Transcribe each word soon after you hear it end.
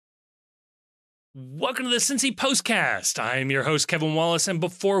Welcome to the Cincy Postcast. I am your host, Kevin Wallace, and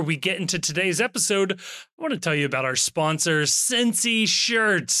before we get into today's episode, I want to tell you about our sponsor, Cincy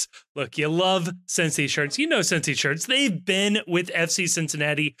Shirts. Look, you love Cincy Shirts. You know Cincy Shirts. They've been with FC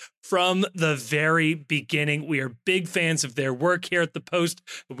Cincinnati from the very beginning. We are big fans of their work here at the Post.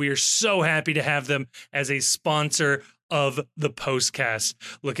 We are so happy to have them as a sponsor of the Postcast.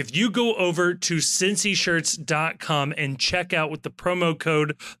 Look, if you go over to cincyshirts.com and check out with the promo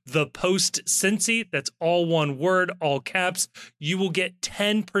code ThePostCincy, that's all one word, all caps, you will get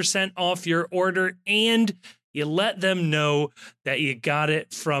 10% off your order and you let them know that you got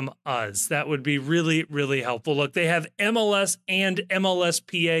it from us. That would be really, really helpful. Look, they have MLS and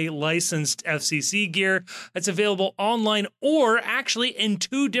MLSPA licensed FCC gear that's available online or actually in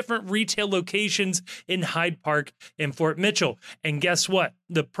 2 different retail locations in Hyde Park and Fort Mitchell. And guess what?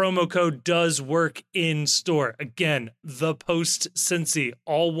 The promo code does work in store. Again, the Post Cincy,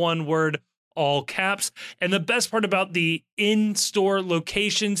 all one word, all caps. And the best part about the in-store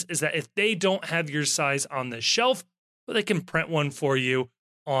locations is that if they don't have your size on the shelf, well, they can print one for you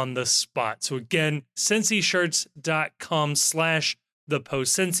on the spot. So again,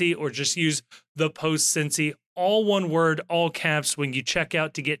 cincyshirts.com/thepostcincy, or just use the Post Cincy, all one word, all caps, when you check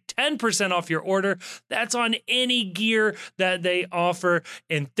out to get 10% off your order. That's on any gear that they offer.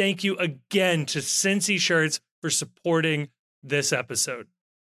 And thank you again to Cincy Shirts for supporting this episode.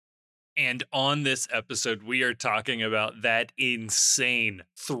 And on this episode, we are talking about that insane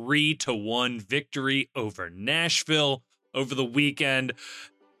 3-1 victory over Nashville over the weekend.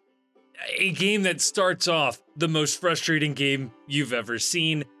 A game that starts off the most frustrating game you've ever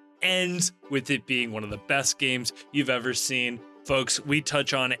seen, ends with it being one of the best games you've ever seen. Folks, we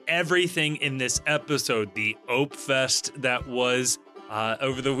touch on everything in this episode. The OpeFest that was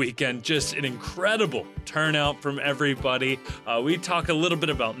over the weekend, just an incredible turnout from everybody. We talk a little bit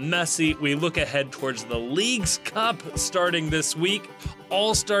about Messi. We look ahead towards the League's Cup starting this week.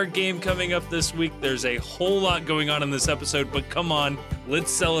 All-Star game coming up this week. There's a whole lot going on in this episode, but come on, let's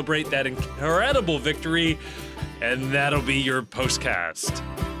celebrate that incredible victory, and that'll be your postcast.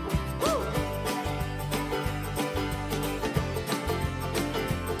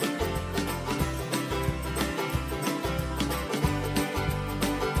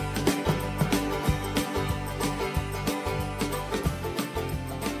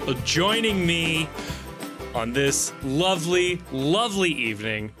 Joining me on this lovely, lovely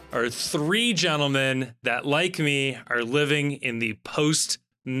evening are 3 gentlemen that, like me, are living in the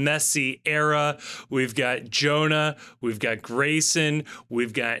post-Messi era. We've got Jonah, we've got Grayson,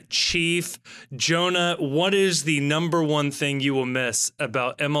 we've got Chief. Jonah, what is the number one thing you will miss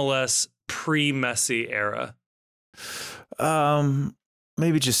about MLS pre-Messi era?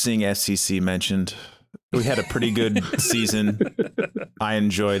 Maybe just seeing SCC mentioned. We had a pretty good season. I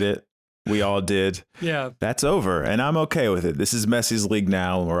enjoyed it. We all did. Yeah. That's over, and I'm okay with it. This is Messi's league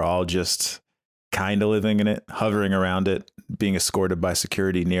now. We're all just kind of living in it, hovering around it, being escorted by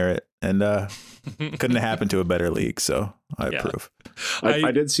security near it, and couldn't have happened to a better league, so I approve.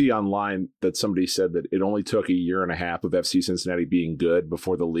 I did see online that somebody said that it only took a year and a half of FC Cincinnati being good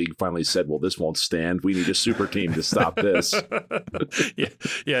before the league finally said, well, this won't stand. We need a super team to stop this.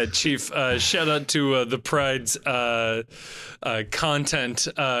 Yeah, Chief, shout out to the Pride's content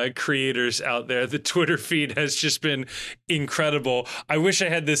creators out there. The Twitter feed has just been incredible. I wish I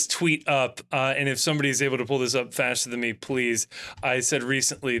had this tweet up, and if somebody's able to pull this up faster than me, please. I said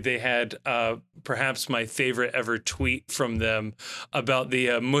recently they had perhaps my favorite ever tweet from them about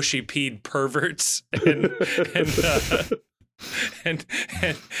the mushy peed perverts, and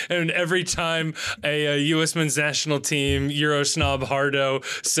every time a U.S. men's national team Euro snob Hardo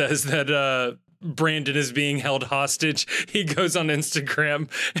says that Brandon is being held hostage, he goes on Instagram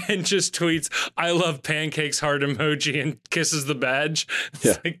and just tweets, "I love pancakes," heart emoji, and kisses the badge.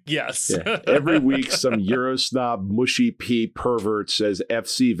 It's like, yes. Yeah. Every week, some Euro snob mushy pea pervert says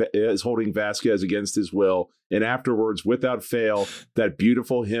FC is holding Vasquez against his will. And afterwards, without fail, that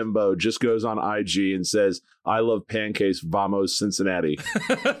beautiful himbo just goes on IG and says, "I love pancakes, vamos Cincinnati."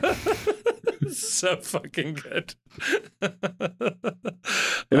 So fucking good. And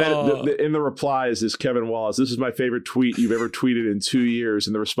then in the replies is Kevin Wallace. "This is my favorite tweet you've ever tweeted in 2 years."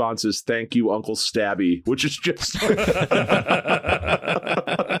 And the response is, "Thank you, Uncle Stabby," which is just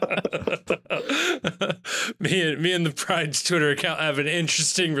me and the Pride's Twitter account have an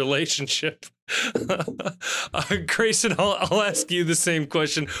interesting relationship. Grayson, I'll ask you the same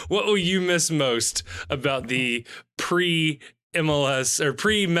question. What will you miss most about the pre-MLS or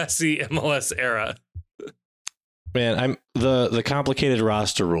pre-Messi MLS era? Man, I'm the complicated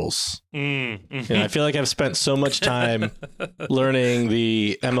roster rules. Mm-hmm. I feel like I've spent so much time learning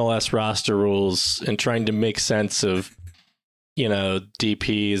the MLS roster rules and trying to make sense of,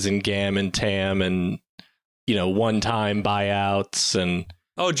 DPs and GAM and TAM and, one-time buyouts and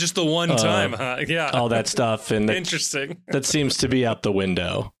just the one time, huh? Yeah. all that stuff. And interesting. That seems to be out the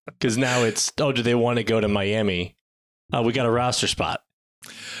window because now it's, do they want to go to Miami? We got a roster spot.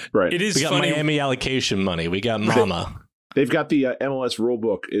 Right. It is We got funny. Miami allocation money. We got Mama. They've got the MLS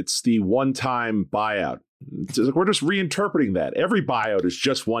rulebook. It's the one-time buyout. It's like we're just reinterpreting that. Every buyout is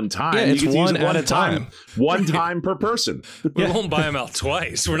just one time. Yeah, it's You get to use one it at a time. One time per person. We won't buy them out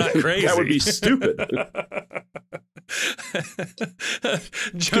twice. We're not crazy. That would be stupid.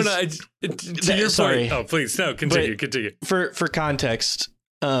 Jonah, to your sorry. point. Oh, please. No, continue. But continue. For context,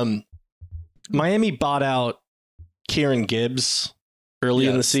 Miami bought out Kieran Gibbs early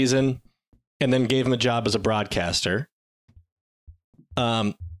in the season and then gave him a job as a broadcaster.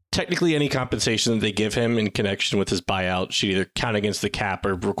 Technically, any compensation that they give him in connection with his buyout should either count against the cap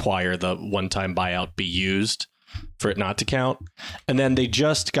or require the one-time buyout be used for it not to count. And then they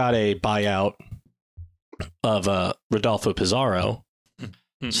just got a buyout of Rodolfo Pizarro.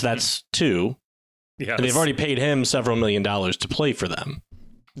 So that's two. Yes. And they've already paid him several $1 million to play for them.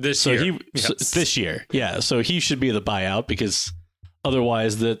 This year. This year. Yeah. So he should be the buyout because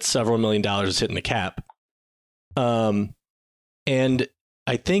otherwise that several $1 million is hitting the cap. And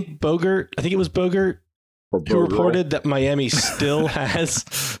I think it was Bogert who reported that Miami still has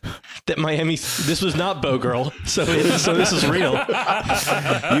this was not Bogirl. So this is real.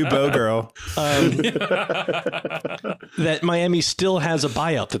 You Bogirl. That Miami still has a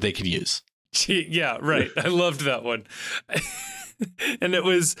buyout that they could use. Yeah, right. I loved that one. And it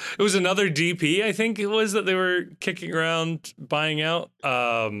was another DP, I think it was, that they were kicking around buying out.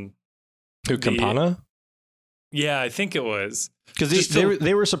 Who, Campana? Yeah, I think it was. Because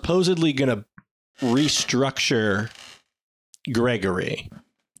they were supposedly going to restructure Gregory.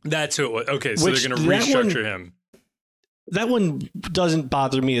 That's who it was. Okay, so they're going to restructure him. That one doesn't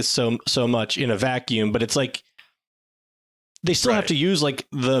bother me as so much in a vacuum, but it's like they still have to use like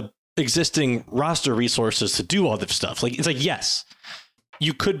the existing roster resources to do all this stuff. Like it's like, yes,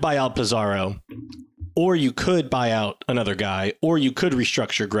 you could buy out Pizarro, or you could buy out another guy, or you could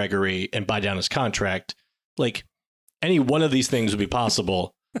restructure Gregory and buy down his contract. Like any one of these things would be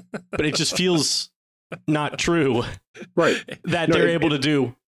possible, but it just feels not true, right? That they're able to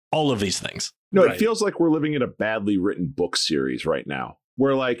do all of these things. No, it feels like we're living in a badly written book series right now.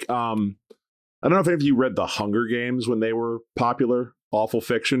 Where like, I don't know if any of you read The Hunger Games when they were popular, awful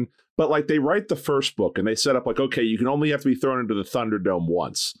fiction, but like they write the first book and they set up like, okay, you can only have to be thrown into the Thunderdome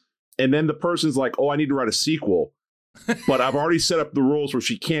once. And then the person's like, oh, I need to write a sequel, but I've already set up the rules where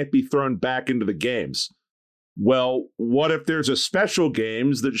she can't be thrown back into the games. Well, what if there's a special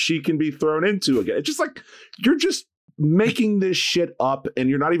games that she can be thrown into again? It's just like, you're just making this shit up and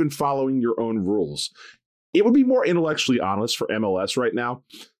you're not even following your own rules. It would be more intellectually honest for MLS right now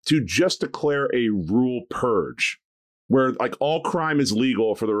to just declare a rule purge where like all crime is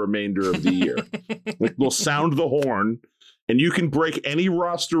legal for the remainder of the year. Like we'll sound the horn and you can break any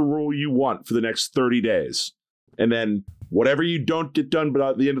roster rule you want for the next 30 days. And then whatever you don't get done, but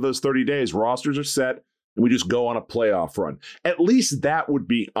at the end of those 30 days, rosters are set. And we just go on a playoff run. At least that would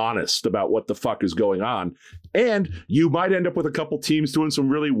be honest about what the fuck is going on. And you might end up with a couple teams doing some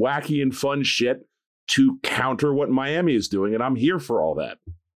really wacky and fun shit to counter what Miami is doing. And I'm here for all that.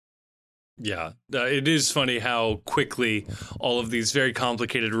 Yeah, it is funny how quickly all of these very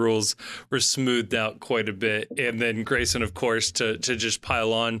complicated rules were smoothed out quite a bit. And then Grayson, of course, to just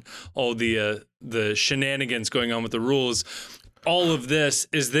pile on all the shenanigans going on with the rules. All of this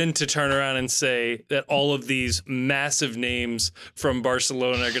is then to turn around and say that all of these massive names from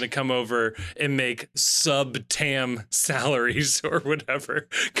Barcelona are going to come over and make sub-TAM salaries or whatever,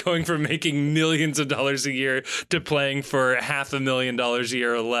 going from making millions of dollars a year to playing for $500,000 a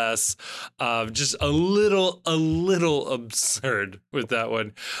year or less. Just a little absurd with that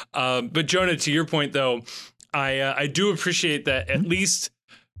one. But Jonah, to your point, though, I do appreciate that at least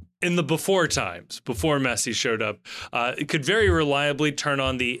in the before times, before Messi showed up, it could very reliably turn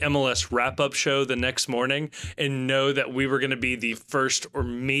on the MLS wrap-up show the next morning and know that we were going to be the first or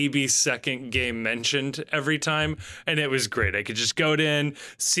maybe second game mentioned every time. And it was great. I could just go in,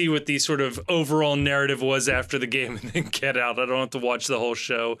 see what the sort of overall narrative was after the game and then get out. I don't have to watch the whole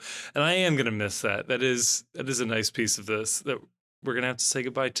show. And I am going to miss that. That is a nice piece of this that we're going to have to say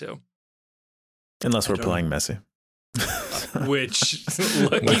goodbye to. Unless we're playing Messi. Which,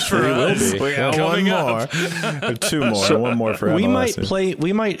 lucky for us, we got one more, two more, so one more for we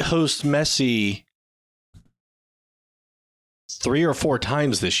MLS. might host Messi 3 or 4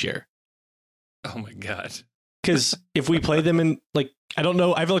 times this year. Oh my God. Because if we play them in, like, I don't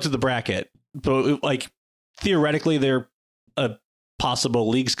know, I've looked at the bracket, but like theoretically they're a possible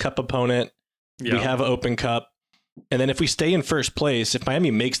Leagues Cup opponent. Yeah. We have Open Cup. And then if we stay in first place, if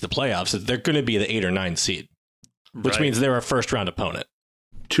Miami makes the playoffs, they're going to be the 8 or 9 seed, which means they're our first round opponent.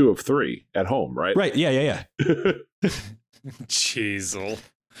 2 of 3 at home, right? Right. Yeah. Jeez.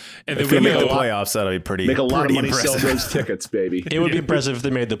 And if then they make the playoffs, that'll be pretty. Make a lot of money impressive. selling those tickets, baby. It would be impressive if they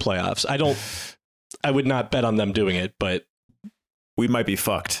made the playoffs. I would not bet on them doing it, but we might be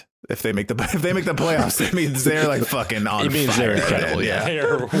fucked if they make the playoffs. It means they're like fucking on. It means fire. they're incredible. Yeah.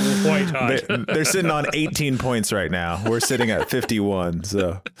 they're white hot. They're sitting on 18 points right now. We're sitting at 51.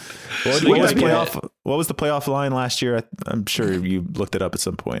 So, what was the playoff line last year? I'm sure you looked it up at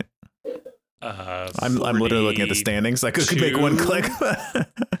some point. I'm literally looking at the standings. Like I could make one click.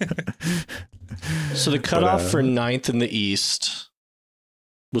 So the cutoff for 9th in the East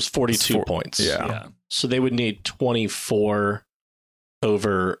was 42 points. Yeah. So they would need 24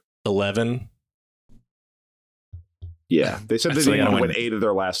 over 11. Yeah, they said So they they want gotta to win win 8 of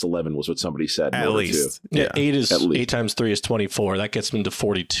their last 11 was what somebody said. At least. Yeah, 8 is At least. 8 times 3 is 24. That gets them to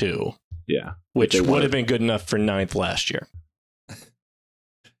 42, Yeah, which They would wanted- have been good enough for 9th last year.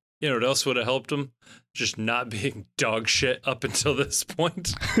 You know what else would have helped them? Just not being dog shit up until this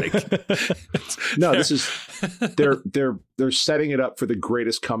point. Like, No, this is they're setting it up for the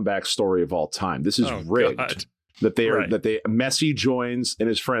greatest comeback story of all time. This is rigged. God. That they are Right. that Messi joins and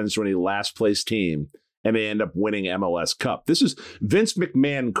his friends join a last place team and they end up winning MLS Cup. This is Vince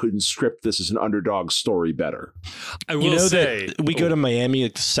McMahon couldn't script this as an underdog story better. I will say that we go to Miami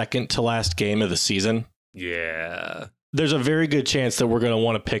like the second to last game of the season. Yeah. There's a very good chance that we're going to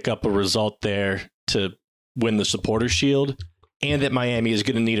want to pick up a result there to win the Supporter Shield, and that Miami is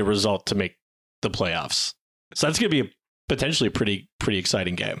going to need a result to make the playoffs. So that's going to be a potentially pretty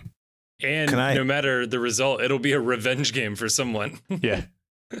exciting game. And no matter the result, it'll be a revenge game for someone. Yeah.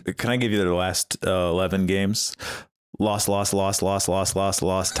 Can I give you the last 11 games? Loss, tie,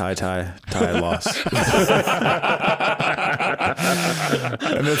 loss.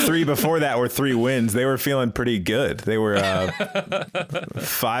 And the 3 before that were 3 wins. They were feeling pretty good. They were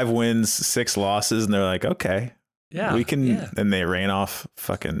 5 wins, 6 losses, and they're like, okay, Yeah, we can. Yeah. And they ran off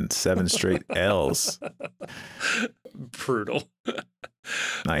fucking 7 straight L's. Brutal.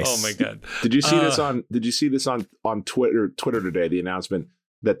 Nice. Oh my God. Did you see this on? Did you see this on Twitter today? The announcement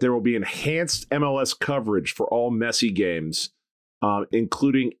that there will be enhanced MLS coverage for all Messi games,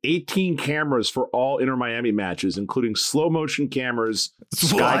 including 18 cameras for all Inter Miami matches, including slow motion cameras,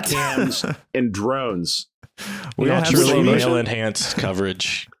 sky cams, and drones. We don't have Naturally slow male enhanced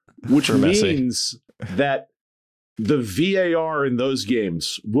coverage, which for Messi. means that the VAR in those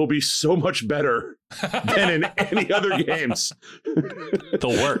games will be so much better than in any other games.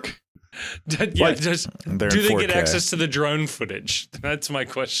 They'll work. Yeah, just They're do in they 4K. get access to the drone footage? That's my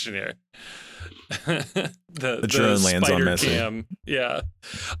question here. the drone lands on spider Messi. cam. Yeah.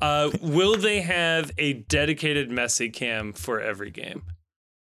 Will they have a dedicated Messi cam for every game?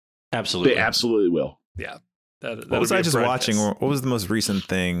 Absolutely. They absolutely will. Yeah. What was I just watching? What was the most recent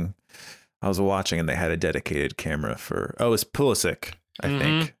thing I was watching and they had a dedicated camera for? Oh, it's Pulisic, I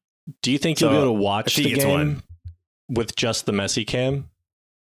think. Do you think you'll be able to I watch think the it's game one. with just the Messi cam?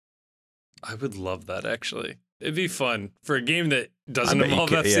 I would love that, actually. It'd be fun for a game that doesn't bet you involve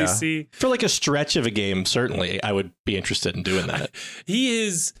could, FCC. For like a stretch of a game, certainly, I would be interested in doing that. He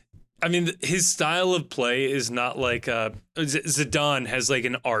is. I mean, his style of play is not like Zidane has like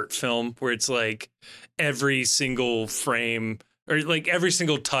an art film where it's like every single frame or like every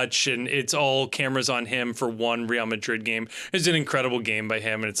single touch and it's all cameras on him for one Real Madrid game. It's an incredible game by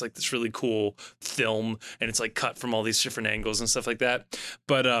him and it's like this really cool film and it's like cut from all these different angles and stuff like that.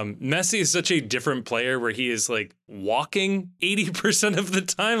 But Messi is such a different player where he is like walking 80% of the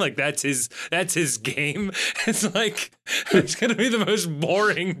time. Like that's his game. It's like it's gonna be the most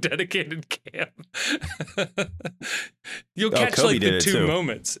boring dedicated cam. You'll catch Kobe like the did it 2 too.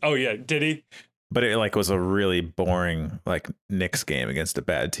 moments. Oh yeah, did he? But it like was a really boring like Knicks game against a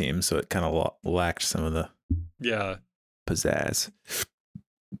bad team, so it kind of lacked some of the Yeah. pizzazz.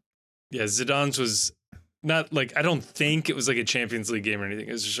 Yeah, Zidane's was not like, I don't think it was like a Champions League game or anything.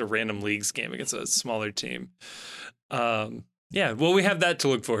 It was just a random leagues game against a smaller team. Yeah, well, we have that to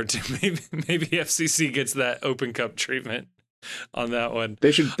look forward to. Maybe FCC gets that Open Cup treatment on that one.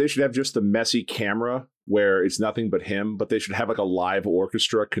 They should have just the Messi camera where it's nothing but him, but they should have like a live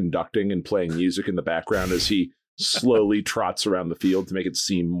orchestra conducting and playing music in the background as he slowly trots around the field to make it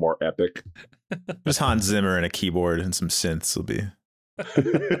seem more epic. Just Hans Zimmer and a keyboard and some synths will be.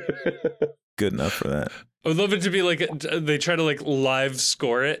 good enough for that. I would love it to be like they try to like live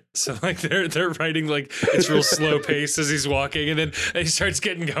score it, so like they're writing like it's real slow pace as he's walking, and then he starts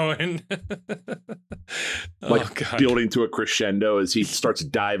getting going, like building to a crescendo as he starts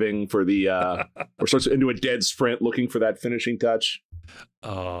diving for the or starts into a dead sprint looking for that finishing touch.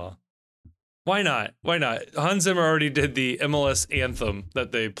 Why not? Why not? Hans Zimmer already did the MLS anthem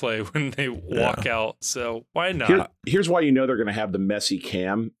that they play when they walk out. So why not? Here's why you know they're going to have the Messi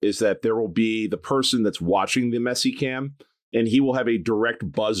cam is that there will be the person that's watching the Messi cam, and he will have a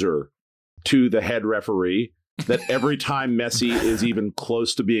direct buzzer to the head referee that every time Messi is even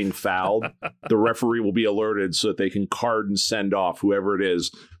close to being fouled, the referee will be alerted so that they can card and send off whoever it is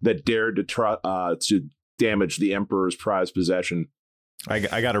that dared to damage the Emperor's prized possession.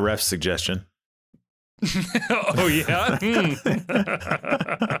 I got a ref suggestion. Oh, yeah?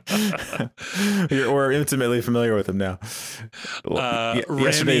 We're intimately familiar with him now.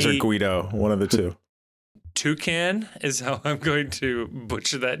 Yesterday's or Guido, one of the two. Toucan is how I'm going to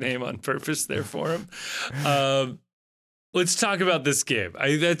butcher that name on purpose there for him. Let's talk about this game.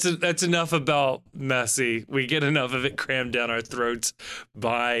 That's enough about Messi. We get enough of it crammed down our throats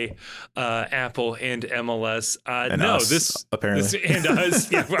by Apple and MLS. And us, apparently. And us.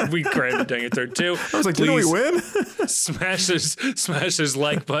 Yeah, we crammed it down your throat too. I was like, didn't we win? Smash those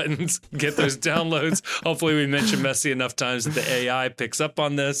like buttons. Get those downloads. Hopefully, we mention Messi enough times that the AI picks up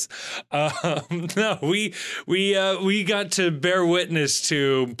on this. No, we got to bear witness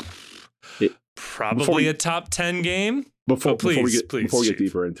to probably a top 10 game. Before we get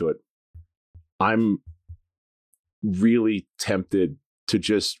deeper into it, I'm really tempted to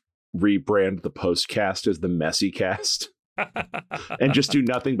just rebrand the postcast as the Messi cast and just do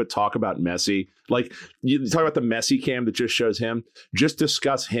nothing but talk about Messi. Like, you talk about the Messi cam that just shows him, just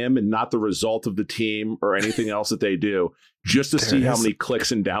discuss him and not the result of the team or anything else that they do, just to see how many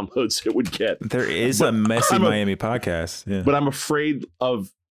clicks and downloads it would get. There is a Messi Miami podcast. Yeah. But I'm afraid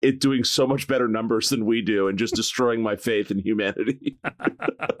of it doing so much better numbers than we do and just destroying my faith in humanity.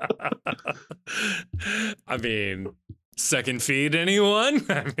 I mean, second feed, anyone?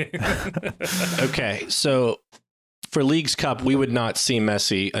 Okay, so for Leagues Cup, we would not see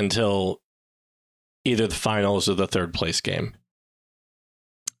Messi until either the finals or the third place game.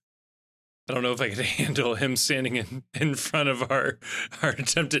 I don't know if I could handle him standing in front of our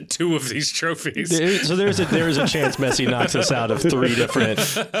attempt at 2 of these trophies. There is a chance Messi knocks us out of 3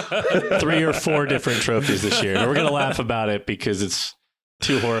 or 4 different trophies this year. And we're going to laugh about it because it's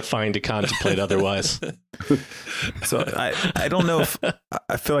too horrifying to contemplate otherwise. So I don't know if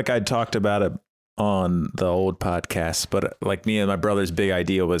I feel like I talked about it on the old podcast, but like me and my brother's big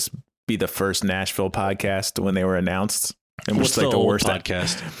idea was be the first Nashville podcast when they were announced. And what's like the worst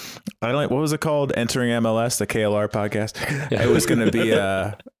podcast? What was it called? Entering MLS, the KLR podcast. Yeah. It was going to be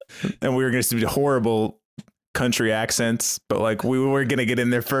and we were going to do horrible country accents, but like we were going to get in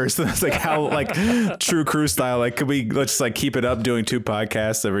there first. And it's like how like true crew style. Like let's just like keep it up doing 2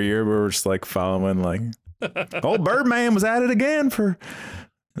 podcasts every year. Where we're just like following like old Birdman was at it again for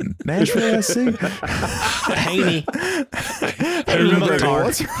Nashville SC. Haney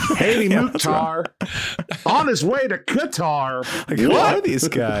Mukhtar on his way to Qatar. Like, who are these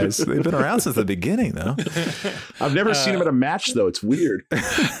guys? They've been around since the beginning, though. I've never seen him at a match, though. It's weird.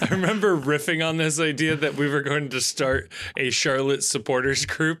 I remember riffing on this idea that we were going to start a Charlotte supporters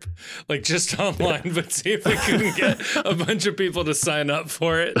group, like just online, but see if we couldn't get a bunch of people to sign up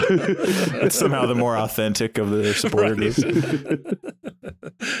for it. It's somehow the more authentic of their supporter groups.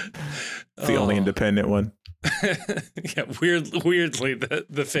 The only independent one. Yeah, weirdly,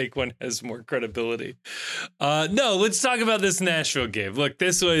 the fake one has more credibility. No, let's talk about this Nashville game. Look,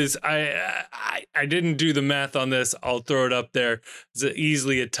 this was I didn't do the math on this. I'll throw it up there. It's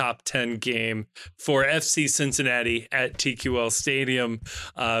easily a top 10 game for FC Cincinnati at TQL Stadium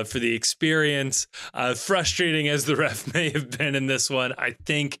for the experience. Frustrating as the ref may have been in this one, I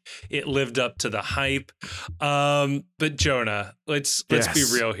think it lived up to the hype. But Jonah, let's be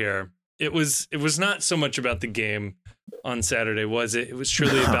real here. It was not so much about the game on Saturday, was it? It was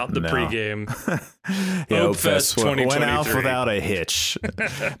truly about the pregame. OpeFest 2023 went out without a hitch.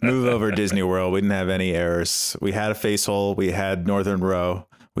 Move over Disney World. We didn't have any errors. We had a face hole. We had Northern Row.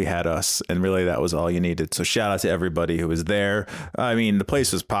 We had us, and really that was all you needed. So shout out to everybody who was there. I mean, the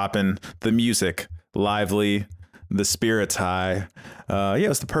place was popping. The music, lively. The spirits high. It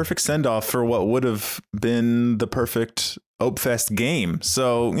was the perfect send-off for what would have been the perfect OpeFest game.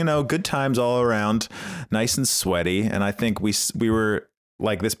 So, good times all around, nice and sweaty. And I think we were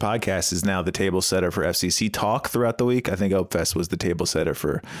like, this podcast is now the table setter for FCC talk throughout the week. I think OpeFest was the table setter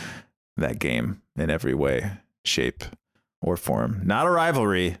for that game in every way, shape, or form. Not a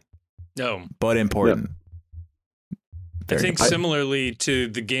rivalry, No. but important. I think similarly to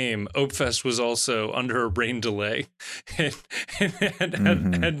the game, OpeFest was also under a rain delay and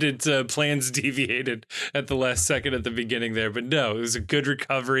its plans deviated at the last second at the beginning there. But no, it was a good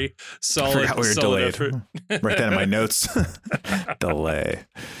recovery. Solid, I forgot we were solid delayed. effort. Write that in my notes. Delay.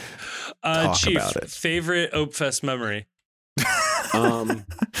 Talk Chief, about it. favorite OpeFest memory?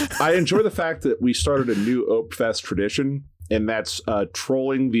 I enjoy the fact that we started a new OpeFest tradition, and that's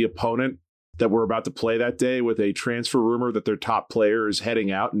trolling the opponent that we're about to play that day with a transfer rumor that their top player is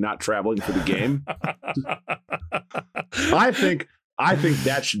heading out and not traveling for the game. I think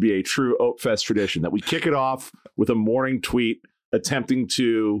that should be a true OpeFest tradition, that we kick it off with a morning tweet attempting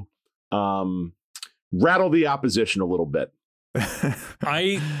to rattle the opposition a little bit.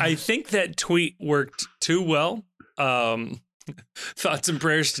 I think that tweet worked too well. Thoughts and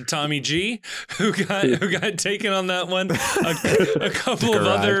prayers to Tommy G, who got taken on that one. A couple of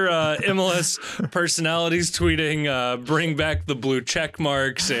other MLS personalities tweeting, bring back the blue check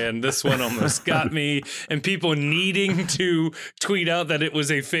marks, and this one almost got me. And people needing to tweet out that it was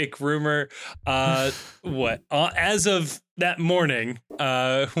a fake rumor. As of that morning, we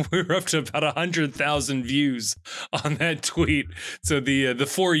were up to about 100,000 views on that tweet. So the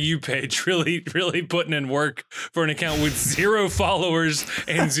For You page really putting in work for an account with 0 followers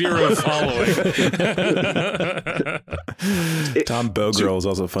and 0 following. Tom Bogirl is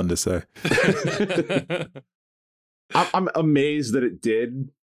also fun to say. I'm amazed that it did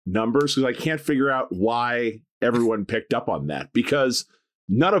numbers, because I can't figure out why everyone picked up on that, because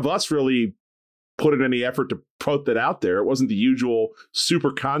none of us really put in any effort to put that out there. It wasn't the usual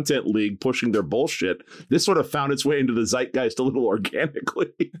super content league pushing their bullshit. This sort of found its way into the zeitgeist a little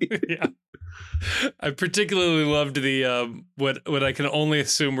organically. Yeah. I particularly loved the what I can only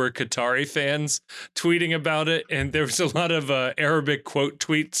assume were Qatari fans tweeting about it, and there was a lot of Arabic quote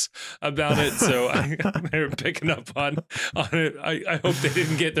tweets about it. So they were picking up on it. I hope they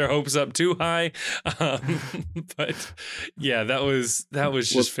didn't get their hopes up too high, but yeah, that was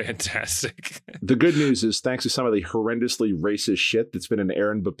just fantastic. The good news is, thanks to some of the horrendously racist shit that's been in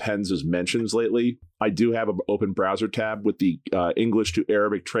Aaron Boupendza's mentions lately, I do have an open browser tab with the English to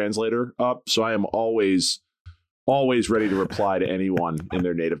Arabic translator up, so I am always ready to reply to anyone in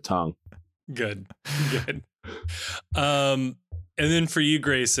their native tongue. Good. And then for you,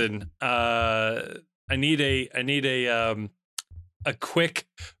 Grayson, I need a quick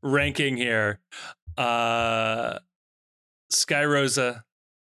ranking here. Sky Rosa,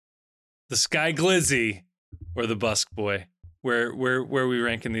 the Sky Glizzy, or the Busk Boy? Where are we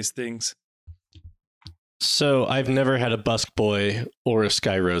ranking these things? So I've never had a Busk Boy or a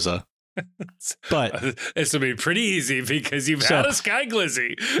Sky Rosa, but this will be pretty easy because you've had a Sky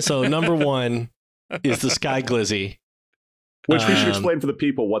Glizzy. So number one is the Sky Glizzy, which we should explain for the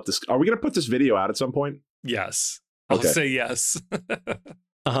people what this. Are we going to put this video out at some point? Yes, I'll say yes.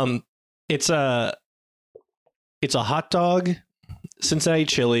 It's a hot dog, Cincinnati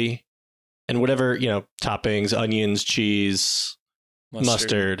chili, and whatever, toppings, onions, cheese,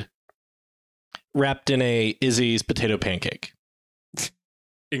 mustard, wrapped in a Izzy's potato pancake.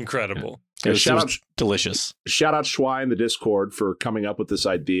 Incredible. It was delicious. Shout out Schwei in the Discord for coming up with this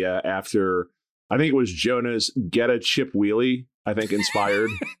idea after, I think it was Jonah's Get a Chip Wheelie, I think, inspired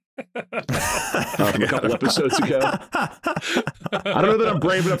from a couple episodes ago. I don't know that I'm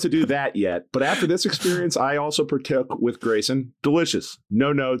brave enough to do that yet, but after this experience, I also partook with Grayson. Delicious.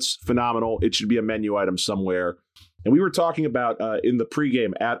 No notes. Phenomenal. It should be a menu item somewhere. And we were talking about in the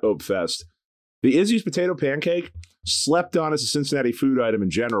pregame at OpeFest, the Izzy's potato pancake, slept on as a Cincinnati food item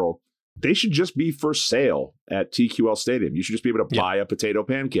in general. They should just be for sale at TQL Stadium. You should just be able to buy a potato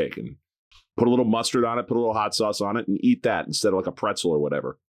pancake and put a little mustard on it, put a little hot sauce on it, and eat that instead of like a pretzel or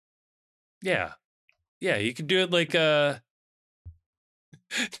whatever. Yeah. Yeah, you could do it like I'm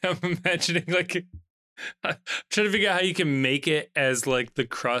imagining I'm trying to figure out how you can make it as like the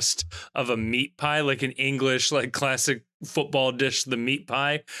crust of a meat pie, like an English, like classic football dish, the meat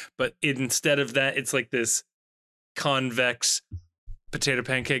pie. But instead of that, it's like this convex potato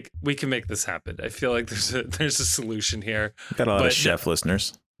pancake. We can make this happen. I feel like there's a solution here. Got a lot of chef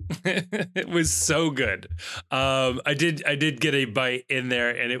listeners. It was so good. I did get a bite in there,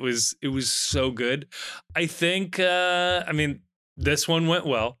 and it was so good. I think this one went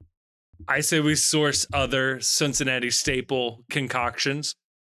well. I say we source other Cincinnati staple concoctions.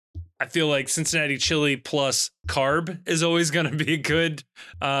 I feel like Cincinnati chili plus carb is always going to be a good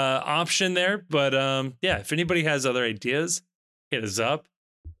option there. But if anybody has other ideas, hit us up.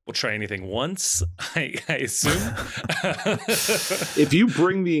 We'll try anything once, I assume. If you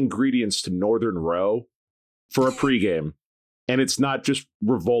bring the ingredients to Northern Row for a pregame And it's not just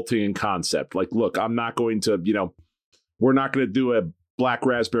revolting in concept. Like, look, I'm not going to, we're not going to do a black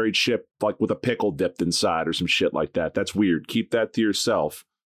raspberry chip like with a pickle dipped inside or some shit like that. That's weird. Keep that to yourself.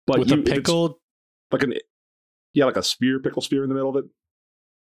 But with a pickle, like like a pickle spear in the middle of it.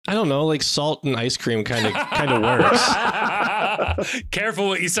 I don't know, like salt and ice cream kind of works. Careful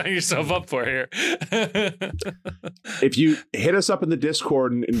what you sign yourself up for here. If you hit us up in the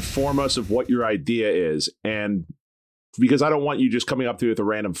Discord and inform us of what your idea is, and because I don't want you just coming up to me with a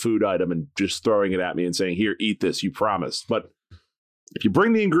random food item and just throwing it at me and saying, "Here, eat this, you promised." But if you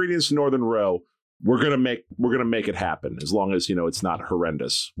bring the ingredients to Northern Row, we're gonna make it happen, as long as it's not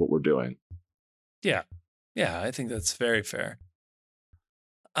horrendous what we're doing. Yeah, I think that's very fair.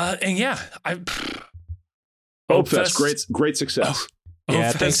 And yeah, OpeFest, great success.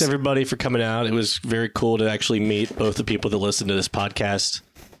 Yeah, thanks everybody for coming out. It was very cool to actually meet both the people that listen to this podcast.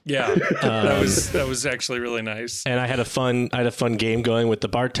 Yeah, that was actually really nice. And I had a fun game going with the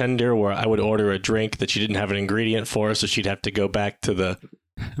bartender where I would order a drink that she didn't have an ingredient for, so she'd have to go back to the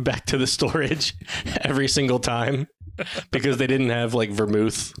storage every single time because they didn't have like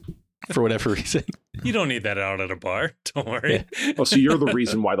vermouth for whatever reason. You don't need that out at a bar. Don't worry. Yeah. Oh, so you're the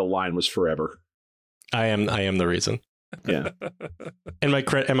reason why the line was forever. I am the reason. Yeah. And my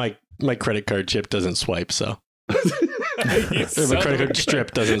credit card chip doesn't swipe, so my credit card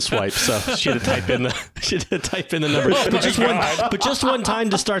strip doesn't swipe, so she had to type in the number. But just one time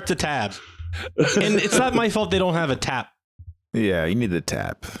to start the tab. And it's not my fault they don't have a tap. Yeah, you need the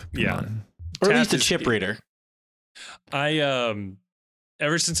tap. Come on. Or at least a chip reader.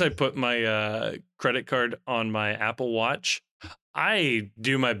 Ever since I put my credit card on my Apple Watch, I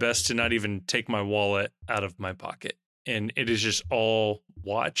do my best to not even take my wallet out of my pocket. And it is just all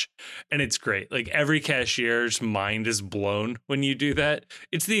watch. And it's great. Like every cashier's mind is blown when you do that.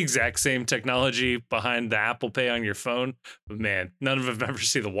 It's the exact same technology behind the Apple Pay on your phone. But man, none of them ever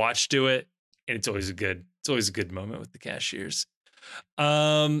see the watch do it. And it's always a good moment with the cashiers.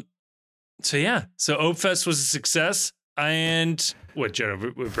 So OpeFest was a success. And what,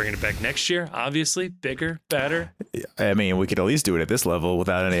 Jonah, we're bringing it back next year, obviously. Bigger, better. I mean, we could at least do it at this level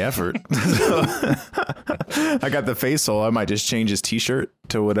without any effort. I got the face hole. I might just change his T-shirt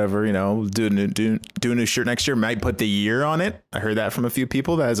to whatever, do a new shirt next year. Might put the year on it. I heard that from a few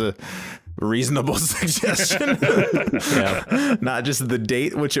people. That is a reasonable suggestion. Yeah. Not just the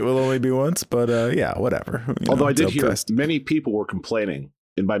date, which it will only be once, but whatever. Although I did hear many people were complaining,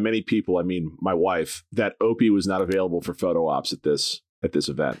 and by many people, I mean my wife, that Opie was not available for photo ops at this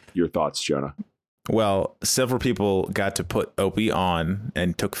event. Your thoughts, Jonah? Well, several people got to put Opie on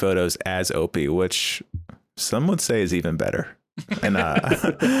and took photos as Opie, which some would say is even better. And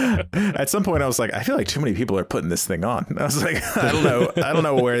at some point I was like, I feel like too many people are putting this thing on. And I was like, I don't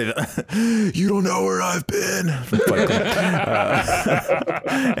know where you don't know where I've been.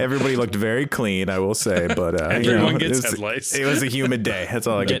 Everybody looked very clean, I will say, but everyone gets head lice. It was a humid day. That's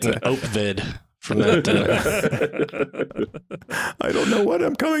all I get to say. OpeVid from that. I don't know what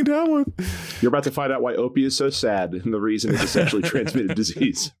I'm coming down with. You're about to find out why Opie is so sad, and the reason it's a sexually transmitted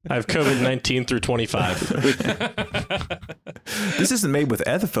disease. I have COVID-19 through 25. This isn't made with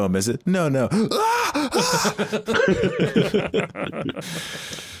ethafoam, is it? No.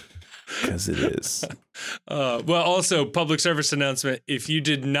 Because it is. Well, also, public service announcement. If you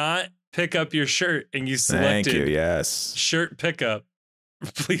did not pick up your shirt and you selected shirt pickup,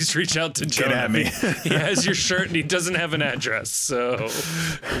 please reach out to Jonah. Get at me. He has your shirt and he doesn't have an address. So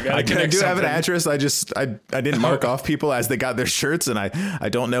I do have an address. I didn't mark off people as they got their shirts, and I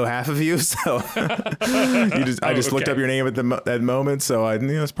don't know half of you. So I just looked up your name at that moment. So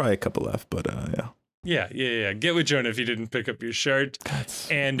it's probably a couple left, but yeah. Yeah. Get with Jonah if you didn't pick up your shirt.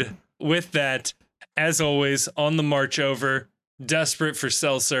 And with that, as always, on the march over, desperate for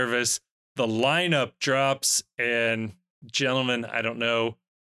cell service, the lineup drops, and gentlemen, I don't know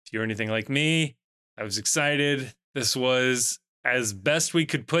if you're anything like me. I was excited. This was, as best we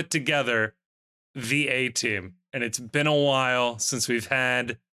could put together, the A team. And it's been a while since we've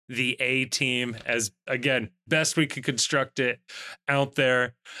had the A team, as, again, best we could construct it out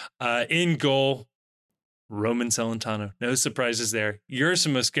there. In goal, Roman Celentano. No surprises there.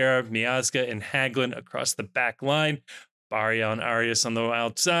 Yerson Mosquera, Miazga, and Hagelin across the back line. Barrion Arias on the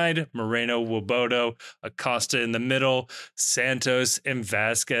outside, Moreno, Wobodo, Acosta in the middle, Santos and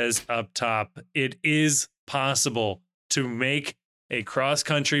Vasquez up top. It is possible to make a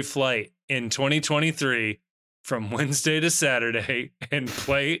cross-country flight in 2023 from Wednesday to Saturday and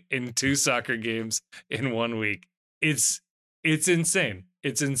play in 2 soccer games in 1 week. It's insane.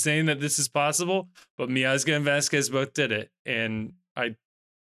 It's insane that this is possible, but Miazga and Vasquez both did it. And I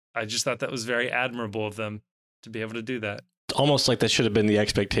just thought that was very admirable of them to be able to do that. almost like that should have been the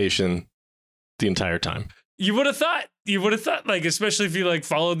expectation the entire time. You would have thought, like, especially if you like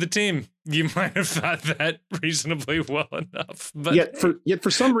followed the team, you might have thought that reasonably well enough. But yet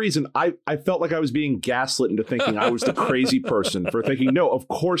for some reason, I felt like I was being gaslit into thinking I was the crazy person for thinking, no, of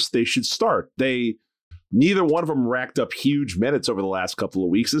course they should start. Neither one of them racked up huge minutes over the last couple of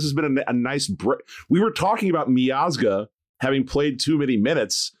weeks. This has been a nice break. We were talking about Miazga having played too many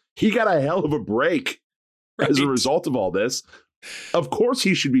minutes. He got a hell of a break as a result of all this. Of course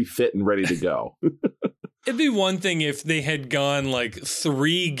he should be fit and ready to go. It'd be one thing if they had gone like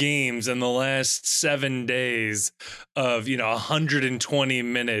 3 games in the last 7 days of, 120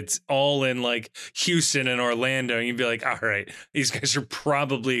 minutes, all in like Houston and Orlando. And you'd be like, all right, these guys are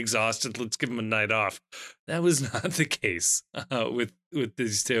probably exhausted. Let's give them a night off. That was not the case with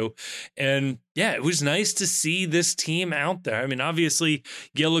these two. And yeah, it was nice to see this team out there. I mean, obviously,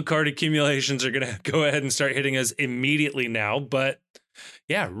 yellow card accumulations are going to go ahead and start hitting us immediately now. But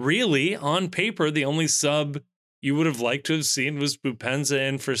yeah, really, on paper, the only sub you would have liked to have seen was Boupendza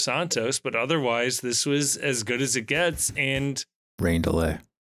and for Santos, but otherwise, this was as good as it gets. And rain delay.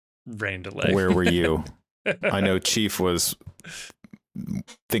 Where were you? I know Chief was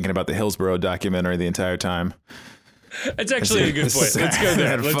thinking about the Hillsborough documentary the entire time. That's actually a good point. Let's go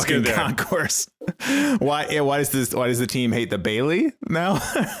there. Let's go there. Concourse. Why does the team hate the Bailey now?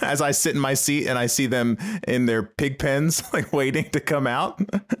 As I sit in my seat and I see them in their pig pens, like waiting to come out.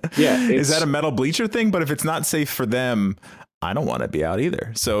 Yeah, is that a metal bleacher thing? But if it's not safe for them, I don't want to be out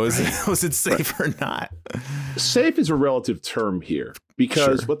either. So was it safe or not? Safe is a relative term here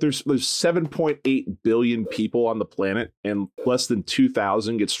because there's 7.8 billion people on the planet and less than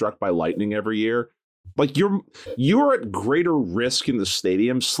 2,000 get struck by lightning every year. Like you're at greater risk in the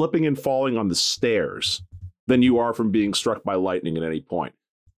stadium slipping and falling on the stairs than you are from being struck by lightning at any point.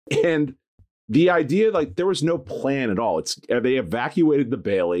 And the idea, like, there was no plan at all. They evacuated the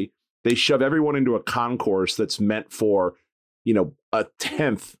Bailey. They shove everyone into a concourse that's meant for, a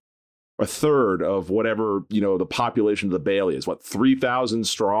tenth, a third of whatever, the population of the Bailey is. 3,000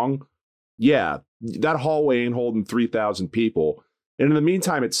 strong? Yeah, that hallway ain't holding 3,000 people. And in the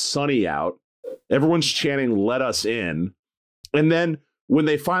meantime, it's sunny out. Everyone's chanting, "Let us in." And then when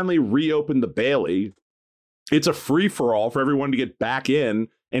they finally reopen the Bailey, it's a free-for-all for everyone to get back in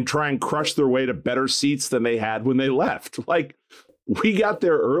and try and crush their way to better seats than they had when they left. Like, we got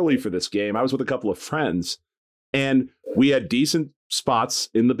there early for this game. I was with a couple of friends, and we had decent spots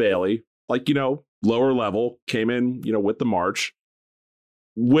in the Bailey, like, lower level, came in, with the march.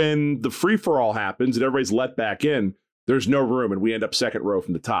 When the free-for-all happens and everybody's let back in, there's no room, and we end up second row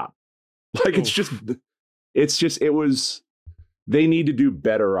from the top. Like, they need to do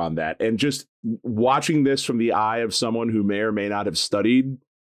better on that. And just watching this from the eye of someone who may or may not have studied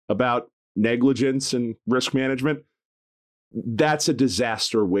about negligence and risk management, that's a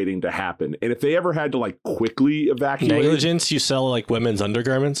disaster waiting to happen. And if they ever had to like quickly evacuate. Negligence, you sell like women's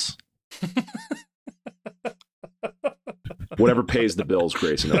undergarments? Whatever pays the bills,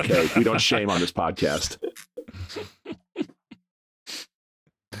 Grayson. Okay. We don't shame on this podcast.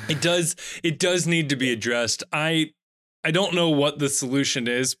 It does need to be addressed. I don't know what the solution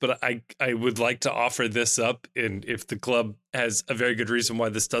is, but I would like to offer this up. And if the club has a very good reason why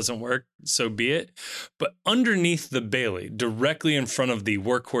this doesn't work, so be it. But underneath the Bailey, directly in front of the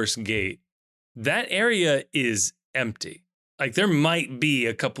Workhorse gate, that area is empty. Like, there might be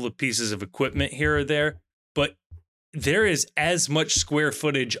a couple of pieces of equipment here or there, but there is as much square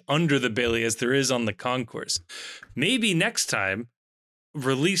footage under the Bailey as there is on the concourse. Maybe next time,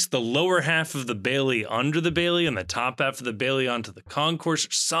 release the lower half of the Bailey under the Bailey and the top half of the Bailey onto the concourse,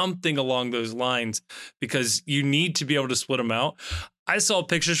 or something along those lines, because you need to be able to split them out. I saw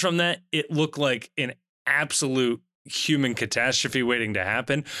pictures from that. It looked like an absolute human catastrophe waiting to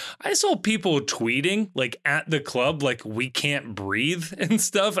happen. I saw people tweeting like at the club, like, "We can't breathe" and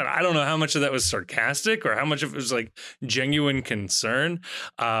stuff. And I don't know how much of that was sarcastic or how much of it was like genuine concern.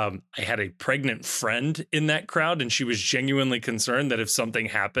 I had a pregnant friend in that crowd, and she was genuinely concerned that if something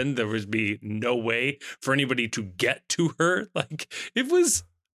happened, there would be no way for anybody to get to her. Like, it was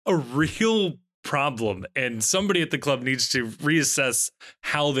a real problem, and somebody at the club needs to reassess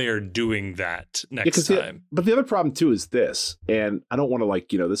how they are doing that next time. But the other problem too is this, and I don't want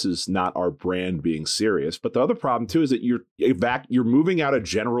to this is not our brand being serious, but the other problem too is that you're moving out a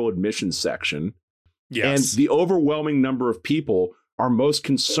general admission section. Yes. And the overwhelming number of people are most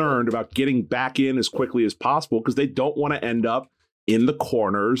concerned about getting back in as quickly as possible because they don't want to end up in the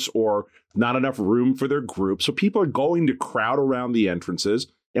corners or not enough room for their group. So people are going to crowd around the entrances.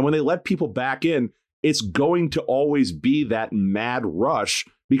 And when they let people back in, it's going to always be that mad rush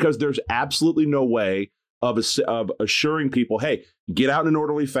because there's absolutely no way of assuring people, hey, get out in an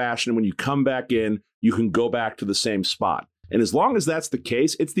orderly fashion. And when you come back in, you can go back to the same spot. And as long as that's the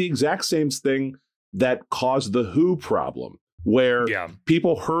case, it's the exact same thing that caused the Who problem, where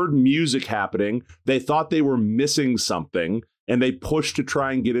people heard music happening. They thought they were missing something, and they pushed to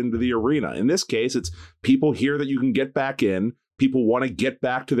try and get into the arena. In this case, it's people hear that you can get back in. People want to get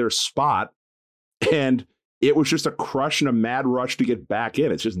back to their spot. And it was just a crush and a mad rush to get back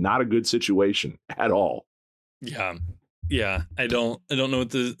in. It's just not a good situation at all. Yeah. Yeah. I don't know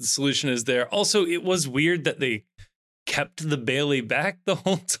what the solution is there. Also, it was weird that they kept the Bailey back the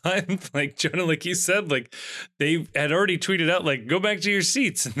whole time. Like, Jonah, like you said, like they had already tweeted out, like, go back to your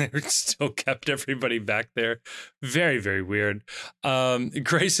seats, and they were still kept everybody back there. Very, very weird.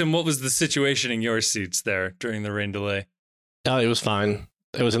 Grayson, what was the situation in your seats there during the rain delay? Oh, it was fine.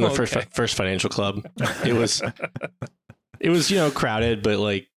 It was in the first financial club. It was, crowded, but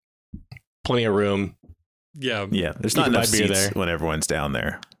like plenty of room. Yeah. Yeah. There's not enough seats there when everyone's down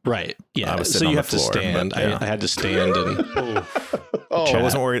there. Right. Yeah. I was sitting on the floor, to stand. But, yeah. I had to stand and I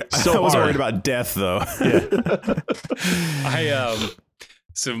wasn't worried. I wasn't worried about death though. Yeah.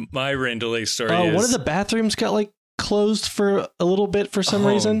 So my rain delay story is one of the bathrooms got like closed for a little bit for some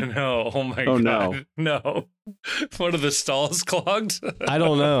reason. No. Oh my God. No. One of the stalls clogged. I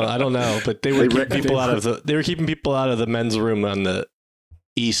don't know. But they were keeping people out of the men's room on the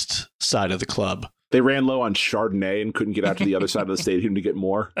east side of the club. They ran low on Chardonnay and couldn't get out to the other side of the stadium to get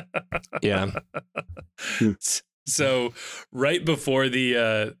more. Yeah. So right before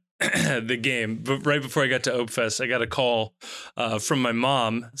the game, but right before I got to OpeFest, I got a call from my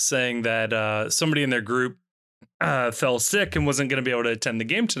mom saying that somebody in their group fell sick and wasn't going to be able to attend the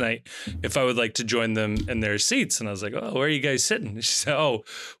game tonight if I would like to join them in their seats. And I was like, oh, where are you guys sitting? She said, oh,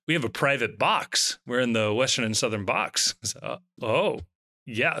 we have a private box. We're in the Western and Southern box. I said, oh.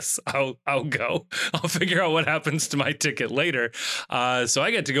 Yes, I'll go. I'll figure out what happens to my ticket later. So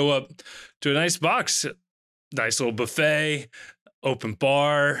I get to go up to a nice box, nice little buffet, open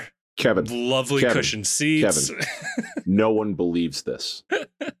bar, lovely cushioned seats. Kevin, no one believes this.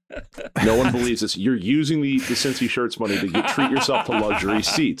 No one believes this. You're using the Cincy Shirts money to treat yourself to luxury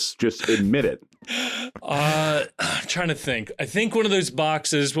seats. Just admit it. I'm trying to think. I think one of those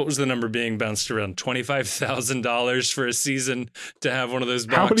boxes, what was the number being bounced around? $25,000 for a season to have one of those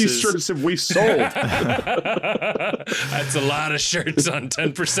boxes. How many shirts have we sold? That's a lot of shirts on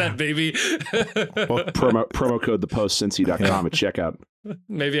 10%, baby. Well, promo code thepostcincy.com at checkout.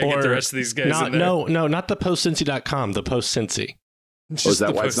 Maybe I get the rest of these guys in there. No, not the postcincy.com, the postcincy. Is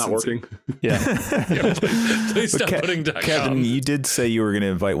that why it's not working? Yeah. Please stop putting .com. Kevin, you did say you were going to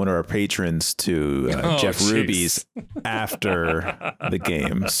invite one of our patrons to Jeff Ruby's after the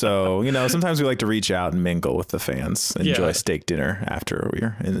game. So, sometimes we like to reach out and mingle with the fans, enjoy steak dinner after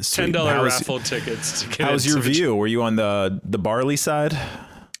we're in the suite. $10 raffle tickets. How was your view? Were you on the Barley side?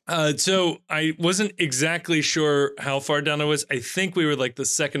 So I wasn't exactly sure how far down I was. I think we were like the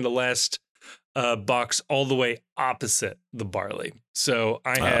second to last box all the way opposite the Barley. So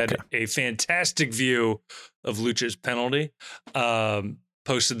I had a fantastic view of Lucha's penalty.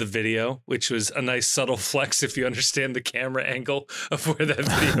 Posted the video, which was a nice subtle flex if you understand the camera angle of where that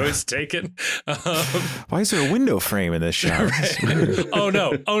video is taken. Why is there a window frame in this shot? Right? Oh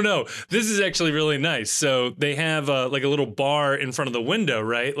no. This is actually really nice. So they have like a little bar in front of the window,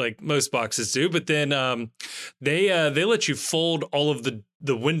 right? Like most boxes do. But then they let you fold all of the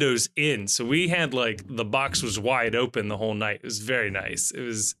windows in. So we had like the box was wide open the whole night. It was very nice.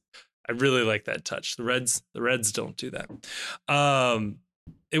 I really like that touch. The Reds don't do that.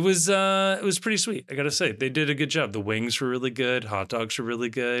 It was pretty sweet. I got to say, they did a good job. The wings were really good. Hot dogs were really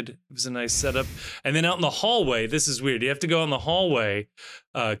good. It was a nice setup. And then out in the hallway, this is weird. You have to go in the hallway.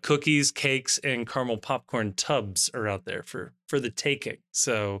 Cookies, cakes, and caramel popcorn tubs are out there for the taking.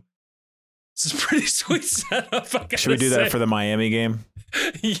 So it's a pretty sweet setup. Should we do that for the Miami game?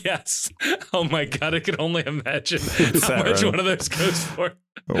 Yes. Oh my God. I could only imagine how much one of those goes for.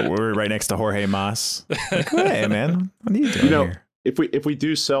 We're right next to Jorge Mas. Like, hey man, what are you doing here? If we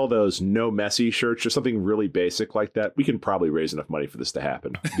do sell those no Messi shirts, just something really basic like that, we can probably raise enough money for this to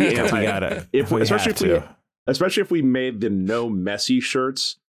happen. Especially if we made the no Messi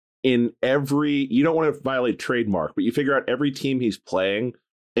shirts in every. You don't want to violate trademark, but you figure out every team he's playing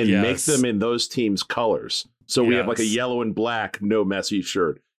and make them in those teams' colors. So we have like a yellow and black no Messi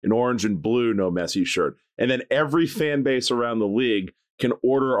shirt, an orange and blue no Messi shirt, and then every fan base around the league can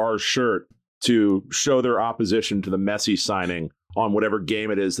order our shirt to show their opposition to the Messi signing on whatever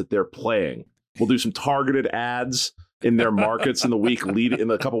game it is that they're playing. We'll do some targeted ads in their markets in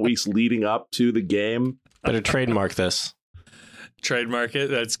the couple weeks leading up to the game. Better trademark this. Trademark it.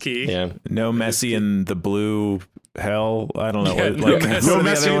 That's key. Yeah. No Messi in the blue hell. I don't know. Yeah, what, no like, Messi. No what are the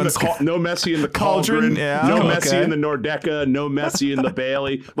Messi other in ones? no Messi in the Cauldron? cauldron. Yeah, no okay. Messi in the Nordeca. No Messi in the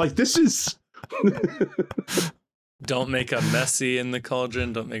Bailey. Like, this is. Don't make a Messi in the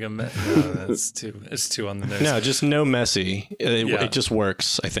cauldron. Don't make a No, that's too. It's too on the nose. No, just no Messi. Yeah. It just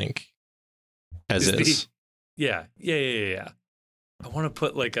works, I think, as Is is. Yeah. I want to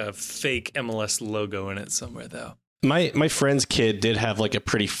put like a fake MLS logo in it somewhere, though. My friend's kid did have like a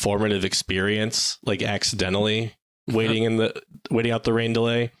pretty formative experience, like accidentally waiting out the rain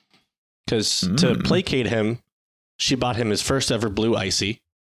delay, because to placate him, she bought him his first ever blue icy,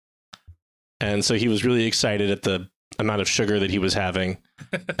 and so he was really excited at the amount of sugar that he was having.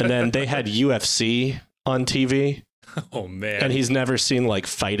 And then they had UFC on TV. Oh man! And he's never seen like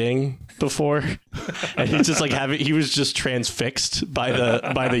fighting before, and he's just like he was just transfixed by the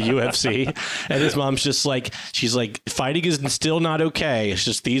UFC, and his mom's just like, she's like, fighting is still not okay. It's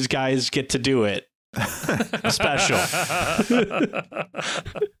just these guys get to do it, special,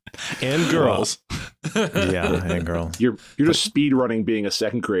 and girls. Yeah, and girl. You're just speed running being a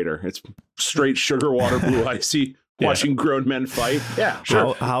second grader. It's straight sugar water blue icy. Watching grown men fight. Yeah,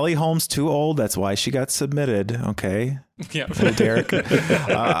 sure. Holly Holmes too old. That's why she got submitted. Okay. Yeah. Little Derek.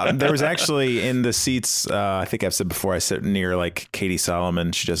 There was actually in the seats, I think I've said before, I sit near like Katie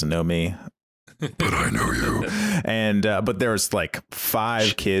Solomon. She doesn't know me, but I know you. And but there's like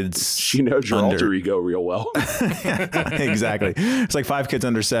 5 kids. She knows your alter ego real well. Exactly. It's like 5 kids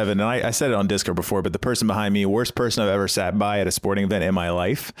under 7. And I said it on Discord before, but the person behind me, worst person I've ever sat by at a sporting event in my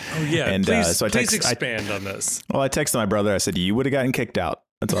life. Oh yeah. And please, so please expand on this. Well, I texted my brother. I said, you would have gotten kicked out.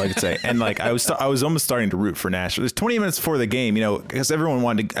 That's all I could say. And like, I was almost starting to root for Nashville. There's 20 minutes before the game, you know, because everyone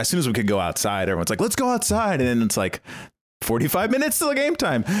wanted to, as soon as we could go outside, everyone's like, let's go outside. And then it's like 45 minutes till the game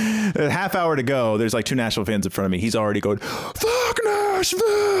time. A half hour to go. There's like 2 Nashville fans in front of me. He's already going, fuck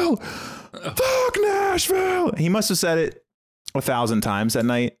Nashville. Fuck Nashville. He must have said it 1,000 times that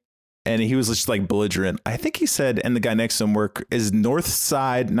night. And he was just like belligerent. I think he said, and the guy next to him is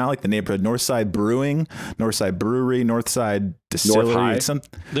Northside, not like the neighborhood, Northside Brewing, Northside Brewery, Northside Distillery.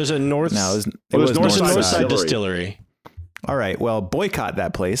 There's a North. No, it was Northside Distillery. All right. Well, boycott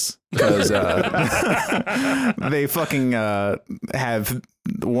that place because they fucking have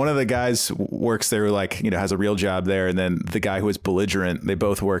one of the guys works there, like, you know, has a real job there. And then the guy who is belligerent, they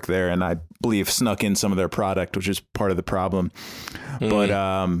both work there. And I believe snuck in some of their product, which is part of the problem. But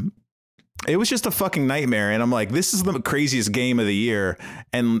it was just a fucking nightmare. And I'm like, this is the craziest game of the year.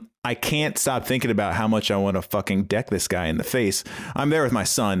 And I can't stop thinking about how much I want to fucking deck this guy in the face. I'm there with my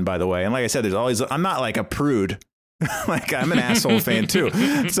son, by the way. And like I said, I'm not like a prude. Like, I'm an asshole fan too.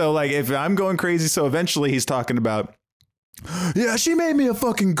 So like, if I'm going crazy, so eventually he's talking about, yeah, she made me a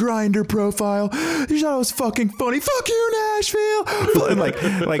fucking grinder profile. You thought it was fucking funny. Fuck you, Nashville. And like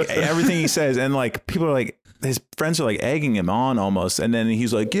everything he says. And like, people are like, his friends are like egging him on almost. And then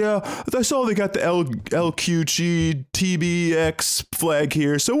he's like, yeah, I saw they got the LQG TBX flag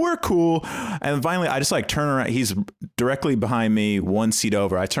here, so we're cool. And finally, I just like turn around. He's directly behind me, 1 seat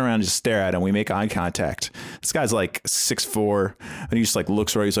over. I turn around and just stare at him. We make eye contact. This guy's like 6'4", and he just like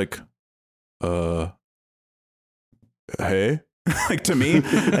looks right. He's like, hey, like to me.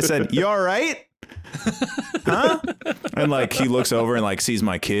 I said, you all right? Huh? And like, he looks over and like sees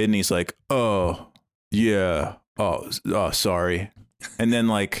my kid, and he's like, oh. Yeah. Oh, sorry. And then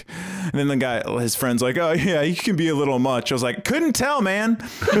the guy, his friend's like, oh yeah, you can be a little much. I was like, couldn't tell, man.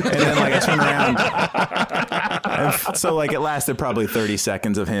 And then like I turned around. And so like it lasted probably 30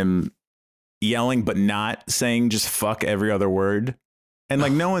 seconds of him yelling, but not saying just fuck every other word. And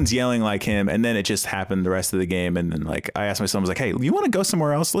like no one's yelling like him. And then it just happened the rest of the game. And then like I asked my son, I was like, hey, you want to go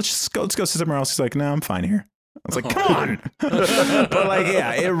somewhere else? Let's go sit somewhere else. He's like, no, I'm fine here. I was like, come on. But like,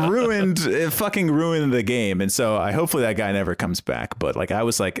 yeah, it fucking ruined the game. And so hopefully that guy never comes back. But like, I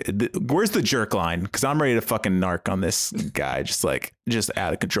was like, where's the jerk line? Because I'm ready to fucking narc on this guy. Just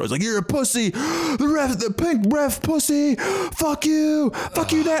out of control. He's like, you're a pussy. The pink ref pussy. Fuck you.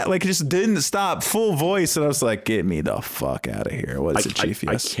 Fuck you, that. Like, it just didn't stop. Full voice. And I was like, get me the fuck out of here. What is it, Chief?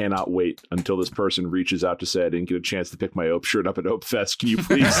 I cannot wait until this person reaches out to say I didn't get a chance to pick my Ope shirt up at OpeFest. Can you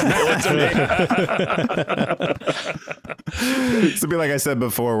please mail it to me? To be like I said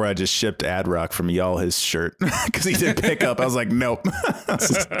before, where I just shipped Ad Rock from y'all his shirt because he did pick up. I was like, nope.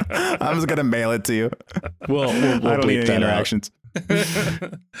 I'm just gonna mail it to you. We'll I don't need any that interactions.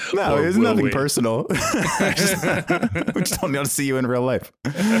 No, it was nothing personal. We just don't want to see you in real life.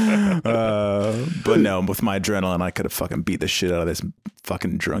 But no, with my adrenaline, I could have fucking beat the shit out of this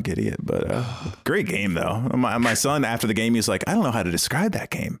fucking drunk idiot. But great game though. My son after the game, he's like, I don't know how to describe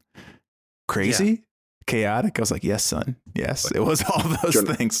that game. Crazy. chaotic? I was like, yes, son. Yes, it was all those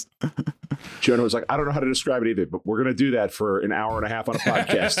things. Jonah was like, I don't know how to describe it either, but we're going to do that for an hour and a half on a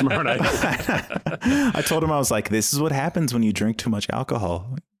podcast tomorrow night. I told him, I was like, this is what happens when you drink too much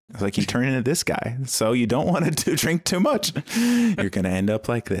alcohol. I was like, you turn into this guy. So you don't want to drink too much. You're going to end up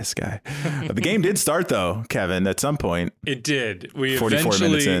like this guy. But the game did start, though, Kevin, at some point. It did. We 44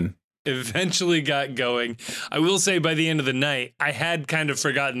 minutes in. Eventually got going. I will say by the end of the night, I had kind of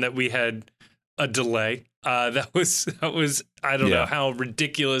forgotten that we had a delay. That was I don't know how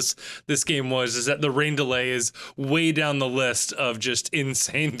ridiculous this game was, is that the rain delay is way down the list of just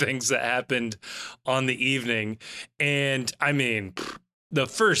insane things that happened on the evening. And I mean, the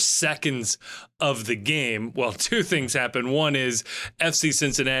first seconds of the game, well, two things happen. One is FC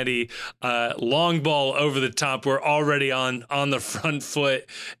Cincinnati, long ball over the top. We're already on the front foot,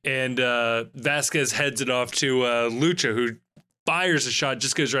 and Vasquez heads it off to Lucha, who fires a shot,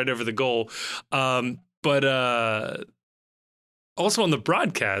 just goes right over the goal. But also on the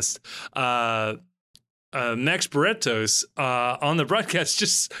broadcast, Max Barretos on the broadcast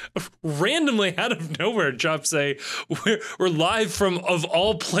just randomly out of nowhere drops we're live from, of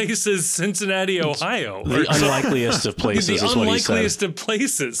all places, Cincinnati, Ohio. The unlikeliest of places. The unlikeliest of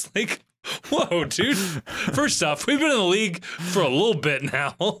places. Like, whoa, dude. First off, we've been in the league for a little bit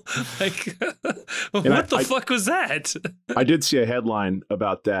now. Like, what the fuck was that? I did see a headline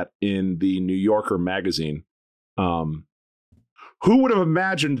about that in the New Yorker magazine. Who would have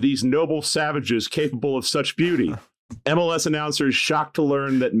imagined these noble savages capable of such beauty? MLS announcers shocked to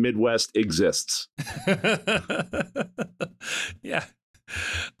learn that Midwest exists. Yeah.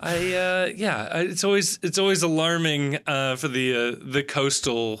 It's always alarming for the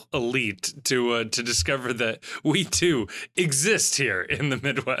coastal elite to discover that we too exist here in the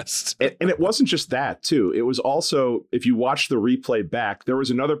Midwest. And it wasn't just that too. It was also, if you watch the replay back, there was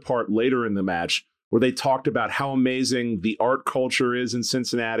another part later in the match where they talked about how amazing the art culture is in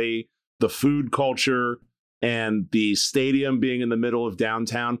Cincinnati, the food culture, and the stadium being in the middle of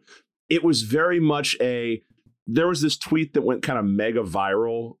downtown. It was very much there was this tweet that went kind of mega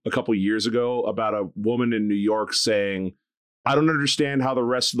viral a couple years ago about a woman in New York saying, I don't understand how the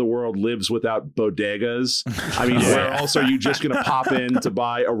rest of the world lives without bodegas. I mean, where else are you just going to pop in to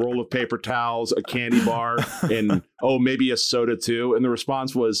buy a roll of paper towels, a candy bar, and, maybe a soda too? And the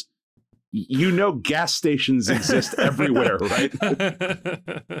response was, gas stations exist everywhere, right? They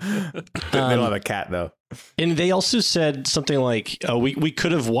don't have a cat, though. And they also said something like, we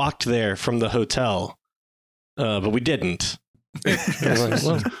could have walked there from the hotel, but we didn't. I was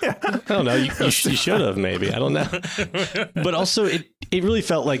like, I don't know. You should have, maybe. I don't know. But also, it really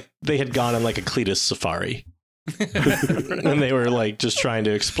felt like they had gone on like a Cletus safari. And they were like just trying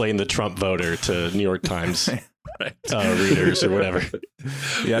to explain the Trump voter to New York Times readers or whatever.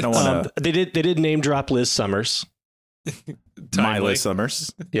 Yeah, I don't want to. They did name drop Liz Summers. My Liz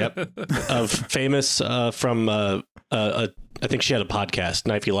Summers. Yep. Of famous from I think she had a podcast,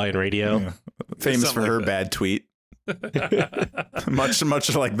 Knifey Lion Radio. Yeah. Famous something for her bad tweet.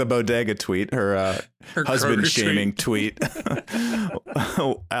 much like the bodega tweet, her husband shaming tweet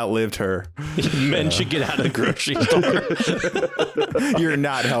outlived her. Men should get out of the grocery store. You're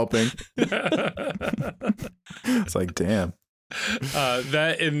not helping. It's like, damn.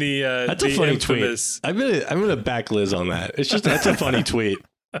 That in the that's the a funny infamous... tweet. I'm gonna back Liz on that. It's just that's a funny tweet.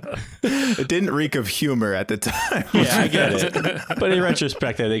 It didn't reek of humor at the time. Yeah, I get it. But in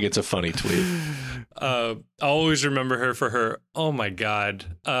retrospect, I think it's a funny tweet. I'll always remember her for her, oh my God,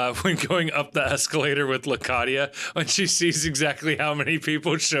 when going up the escalator with Lacadia, when she sees exactly how many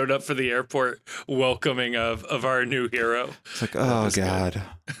people showed up for the airport welcoming of our new hero. It's like, oh God.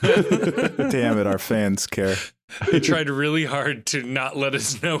 Damn it, our fans care. They tried really hard to not let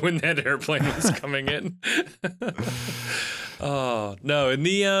us know when that airplane was coming in. Oh no! And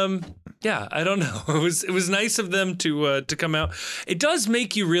the I don't know. It was nice of them to come out. It does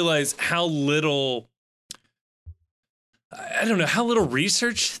make you realize how little, I don't know, how little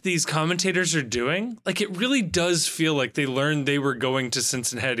research these commentators are doing. Like, it really does feel like they learned they were going to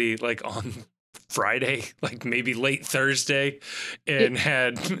Cincinnati like on Friday, like maybe late Thursday, and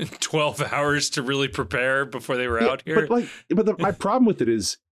had 12 hours to really prepare before they were out here. My problem with it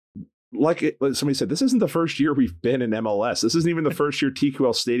is, like somebody said, this isn't the first year we've been in MLS. This isn't even the first year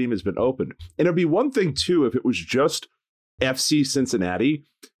TQL Stadium has been opened. And it'd be one thing, too, if it was just FC Cincinnati,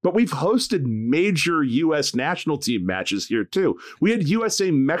 but we've hosted major U.S. national team matches here, too. We had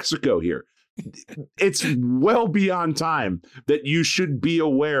USA Mexico here. it's well beyond time that you should be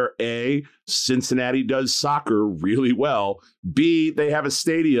aware, A, Cincinnati does soccer really well. B, they have a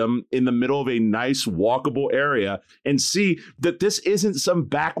stadium in the middle of a nice walkable area. And C, that this isn't some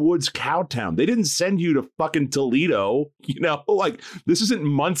backwoods cow town. They didn't send you to fucking Toledo. Like this isn't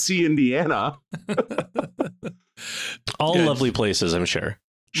Muncie, Indiana. All lovely places, I'm sure.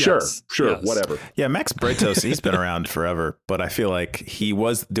 Sure, Yes. whatever. Yeah, Max Bretos, he's been around forever, but I feel like he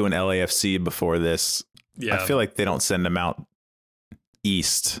was doing LAFC before this. Yeah. I feel like they don't send him out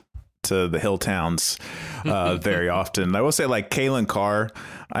east to the hill towns very often. I will say, like, Kalen Carr,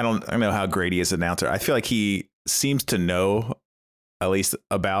 I don't know how great he is as an announcer. I feel like he seems to know at least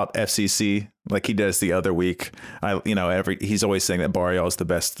about FCC, like he does the other week. He's always saying that Barrial is the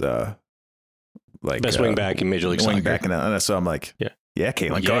best, Best wing back in Major League Soccer. Wing back, and so I'm like, yeah,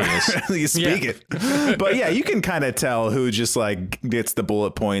 Caitlin Carr. You speak it. But yeah, you can kind of tell who just like gets the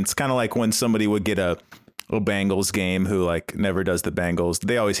bullet points. Kind of like when somebody would get a Bengals game who like never does the Bengals.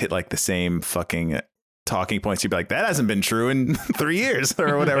 They always hit like the same fucking talking points. You'd be like, that hasn't been true in 3 years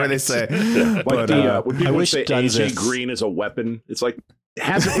or whatever they say. Like when people wish say AJ Green is a weapon, it's like, it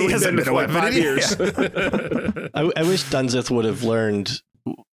hasn't really been for like 5 years. I wish Dunzith would have learned.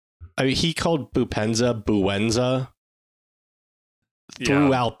 I mean, he called Boupendza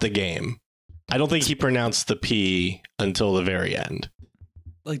throughout the game. I don't think he pronounced the P until the very end.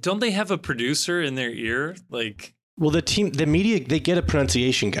 Like, don't they have a producer in their ear? Like, well, the media, they get a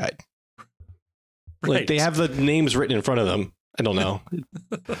pronunciation guide. Like, right. they have the names written in front of them. I don't know.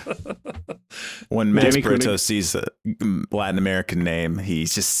 When Max Bretos sees a Latin American name, he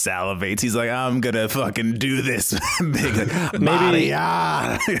just salivates. He's like, I'm gonna fucking do this. Big, maybe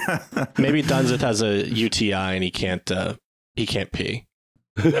Dunzith has a UTI and he can't pee.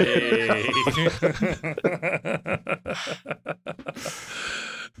 Hey.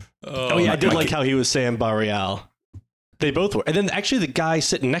 Oh yeah, I did like how he was saying Barrial. They both were. And then actually the guy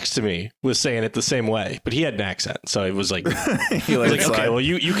sitting next to me was saying it the same way, but he had an accent. So it was like, he was like, okay, well,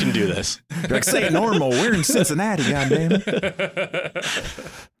 you can do this. You're like, say it normal. We're in Cincinnati, goddammit.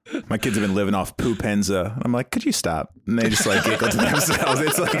 My kids have been living off Boupendza. I'm like, could you stop? And they just like giggle to themselves.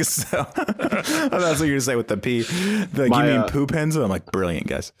 It's like, so. That's what you're going to say with the P. They're like, you mean Boupendza? I'm like, brilliant,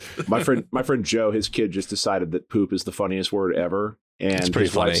 guys. My friend Joe, his kid just decided that poop is the funniest word ever. And it's pretty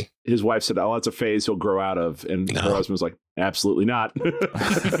funny. His wife said, oh, that's a phase he'll grow out of. And her husband was like, absolutely not.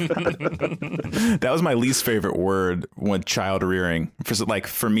 That was my least favorite word when child rearing.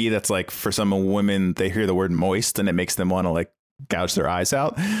 For me, that's like for some women, they hear the word moist and it makes them want to like gouge their eyes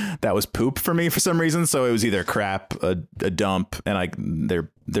out. That was poop for me for some reason. So it was either crap, a dump, and like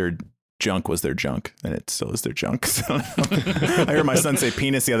their junk was their junk, and it still is their junk. So I heard my son say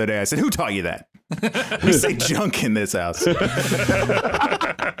penis the other day. I said, who taught you that? We say junk in this house. But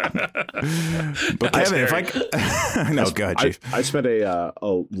Kevin, if I no, go ahead, Chief. I spent a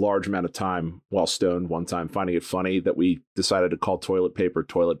large amount of time while stoned one time finding it funny that we decided to call toilet paper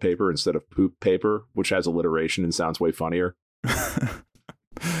instead of poop paper, which has alliteration and sounds way funnier.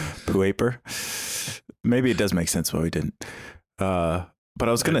 Paper. Maybe it does make sense why we didn't. But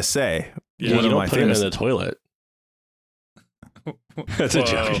I was gonna say, one of my famous in the toilet. That's a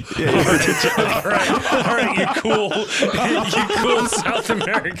joke. Yeah, all right, you cool South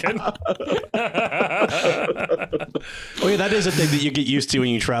American. Oh yeah, that is a thing that you get used to when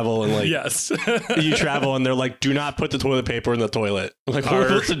you travel and like. Yes, you travel and they're like, do not put the toilet paper in the toilet. I'm like, what are we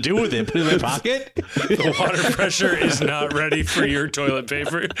supposed to do with it? Put it in my pocket? The water pressure is not ready for your toilet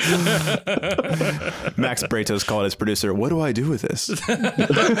paper. Max Bretos called his producer. What do I do with this? Is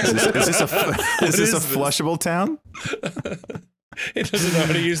this a flushable town? He doesn't know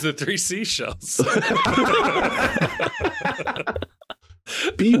how to use the 3 seashells.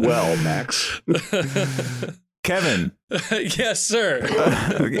 Be well, Max. Kevin. Yes, sir.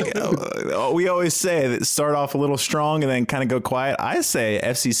 We always say that start off a little strong and then kind of go quiet. I say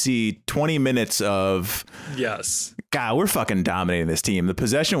FCC 20 minutes of yes. God, we're fucking dominating this team. The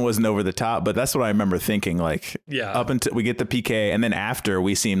possession wasn't over the top, but that's what I remember thinking. Like, up until we get the PK, and then after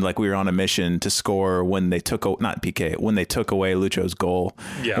we seemed like we were on a mission to score when they took when they took away Lucho's goal.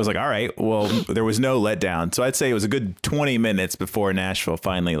 Yeah. I was like, all right, well, there was no letdown. So I'd say it was a good 20 minutes before Nashville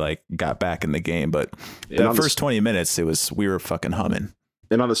finally like got back in the game. But the first 20 minutes, we were fucking humming.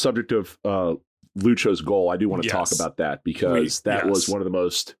 And on the subject of Lucho's goal, I do want to talk about that because that was one of the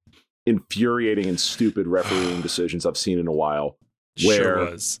most infuriating and stupid refereeing decisions I've seen in a while. Where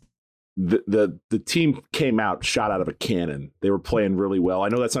sure was. The team came out shot out of a cannon. They were playing really well. I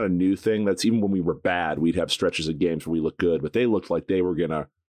know that's not a new thing. That's even when we were bad, we'd have stretches of games where we looked good, but they looked like they were gonna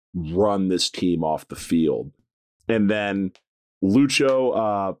run this team off the field. And then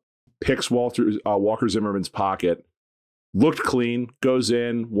Lucho picks Walker Zimmerman's pocket, looked clean, goes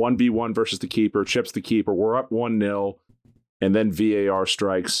in, 1v1 versus the keeper, chips the keeper. We're up 1-0, and then VAR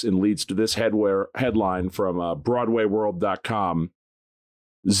strikes and leads to this headline from BroadwayWorld.com.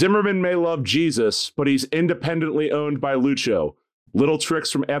 Zimmerman may love Jesus, but he's independently owned by Lucho. Little tricks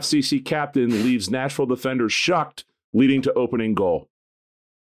from FCC captain leaves Nashville defenders shocked, leading to opening goal.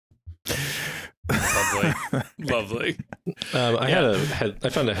 Lovely. I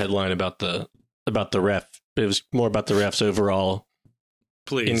found a headline about the ref. It was more about the refs overall.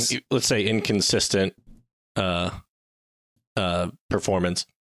 Please, let's say inconsistent performance.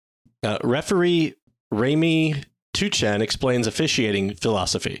 Referee Rami Tuchen explains officiating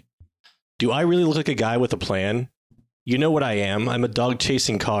philosophy. Do I really look like a guy with a plan? You know what I am. I'm a dog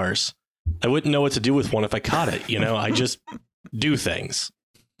chasing cars. I wouldn't know what to do with one if I caught it. I just do things.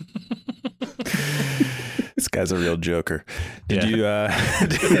 This guy's a real joker. Did you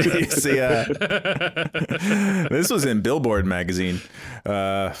see? This was in Billboard magazine.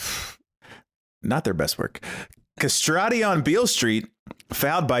 Not their best work. Castrati on Beale Street,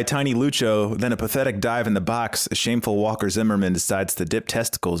 fouled by Tiny Lucho, then a pathetic dive in the box. A shameful Walker Zimmerman decides to dip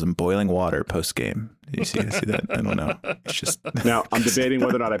testicles in boiling water post-game. Did you see that? I don't know. It's just now I'm debating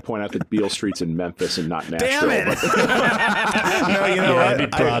whether or not I point out that Beale Street's in Memphis and not Nashville. Damn it! No, you know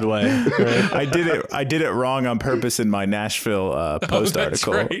what? Broadway. Right? I did it wrong on purpose in my Nashville post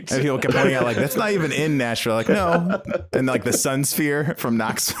article. Right. And people kept pointing out that's not even in Nashville. Like no, and the Sun Sphere from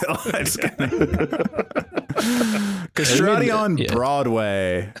Knoxville. Castrati on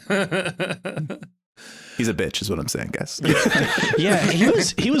Broadway. He's a bitch, is what I'm saying, guys. Yeah,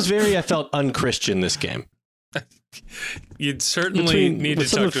 he was very, I felt, unchristian this game. You'd certainly need to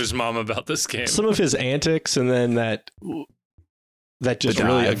talk to his mom about this game. Some of his antics, and then that just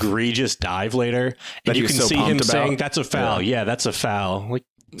really egregious dive later, and you can see him saying, "That's a foul." Yeah, that's a foul. Like,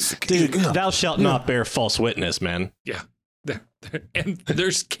 dude, thou shalt not bear false witness, man. Yeah. And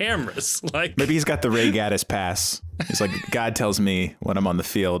there's cameras. Like maybe he's got the Ray Gaddis pass. He's like, God tells me when I'm on the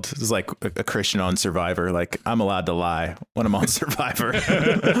field. This is like a Christian on Survivor. Like I'm allowed to lie when I'm on Survivor.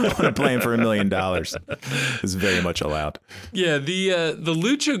 When I'm playing for $1 million, is very much allowed. Yeah, the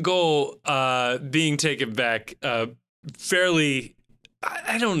Lucha goal being taken back fairly.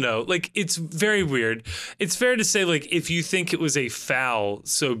 I don't know. Like, it's very weird. It's fair to say, like, if you think it was a foul,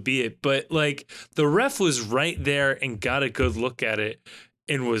 so be it. But, like, the ref was right there and got a good look at it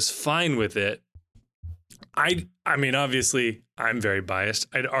and was fine with it. I mean, obviously, I'm very biased.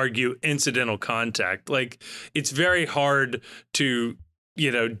 I'd argue incidental contact. Like, it's very hard to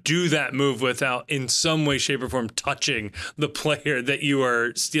do that move without in some way, shape, or form touching the player that you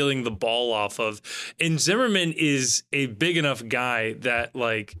are stealing the ball off of. And Zimmerman is a big enough guy that,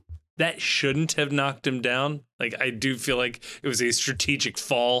 like, that shouldn't have knocked him down. Like, I do feel like it was a strategic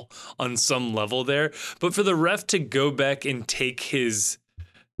fall on some level there. But for the ref to go back and take his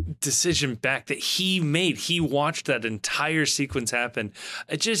decision back that he made, he watched that entire sequence happen.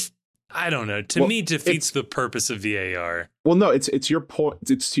 I don't know. To me, defeats the purpose of VAR. Well, no, it's your point.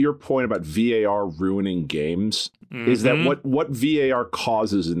 It's to your point about VAR ruining games. Mm-hmm. Is that what VAR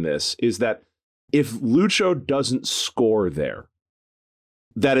causes in this? Is that if Lucho doesn't score there,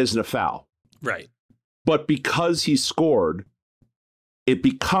 that isn't a foul, right? But because he scored, it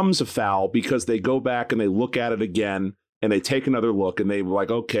becomes a foul because they go back and they look at it again. And they take another look and they were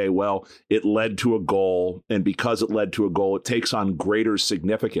like, okay, well, it led to a goal. And because it led to a goal, it takes on greater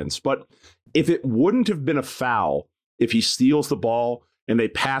significance. But if it wouldn't have been a foul, if he steals the ball and they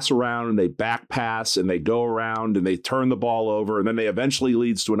pass around and they back pass and they go around and they turn the ball over and then they eventually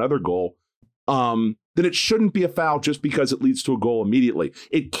leads to another goal, then it shouldn't be a foul just because it leads to a goal immediately.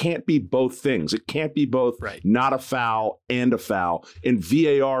 It can't be both things. It can't be both not a foul and a foul. And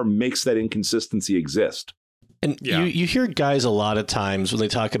VAR makes that inconsistency exist. And you hear guys a lot of times when they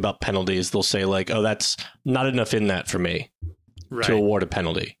talk about penalties, they'll say like, oh, that's not enough in that for me to award a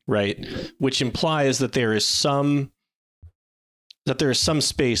penalty, right? Which implies that there is some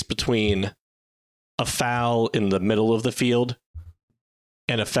space between a foul in the middle of the field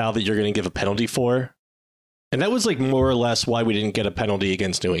and a foul that you're going to give a penalty for. And that was like more or less why we didn't get a penalty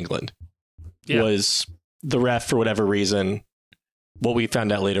against New England. Yeah. Was the ref, for whatever reason, what we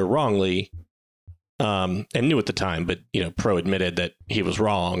found out later wrongly, and knew at the time, but Pro admitted that he was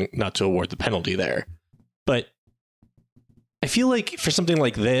wrong not to award the penalty there. But I feel like for something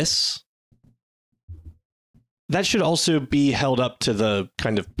like this, that should also be held up to the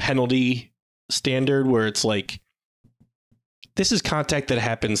kind of penalty standard where it's like, this is contact that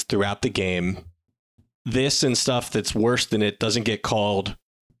happens throughout the game. This and stuff that's worse than it doesn't get called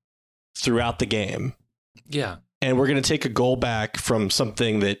throughout the game. Yeah. And we're going to take a goal back from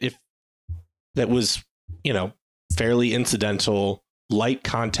something that that was, fairly incidental, light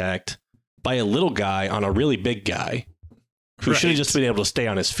contact by a little guy on a really big guy who should have just been able to stay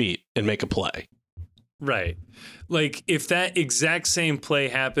on his feet and make a play. Right. Like, if that exact same play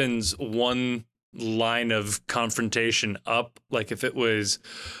happens one line of confrontation up, like if it was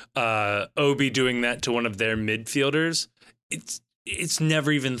Obi doing that to one of their midfielders, it's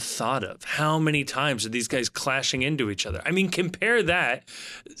never even thought of. How many times are these guys clashing into each other? I mean, compare that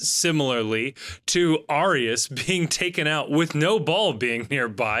similarly to Arias being taken out with no ball being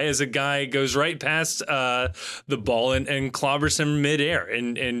nearby as a guy goes right past the ball and clobbers him midair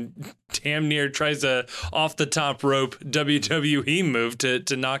and damn near tries a off the top rope WWE move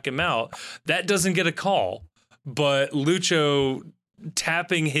to knock him out. That doesn't get a call, but Lucho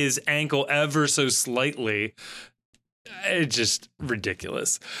tapping his ankle ever so slightly, it's just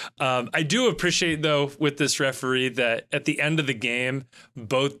ridiculous. I do appreciate, though, with this referee that at the end of the game,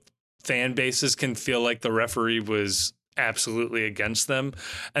 both fan bases can feel like the referee was absolutely against them.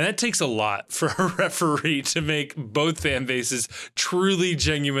 And that takes a lot for a referee to make both fan bases truly,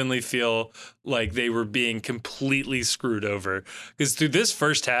 genuinely feel like they were being completely screwed over. Because through this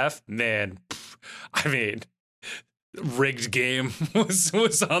first half, man, I mean, rigged game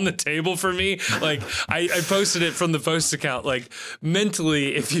was on the table for me. Like, I posted it from the post account. Like,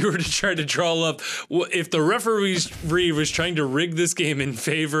 mentally, if you were to try to draw up, if the referee was trying to rig this game in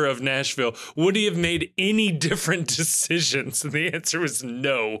favor of Nashville, would he have made any different decisions? And the answer was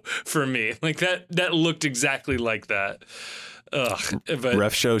no for me. Like, that looked exactly like that. Ugh. But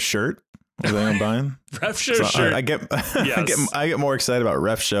Ref show shirt. What I'm buying? Ref show shirt. I get Yes. I get more excited about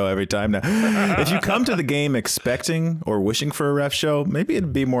ref show every time now. If you come to the game expecting or wishing for a ref show, maybe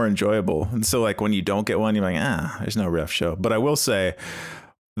it'd be more enjoyable. And so, like, when you don't get one, you're like, there's no ref show. But I will say,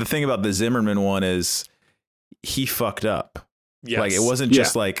 the thing about the Zimmerman one is he fucked up. Yes. Like, it wasn't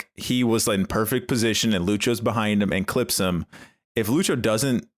just like he was in perfect position and Lucho's behind him and clips him. If Lucho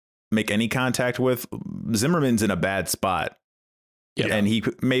doesn't make any contact with, Zimmerman's in a bad spot. Yeah.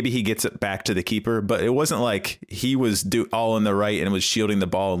 And maybe he gets it back to the keeper, but it wasn't like he was all in the right and was shielding the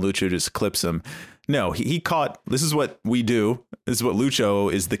ball and Lucho just clips him. No, he caught. This is what we do. This is what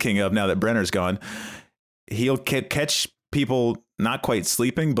Lucho is the king of now that Brenner's gone. He'll catch people not quite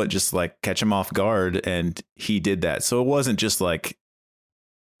sleeping, but just like catch them off guard. And he did that. So it wasn't just like,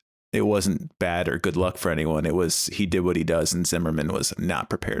 it wasn't bad or good luck for anyone. It was, he did what he does and Zimmerman was not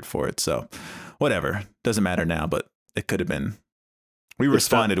prepared for it. So whatever, doesn't matter now, but it could have been. We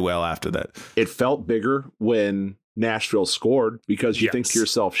responded well after that. It felt bigger when Nashville scored because you think to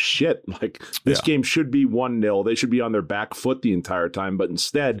yourself, shit, like this game should be 1-0. They should be on their back foot the entire time. But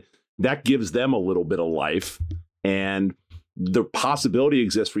instead, that gives them a little bit of life. And the possibility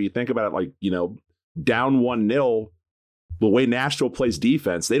exists where you think about it like, down 1-0, the way Nashville plays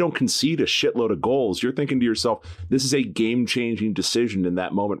defense, they don't concede a shitload of goals. You're thinking to yourself, this is a game-changing decision in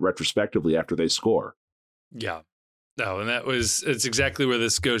that moment retrospectively after they score. Yeah. No, and it's exactly where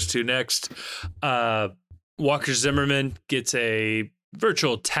this goes to next. Walker Zimmerman gets a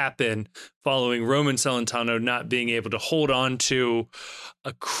virtual tap in following Roman Celentano not being able to hold on to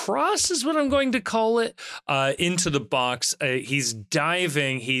a cross is what I'm going to call it into the box. He's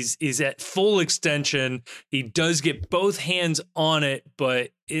diving. He's at full extension. He does get both hands on it,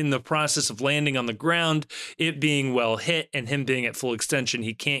 but in the process of landing on the ground, it being well hit and him being at full extension,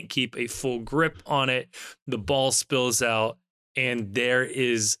 he can't keep a full grip on it. The ball spills out and there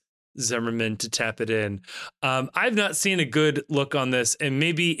is Zimmerman to tap it in. I've not seen a good look on this, and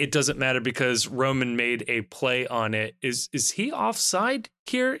maybe it doesn't matter because Roman made a play on it. Is he offside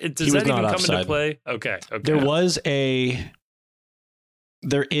here? Does that even come into play? Okay.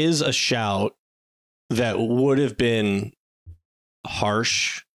 There is a shout that would have been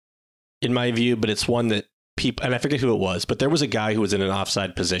harsh in my view, but it's one that people, and I forget who it was, but there was a guy who was in an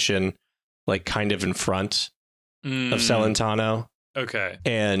offside position, like kind of in front of Celentano. Okay.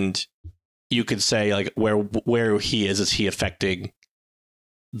 And you could say like where he is he affecting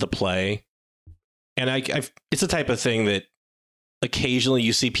the play? And it's the type of thing that occasionally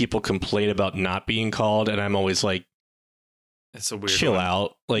you see people complain about not being called, and I'm always like, it's a weird chill one.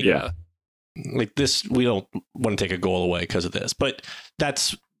 out. Like, like this, we don't want to take a goal away because of this. But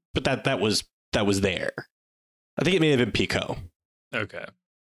that was there. I think it may have been Pico. Okay.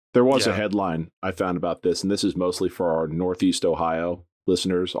 There was a headline I found about this, and this is mostly for our Northeast Ohio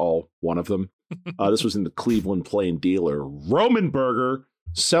listeners, all one of them. This was in the Cleveland Plain Dealer. Roman Burger,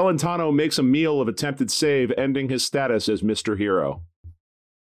 Celentano makes a meal of attempted save, ending his status as Mr. Hero.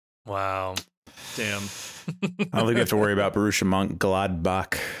 Wow. Damn. I don't think you have to worry about Borussia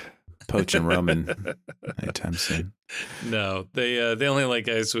Mönchengladbach poaching Roman anytime soon. No, they only like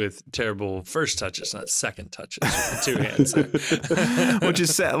guys with terrible first touches, not second touches with the 2 hands there. Which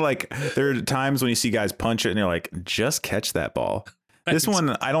is sad. Like, there are times when you see guys punch it and you're like, just catch that ball. This one,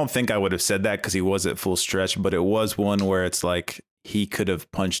 I don't think I would have said that because he was at full stretch, but it was one where it's like he could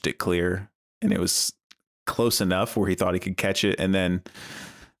have punched it clear and it was close enough where he thought he could catch it. And then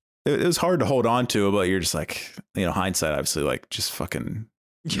it was hard to hold on to, but you're just like, hindsight, obviously, like, just fucking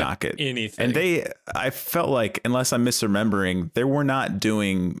knock it. Anything. And I felt like, unless I'm misremembering, they were not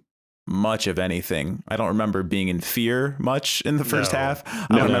doing much of anything. I don't remember being in fear much in the first half.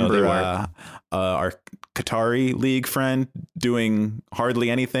 I don't remember our Qatari league friend doing hardly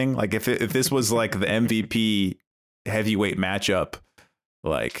anything. Like, if this was like the MVP heavyweight matchup,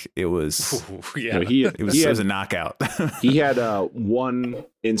 like, it was, it was a knockout. He had one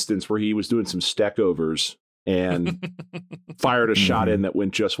instance where he was doing some stec overs and fired a shot in that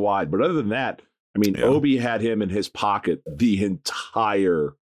went just wide. But other than that, I mean, Obi had him in his pocket the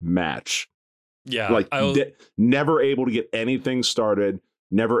entire match. Yeah. Like, never able to get anything started,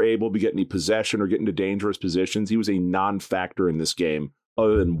 never able to get any possession or get into dangerous positions. He was a non-factor in this game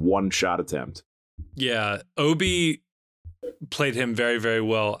other than one shot attempt. Yeah. Obi played him very, very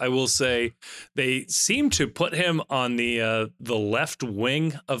well. I will say they seem to put him on the left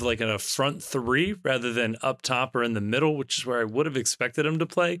wing of like a front 3 rather than up top or in the middle, which is where I would have expected him to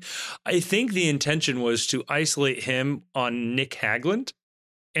play. I think the intention was to isolate him on Nick Hagglund,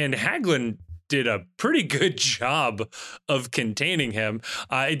 and Hagglund did a pretty good job of containing him.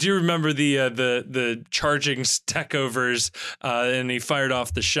 I do remember the charging stec overs, and he fired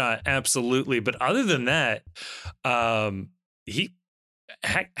off the shot. Absolutely. But other than that,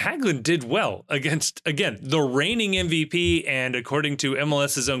 Hagglund did well against, again, the reigning MVP, and according to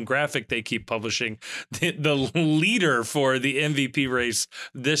MLS's own graphic they keep publishing, the leader for the MVP race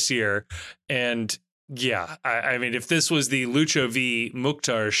this year. And yeah, I mean, if this was the Lucho v.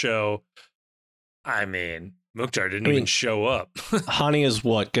 Mukhtar show, I mean, Mukhtar didn't even show up. Hani is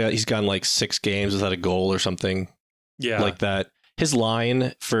what? He's gone like 6 games without a goal or something. Yeah. Like that. His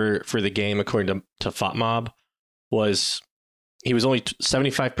line for the game, according to FOTMob, was he was only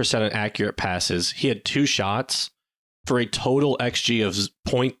 75% on accurate passes. He had 2 shots for a total XG of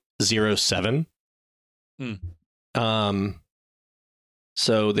 0.07.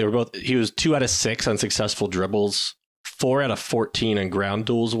 So they were both, he was 2 out of 6 on successful dribbles, 4 out of 14 on ground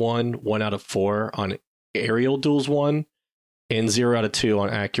duels won, 1 out of 4 on aerial duels won, and 0 out of 2 on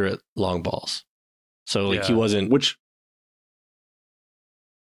accurate long balls. So like he wasn't which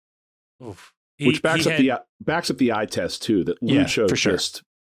backs up the eye test too, that Lucho just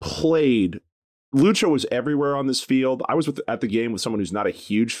played. Lucho was everywhere on this field. I was at the game with someone who's not a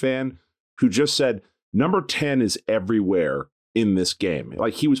huge fan, who just said number 10 is everywhere in this game.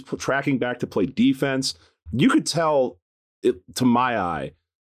 Like, he was tracking back to play defense. You could tell it, to my eye,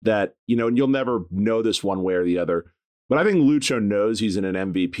 that, and you'll never know this one way or the other, but I think Lucho knows he's in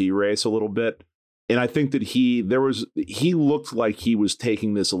an MVP race a little bit. And I think that he looked like he was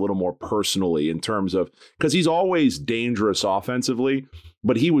taking this a little more personally in terms of, because he's always dangerous offensively,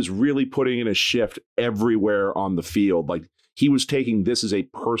 but he was really putting in a shift everywhere on the field. Like, he was taking this as a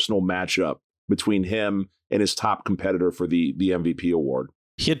personal matchup between him and his top competitor for the MVP award.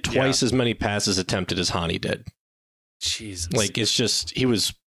 He had twice as many passes attempted as Hani did. Jesus. Like, it's just, he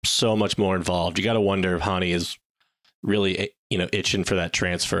was so much more involved. You got to wonder if Hani is really, itching for that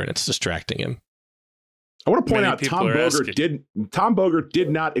transfer and it's distracting him. I want to point out Tom Bogert did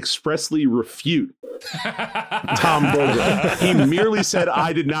not expressly refute Tom Bogert. He merely said,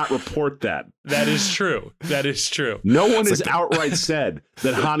 I did not report that. That is true. No one has outright said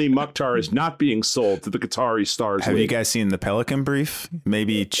that Hani Mukhtar is not being sold to the Qatari Stars Have League. you guys seen the Pelican brief?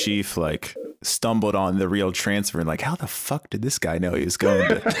 Maybe Chief stumbled on the real transfer and how the fuck did this guy know he was going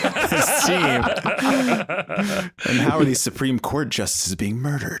to this team? And how are these Supreme Court justices being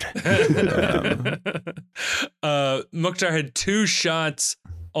murdered? Mukhtar had 2 shots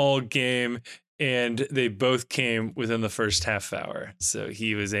all game, and they both came within the first half hour. So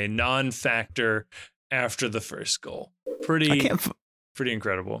he was a non-factor after the first goal. Pretty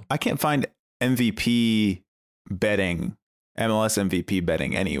incredible. I can't find MVP betting, MLS MVP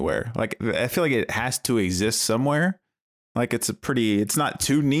betting anywhere. I feel like it has to exist somewhere. Like, it's not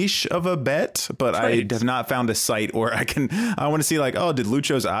too niche of a bet, but right. I have not found a site where I want to see did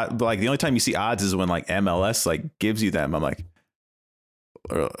Lucho's odds, the only time you see odds is when MLS gives you them. I'm like,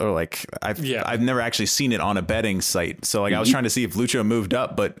 or I've never actually seen it on a betting site. So I was trying to see if Lucho moved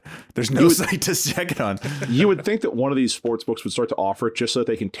up, but there's no site to check it on. You would think that one of these sports books would start to offer it just so that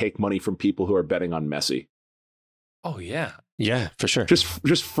they can take money from people who are betting on Messi. Oh yeah. Yeah, for sure.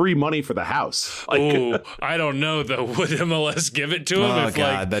 Just free money for the house. Oh, I don't know though. Would MLS give it to him? Oh if,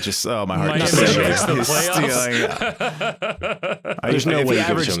 God, that just my heart. Miami just makes the He's playoffs. There's no if way he he gives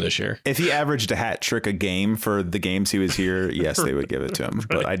averaged to him this year. If he averaged a hat trick a game for the games he was here, yes, they would give it to him.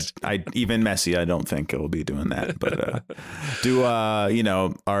 But I even Messi, I don't think he'll be doing that. But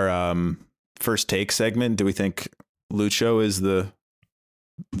our first take segment? Do we think Lucho is the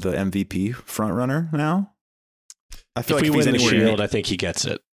MVP front runner now? I feel if like we if win he's the anywhere Shield, I think he gets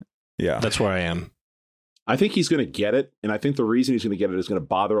it. Yeah, That's where I am. I think he's going to get it. And I think the reason he's going to get it is going to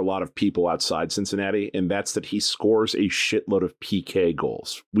bother a lot of people outside Cincinnati. And that's that he scores a shitload of PK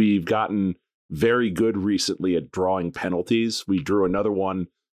goals. We've gotten very good recently at drawing penalties. We drew another one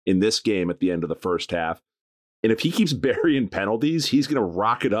in this game at the end of the first half. And if he keeps burying penalties, he's going to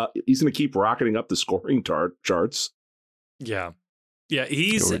rocket up. He's going to keep rocketing up the scoring charts. Yeah. Yeah,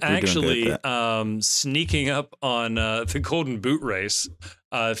 he's we're actually sneaking up on the Golden Boot race,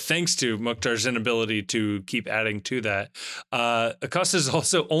 thanks to Mukhtar's inability to keep adding to that. Acosta is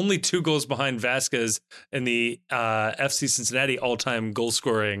also only 2 goals behind Vasquez in the FC Cincinnati all-time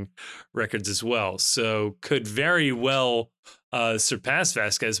goal-scoring records as well. So could very well surpass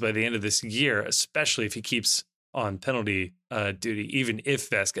Vasquez by the end of this year, especially if he keeps on penalty duty, even if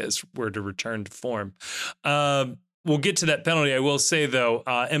Vasquez were to return to form. We'll get to that penalty. I will say, though,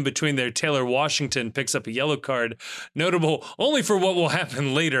 in between there, Taylor Washington picks up a yellow card, notable only for what will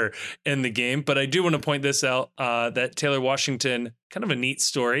happen later in the game. But I do want to point this out, that Taylor Washington, kind of a neat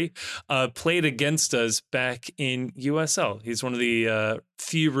story, played against us back in USL. He's one of the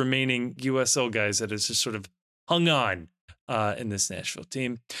few remaining USL guys that has just sort of hung on in this Nashville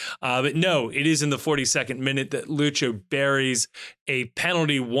team. But no, it is in the 42nd minute that Lucho buries a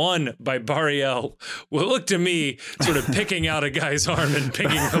penalty won by Barriel. Well, look to me, sort of picking out a guy's arm and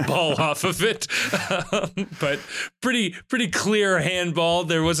picking the ball off of it. But pretty clear handball.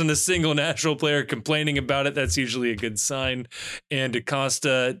 There wasn't a single Nashville player complaining about it. That's usually a good sign. And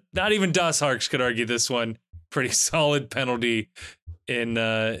Acosta, not even Das Harks could argue this one. Pretty solid penalty in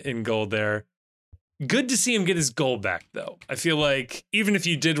goal there. Good to see him get his goal back, though. I feel like even if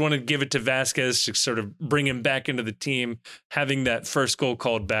you did want to give it to Vasquez to sort of bring him back into the team, having that first goal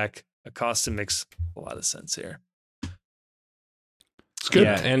called back, Acosta makes a lot of sense here. It's good.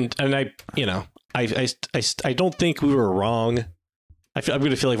 Yeah, and I don't think we were wrong. I'm going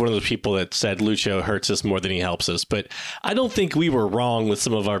to feel like one of those people that said Lucho hurts us more than he helps us, but I don't think we were wrong with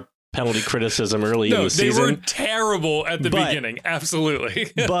some of our penalty criticism early in the season. They were terrible at the beginning.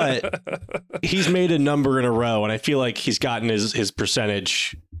 Absolutely. But he's made a number in a row, and I feel like he's gotten his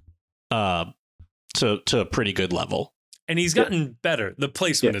percentage to a pretty good level. And he's gotten better. The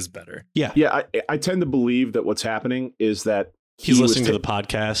placement is better. Yeah. I tend to believe that what's happening is that he's listening to the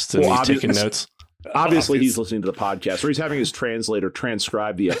podcast and he's taking notes. Obviously, he's listening to the podcast, or he's having his translator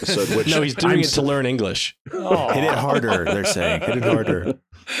transcribe the episode. Which no, he's doing it to learn English. Oh. Hit it harder, they're saying. Hit it harder.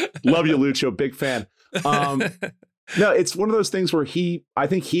 Love you, Lucho. Big fan. No, it's one of those things where I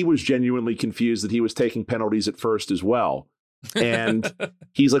think he was genuinely confused that he was taking penalties at first as well. And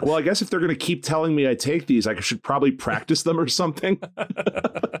he's like, well, I guess if they're going to keep telling me I take these, I should probably practice them or something.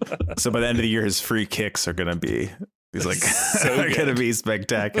 So by the end of the year, his free kicks are going to be... He's like, they're going to be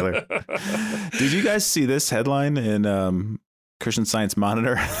spectacular. Did you guys see this headline in Christian Science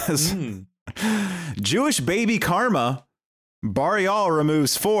Monitor? Jewish baby karma. Barrial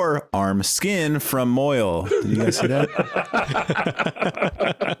removes 4 arm skin from Moyle. Did you guys see that?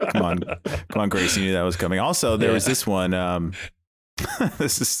 Come on, Grace. You knew that was coming. Also, there was this one. I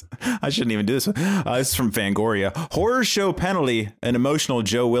shouldn't even do this one. This is from Fangoria. Horror show penalty. An emotional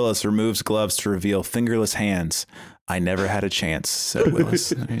Joe Willis removes gloves to reveal fingerless hands. I never had a chance, said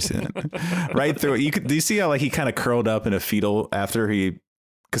Willis. You see that? Right through it. Do you see how he kind of curled up in a fetal after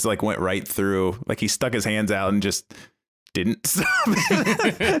because went right through, he stuck his hands out and just didn't stop.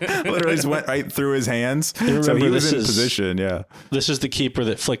 Literally just went right through his hands. So he was in position. Yeah. This is the keeper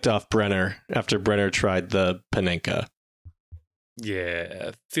that flicked off Brenner after Brenner tried the Panenka.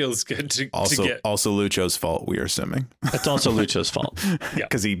 Yeah, feels good to get. Also Lucho's fault, we are assuming. It's also Lucho's fault. Yeah,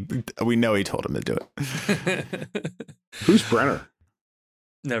 because we know he told him to do it. Who's Brenner?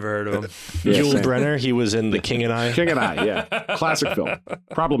 Never heard of him. Yul Brenner. He was in The King and I. King and I, yeah, classic film.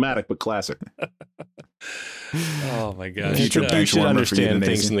 Problematic, but classic. Oh my gosh! You should understand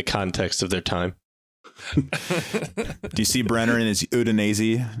things in the context of their time. Do you see Brenner in his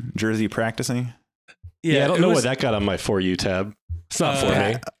Udinese jersey practicing? Yeah, I don't know what that got on my For You tab. It's not for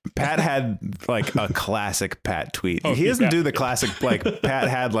me. Pat had a classic Pat tweet. He doesn't do the classic, Pat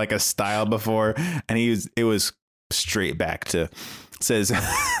had a style before, and it was straight back to says,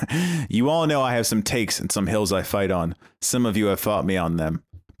 you all know I have some takes and some hills I fight on. Some of you have fought me on them.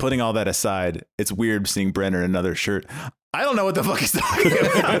 Putting all that aside, it's weird seeing Brenner in another shirt. I don't know what the fuck he's talking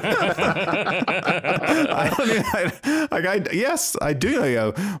about. Yes, I do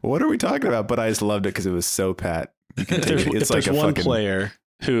know. What are we talking about? But I just loved it because it was so pat. It's like a one player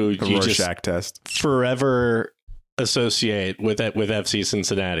who you just test forever associate with FC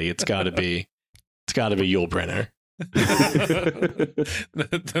Cincinnati. It's got to be Yul Brenner. the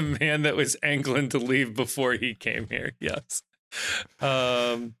man that was angling to leave before he came here. Yes.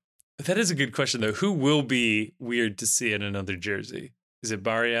 That is a good question, though. Who will be weird to see in another jersey? Is it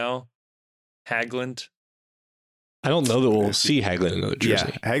Barreal? Haglund? I don't know that we'll see Haglund in another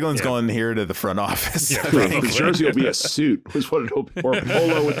jersey. Yeah, Haglund's going here to the front office. Yeah, the jersey will be a suit, was what it'll be, or a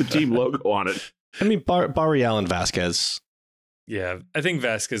polo with the team logo on it. I mean, Barreal and Vasquez. Yeah, I think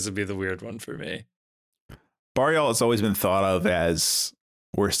Vasquez would be the weird one for me. Barreal has always been thought of as,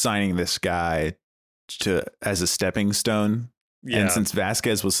 we're signing this guy as a stepping stone. Yeah. And since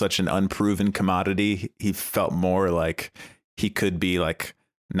Vasquez was such an unproven commodity, he felt more like he could be like,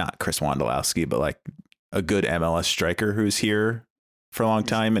 not Chris Wondolowski, but like a good MLS striker who's here for a long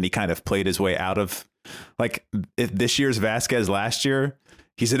time. And he kind of played his way out of, like, if this year's Vasquez last year,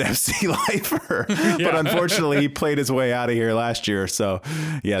 he's an FC lifer. Yeah. But unfortunately, he played his way out of here last year. So,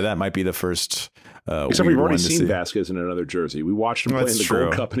 yeah, that might be the first. Except we've already seen Vasquez in another jersey. We watched him play in the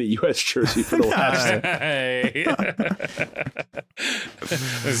Gold Cup in a U.S. jersey for the last.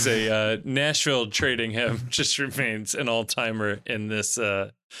 Let's say Nashville trading him just remains an all-timer in this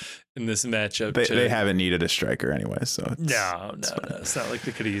matchup. They haven't needed a striker anyway, so no. It's not like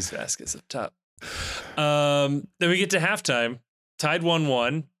they could have used Vasquez up top. Then we get to halftime, tied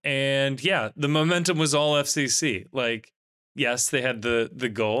 1-1, and yeah, the momentum was all FCC. Like, yes, they had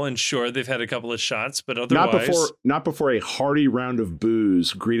the goal, and sure, they've had a couple of shots, but otherwise... Not before a hearty round of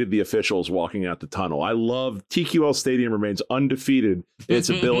boos greeted the officials walking out the tunnel. I love TQL Stadium remains undefeated in its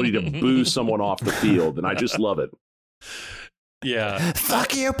ability to boo someone off the field, and I just love it. Yeah.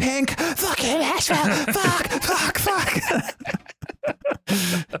 Fuck you, Pink! Fuck you, Nashville! fuck!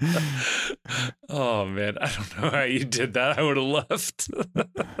 Oh, man, I don't know how you did that. I would have left.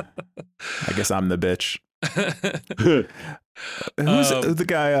 I guess I'm the bitch. Who's the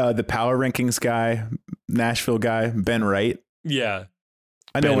guy, the power rankings guy, Nashville guy, Ben Wright? Yeah.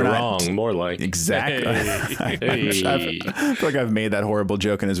 I know we're wrong, more like. Exactly. Hey. I feel like I've made that horrible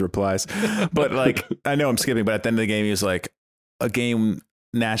joke in his replies. But like, I know I'm skipping, but at the end of the game, he was like, a game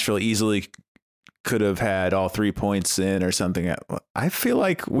Nashville easily could have had all 3 points in or something. I feel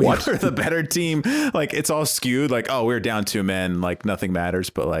like we were the better team. Like, it's all skewed. Like, oh, we're down 2 men. Like, nothing matters.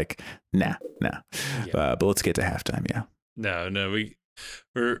 But like, nah. Yeah. But let's get to halftime. Yeah. No,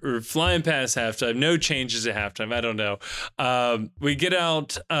 we're flying past halftime. No changes at halftime. I don't know. We get out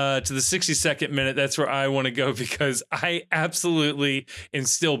to the 62nd minute. That's where I want to go because I absolutely am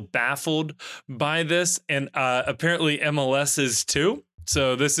still baffled by this, and apparently MLS is too.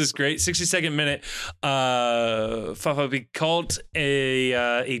 So this is great. 62nd minute. Fafa called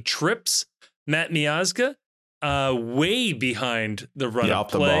a trips Matt Miazga. Way behind the run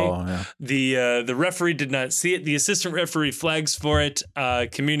up play. The referee did not see it. The assistant referee flags for it,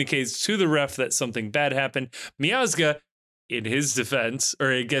 communicates to the ref that something bad happened. Miazga, in his defense,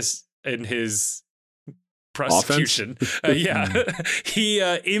 or I guess in his prosecution,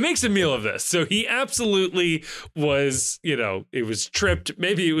 he makes a meal of this. So he absolutely was, it was tripped.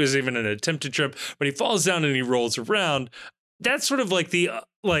 Maybe it was even an attempted trip, but he falls down and he rolls around. That's sort of like the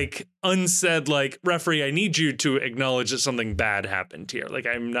unsaid, like, referee, I need you to acknowledge that something bad happened here. Like,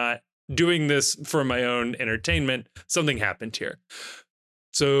 I'm not doing this for my own entertainment. Something happened here.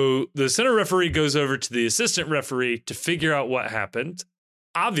 So the center referee goes over to the assistant referee to figure out what happened.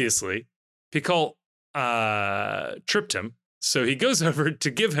 Obviously, Picault tripped him. So he goes over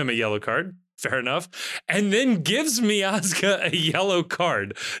to give him a yellow card. Fair enough. And then gives Miazga a yellow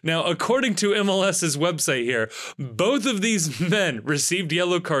card. Now, according to MLS's website here, both of these men received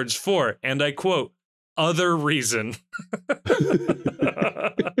yellow cards for, and I quote, other reason.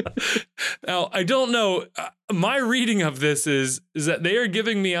 Now, I don't know. My reading of this is that they are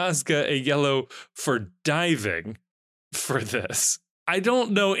giving Miazga a yellow for diving for this. I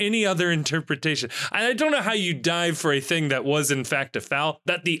don't know any other interpretation. I don't know how you dive for a thing that was in fact a foul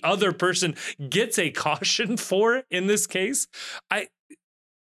that the other person gets a caution for in this case. I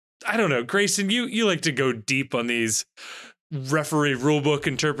don't know. Grayson, you like to go deep on these referee rulebook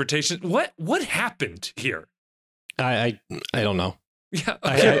interpretations. What happened here? I don't know. Yeah.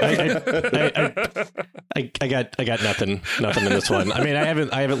 I got nothing in this one. I mean, I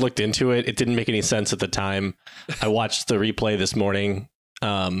haven't looked into it. It didn't make any sense at the time. I watched the replay this morning,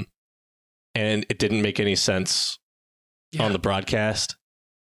 and it didn't make any sense on the broadcast.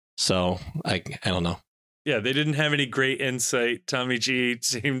 So I don't know. Yeah, they didn't have any great insight. Tommy G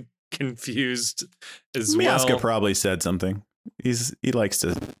seemed confused as Miazga well. probably said something. He likes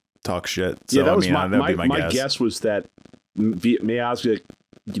to talk shit. So, Yeah, that was my guess was that Miazga,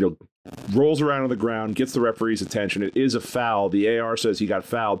 rolls around on the ground, gets the referee's attention. It is a foul. The AR says he got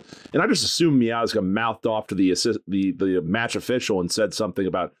fouled, and I just assume Miazga mouthed off to the match official and said something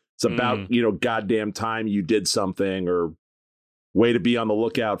about goddamn time you did something, or way to be on the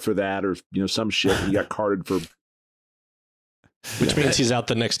lookout for that, or some shit. He got carded for, which means he's out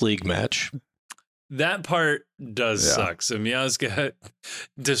the next league match. That part does suck. So Miazga,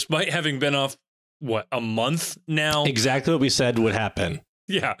 despite having been off, a month now? Exactly what we said would happen.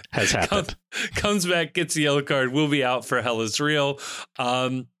 Yeah. Has happened. Comes back, gets the yellow card, will be out for Hell is Real.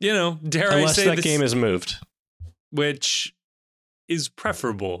 Dare Unless I say that game is moved. Which is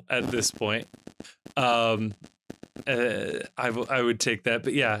preferable at this point. I would take that.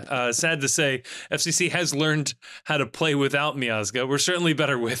 But yeah, sad to say, FCC has learned how to play without Miazga. We're certainly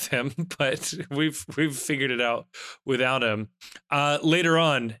better with him, but we've figured it out without him. Later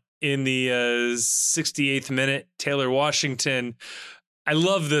on in the 68th minute, Taylor Washington, I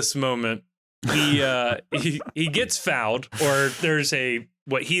love this moment. He gets fouled, or there's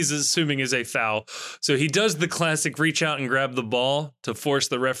what he's assuming is a foul. So he does the classic reach out and grab the ball to force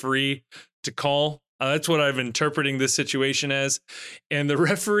the referee to call. That's what I'm interpreting this situation as. And the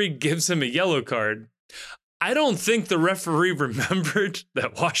referee gives him a yellow card. I don't think the referee remembered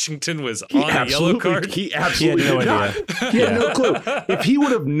that Washington was on a yellow card. He absolutely had no did not. idea. He had no clue. If he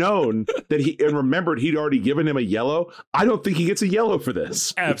would have known that and remembered he'd already given him a yellow, I don't think he gets a yellow for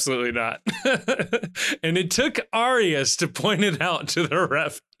this. Absolutely not. And it took Arias to point it out to the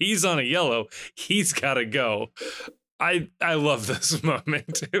ref. He's on a yellow. He's got to go. I love this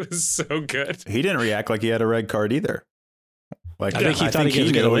moment. It was so good. He didn't react like he had a red card either. Like, I think he thought he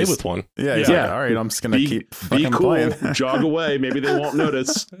could get away with one. Yeah, he's like, all right, I'm just going to keep fucking cool, playing. Jog away. Maybe they won't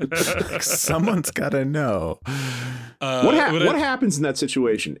notice. Someone's got to know. What happens in that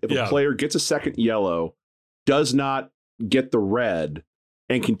situation if a player gets a second yellow, does not get the red,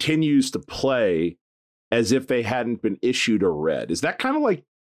 and continues to play as if they hadn't been issued a red? Is that kind of like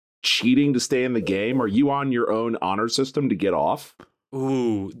cheating to stay in the game? Are you on your own honor system to get off?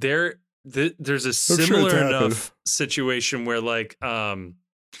 Ooh, there's a similar enough situation where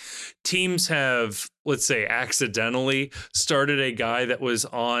teams have, let's say, accidentally started a guy that was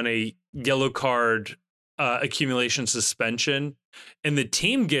on a yellow card accumulation suspension, and the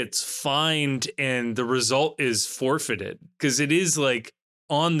team gets fined and the result is forfeited, because it is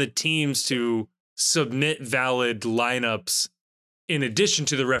on the teams to submit valid lineups in addition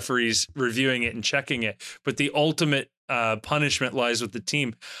to the referees reviewing it and checking it. But the ultimate punishment lies with the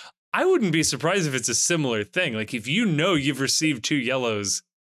team. I wouldn't be surprised if it's a similar thing. If you've received 2 yellows,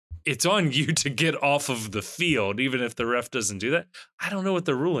 it's on you to get off of the field, even if the ref doesn't do that. I don't know what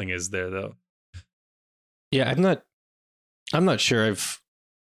the ruling is there, though. Yeah, I'm not sure.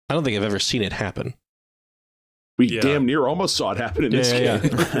 I don't think I've ever seen it happen. We damn near almost saw it happen in this game.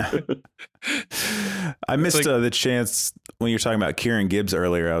 I missed the chance when you were talking about Kieran Gibbs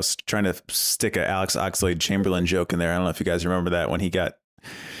earlier. I was trying to stick a Alex Oxlade-Chamberlain joke in there. I don't know if you guys remember that, when he got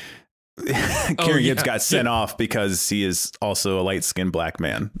Kieran Gibbs got sent off because he is also a light-skinned black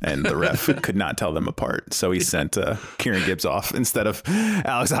man, and the ref could not tell them apart. So he sent Kieran Gibbs off instead of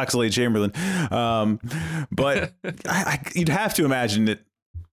Alex Oxlade-Chamberlain. But you'd have to imagine that.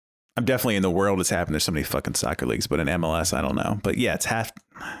 I'm definitely in the world it's happened. There's so many fucking soccer leagues, but in MLS, I don't know. But yeah, it's had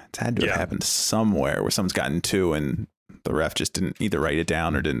to have happened somewhere where someone's gotten 2 and the ref just didn't either write it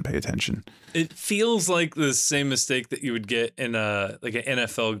down or didn't pay attention. It feels like the same mistake that you would get in an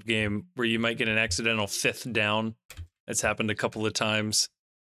NFL game, where you might get an accidental 5th down. It's happened a couple of times.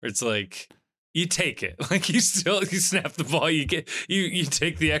 Where it's you take it, you snap the ball, you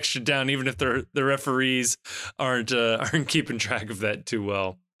take the extra down, even if the referees aren't keeping track of that too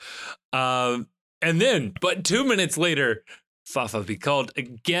well. And then, but 2 minutes later, Fafa be called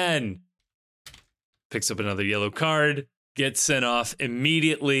again. Picks up another yellow card, gets sent off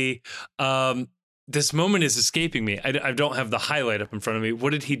immediately. This moment is escaping me. I don't have the highlight up in front of me.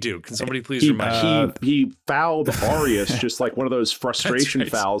 What did he do? Can somebody please remind me? He fouled Arias, just like one of those frustration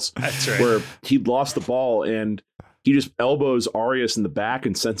fouls. That's right. Where he'd lost the ball and he just elbows Arias in the back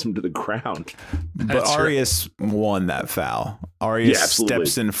and sends him to the ground. But Arias won that foul. Arias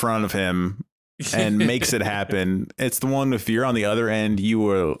steps in front of him and makes it happen. It's the one, if you're on the other end, you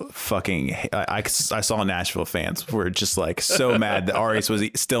were fucking, I saw Nashville fans were just like so mad that Arias was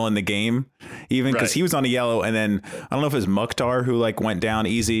still in the game, even because he was on a yellow. And then I don't know if it was Mukhtar who like went down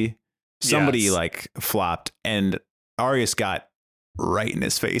easy. Somebody like flopped, and Arias got right in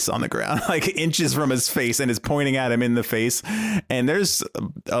his face on the ground, like inches from his face, and is pointing at him in the face. And there's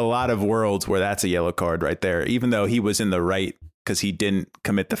a lot of worlds where that's a yellow card right there, even though he was in the right because he didn't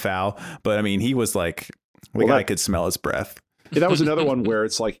commit the foul. But I mean, he was like, the guy could smell his breath. That was another one where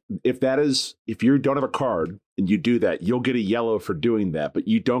it's like, if you don't have a card and you do that, you'll get a yellow for doing that, but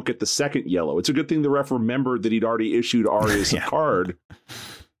you don't get the second yellow. It's a good thing the ref remembered that he'd already issued Arias a card.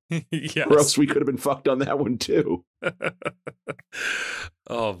 Yes. Or else we could have been fucked on that one too.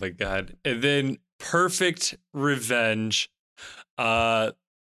 Oh my God. And then perfect revenge.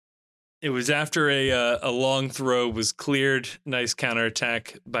 It was after a long throw was cleared. Nice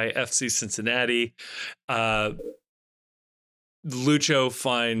counterattack by FC Cincinnati. Lucho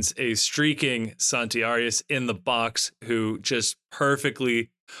finds a streaking Santi Arias in the box, who just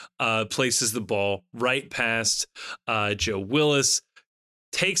perfectly places the ball right past Joe Willis.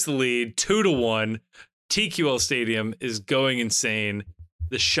 Takes the lead 2-1. TQL Stadium is going insane.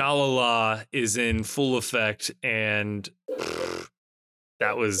 The shalala is in full effect, and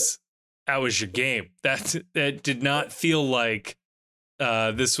that was your game. That did not feel like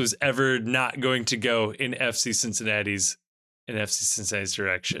this was ever not going to go in FC Cincinnati's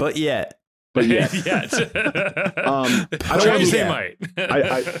direction. But yet. I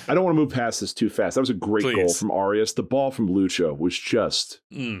don't want to move past this too fast. That was a great goal from Arias. The ball from Lucho was just,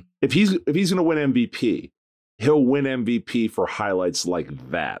 if he's going to win MVP, he'll win MVP for highlights like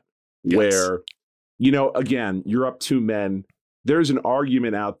that, where, again, you're up 2 men. There's an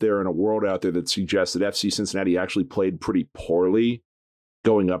argument out there in a world out there that suggests that FC Cincinnati actually played pretty poorly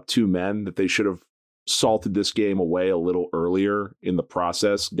going up 2 men, that they should have salted this game away a little earlier in the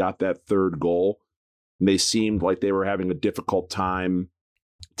process, got that third goal. And they seemed like they were having a difficult time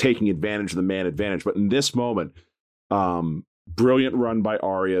taking advantage of the man advantage. But in this moment, brilliant run by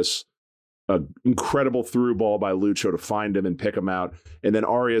Arias, an incredible through ball by Lucho to find him and pick him out. And then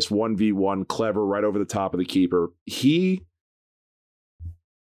Arias 1v1, clever, right over the top of the keeper. He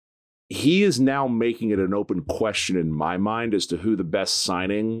is now making it an open question in my mind as to who the best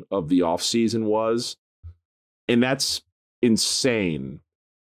signing of the offseason was. And that's insane,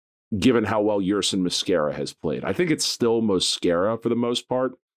 given how well Yerson Mosquera has played. I think it's still Mosquera for the most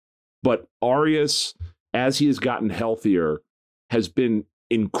part. But Arias, as he has gotten healthier, has been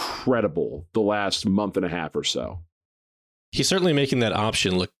incredible the last month and a half or so. He's certainly making that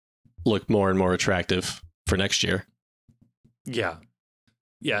option look more and more attractive for next year. Yeah.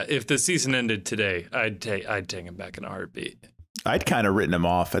 Yeah, if the season ended today, I'd take him back in a heartbeat. I'd kind of written him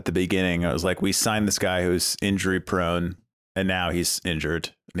off at the beginning. I was like, we signed this guy who's injury prone, and now he's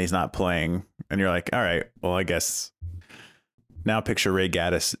injured and he's not playing. And you're like, all right, well, I guess now picture Ray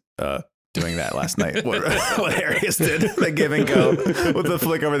Gaddis doing that last night. What Arias did, the give and go with the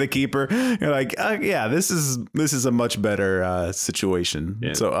flick over the keeper. You're like, yeah, this is a much better situation.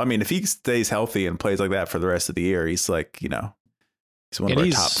 Yeah. So, I mean, if he stays healthy and plays like that for the rest of the year, he's like, he's one of our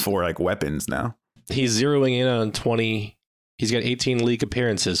top 4 like weapons now. He's zeroing in on 20. He's got 18 league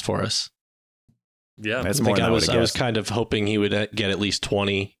appearances for us. Yeah, that's more than I was kind of hoping he would get at least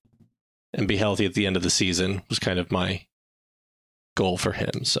 20 and be healthy at the end of the season. Was kind of my goal for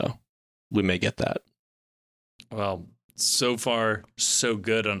him. So we may get that. Well, so far so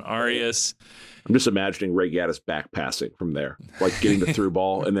good on Arias. I'm just imagining Ray Gaddis back passing from there, like getting the through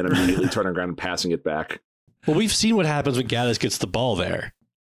ball and then immediately turning around and passing it back. Well, we've seen what happens when Gaddis gets the ball there.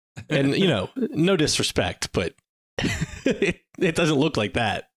 And, no disrespect, but it doesn't look like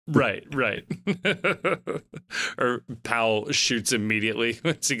that. Right. Or Powell shoots immediately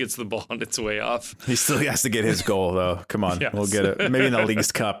once he gets the ball on its way off. He still has to get his goal, though. Come on, yes. We'll get it. Maybe in the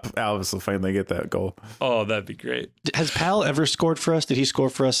League's Cup, Alvis will finally get that goal. Oh, that'd be great. Has Powell ever scored for us? Did he score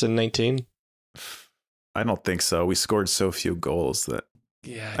for us in 19? I don't think so. We scored so few goals that...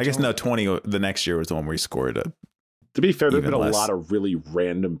 Yeah, I guess 20 the next year was the one where he scored a. To be fair, there have been a lot of really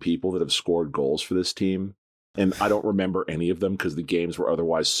random people that have scored goals for this team, and I don't remember any of them because the games were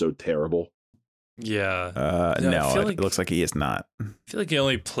otherwise so terrible. Yeah. No, it looks like he is not. I feel like he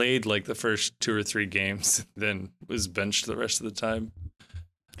only played like the first 2 or 3 games, then was benched the rest of the time.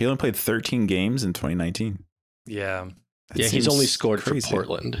 He only played 13 games in 2019. Yeah. He's only scored crazy. for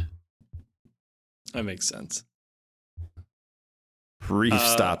Portland. That makes sense. Brief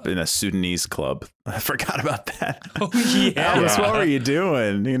stop in a Sudanese club. I forgot about that. Oh, yeah. Alice, what were you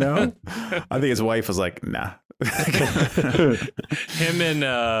doing? I think his wife was like, nah, Him and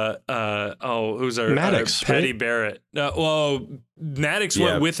who's our Maddox, Patty right? Barrett. Maddox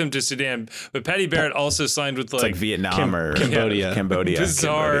went with him to Sudan, but Patty Barrett also signed with It's like Vietnam or Cambodia. Cambodia.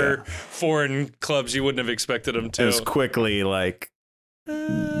 bizarre foreign clubs you wouldn't have expected him to. It was quickly like,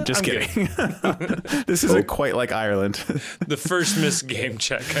 just I'm kidding. This isn't quite like Ireland. The first missed game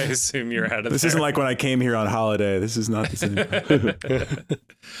check, I assume you're out of This there. isn't like when I came here on holiday. This is not the same.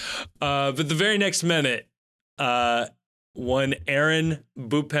 But the very next minute, one Aaron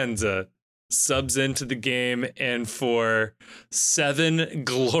Boupendza subs into the game, and for 7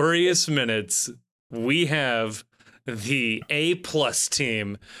 glorious minutes, we have the A+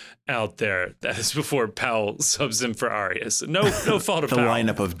 team out there. That is before Powell subs in for Arias. No fault of The Powell.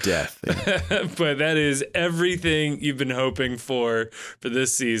 lineup of death. But that is everything you've been hoping for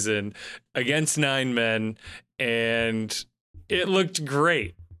this season against 9 men, and it looked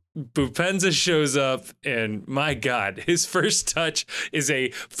great. Boupendza shows up, and my God, his first touch is a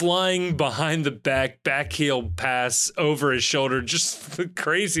flying behind the back heel pass over his shoulder, just the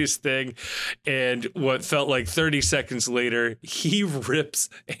craziest thing. And what felt like 30 seconds later, he rips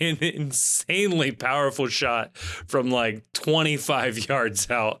an insanely powerful shot from like 25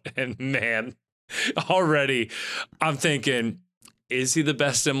 yards out. And man, already I'm thinking, is he the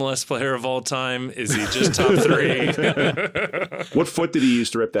best MLS player of all time? Is he just top 3? What foot did he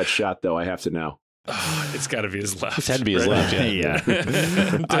use to rip that shot, though? I have to know. It's got to be his left. It's had to be his left, yeah.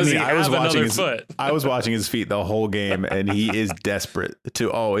 Does he have another foot? I was watching his feet the whole game, and he is desperate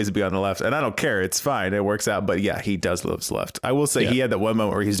to always be on the left. And I don't care; it's fine, it works out. But yeah, he does love his left. I will say he had that one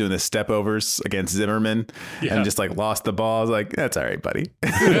moment where he's doing the step overs against Zimmerman and just like lost the ball. I was like, "That's all right, buddy."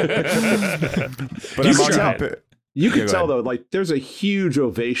 But You could tell, though, like there's a huge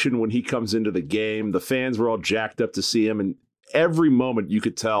ovation when he comes into the game. The fans were all jacked up to see him. And every moment you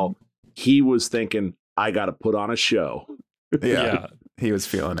could tell he was thinking, I got to put on a show. Yeah, he was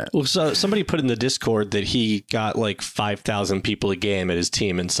feeling it. Well, so somebody put in the Discord that he got like 5,000 people a game at his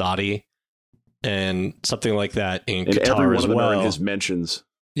team in Saudi and something like that in And Qatar every one as of them well. are in his mentions.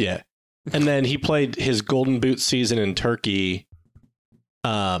 Yeah. And then he played his Golden Boot season in Turkey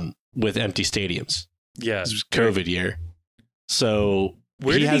with empty stadiums. Yeah. It was COVID year. So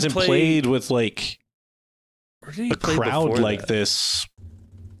Where he did he hasn't play- played with like Where did he a play crowd before like that? this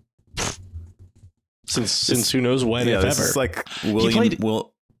since who knows when, if this ever. is like William.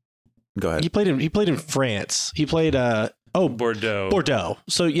 Go ahead. He played in France. He played Bordeaux.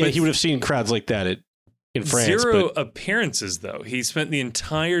 So yeah, But he would have seen crowds like that in France. 0 but appearances, though. He spent the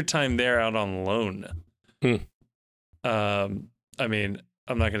entire time there out on loan. I mean,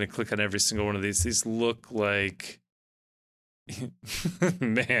 I'm not going to click on every single one of these. These look like,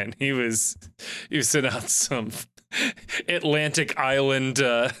 man, he was sent out some Atlantic Island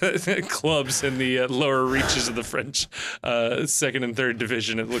clubs in the lower reaches of the French 2nd and 3rd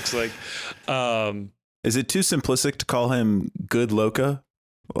division. It looks like. Is it too simplistic to call him Good Loca?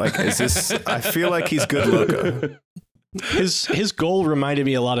 Like, is this? I feel like he's Good Loca. his goal reminded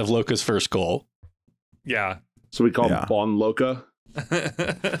me a lot of Loca's first goal. Yeah. So we call him Bon Loca.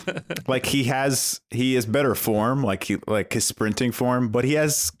 Like he is better form, like his sprinting form, but he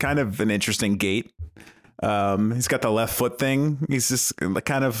has kind of an interesting gait. He's got the left foot thing. He's just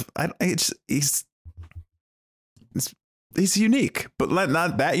kind of he's unique, but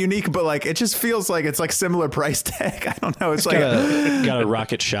not that unique. But like it just feels like it's like similar price tag. I don't know. It's like got a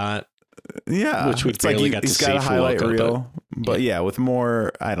rocket shot. Yeah, which we barely got to see. He's got a highlight Loca, reel, but yeah, with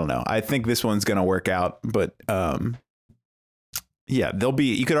more. I don't know. I think this one's gonna work out, but yeah, there'll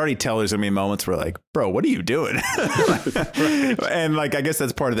be. You could already tell there's gonna be moments where like, bro, what are you doing? And like, I guess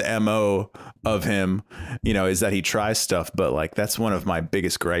that's part of the MO of him, is that he tries stuff. But like, that's one of my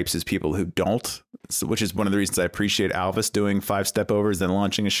biggest gripes is people who don't. Which is one of the reasons I appreciate Alvis doing 5 step overs, then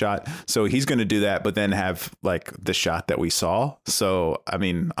launching a shot. So he's going to do that, but then have like the shot that we saw. So, I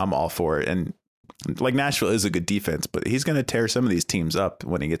mean, I'm all for it. And like Nashville is a good defense, but he's going to tear some of these teams up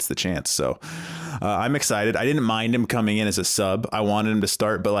when he gets the chance. So I'm excited. I didn't mind him coming in as a sub. I wanted him to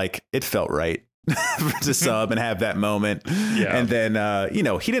start, but like it felt right to sub and have that moment. Yeah. And then,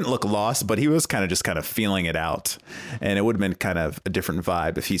 he didn't look lost, but he was kind of feeling it out. And it would have been kind of a different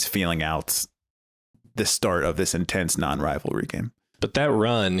vibe if he's feeling out the start of this intense non-rivalry game. But that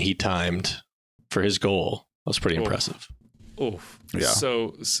run he timed for his goal was pretty impressive. Oh, yeah.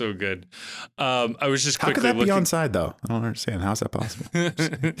 So good. I was just how quickly could that looking. Be onside though? I don't understand. How's that possible?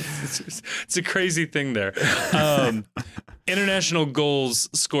 It's a crazy thing there. International goals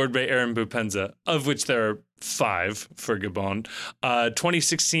scored by Aaron Boupendza, of which there are 5 for Gabon.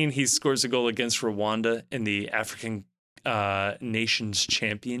 2016, he scores a goal against Rwanda in the African Nations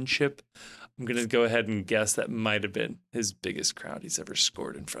Championship. I'm going to go ahead and guess that might have been his biggest crowd he's ever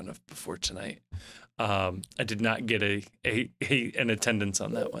scored in front of before tonight. I did not get an attendance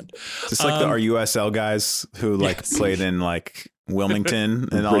on that one. Just like the RUSL guys who played in Wilmington,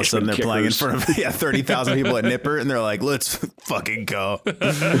 and all of a sudden they're playing in front of 30,000 people at Nipper, and they're like, let's fucking go.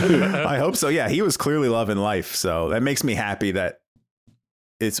 I hope so. Yeah, he was clearly loving life, so that makes me happy that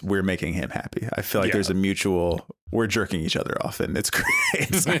we're making him happy. I feel like there's a mutual, we're jerking each other off, and it's great.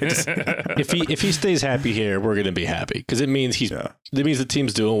 If he stays happy here, we're gonna be happy because it means that means the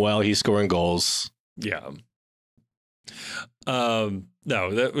team's doing well. He's scoring goals. Yeah. No,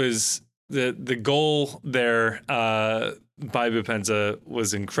 that was the goal there by Boupendza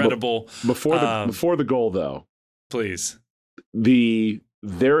was incredible. Before the goal, though, please,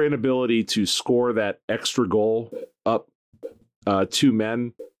 their inability to score that extra goal up 2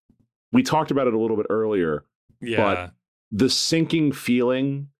 men. We talked about it a little bit earlier. Yeah. But the sinking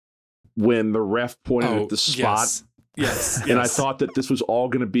feeling when the ref pointed at the spot. Yes. And I thought that this was all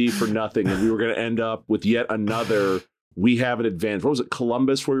going to be for nothing, and we were going to end up with yet another. We have an advantage. What was it,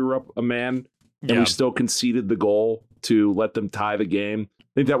 Columbus, where we were up a man, and we still conceded the goal to let them tie the game? I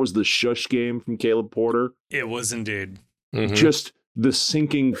think that was the shush game from Caleb Porter. It was indeed. Mm-hmm. Just the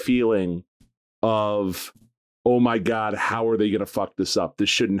sinking feeling of, oh my God, how are they going to fuck this up? This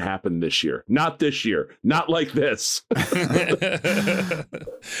shouldn't happen this year. Not this year. Not like this.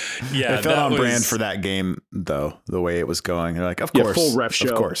 It felt on brand for that game, though, the way it was going. You're like, of course. Full ref show.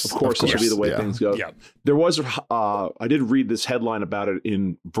 Of course. This should be the way things go. Yeah. There was, I did read this headline about it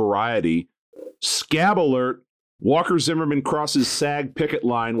in Variety. Scab alert. Walker Zimmerman crosses SAG picket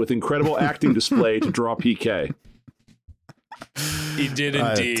line with incredible acting display to draw PK. He did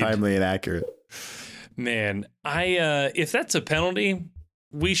indeed. Timely and accurate. Man, if that's a penalty,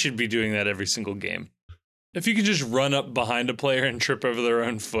 we should be doing that every single game. If you can just run up behind a player and trip over their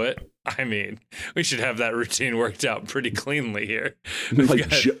own foot, I mean, we should have that routine worked out pretty cleanly here.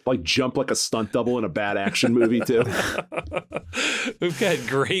 Jump like a stunt double in a bad action movie too. We've got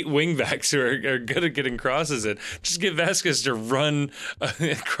great wingbacks who are good at getting crosses in. Just get Vasquez to run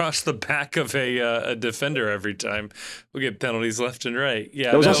across the back of a defender every time. We'll get penalties left and right.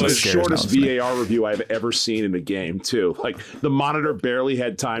 Yeah, that was also the shortest VAR review I've ever seen in a game too. Like the monitor barely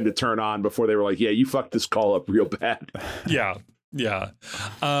had time to turn on before they were like, "Yeah, you fucked this call up real bad." Yeah.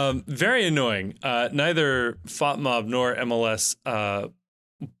 Very annoying. Neither FOTMob nor MLS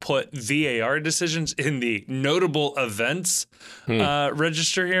put VAR decisions in the notable events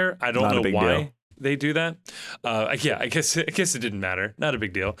register here. I don't know why they do that. I guess it didn't matter. Not a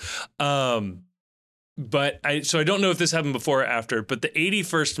big deal. But I don't know if this happened before or after, but the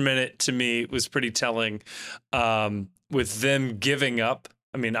 81st minute to me was pretty telling with them giving up.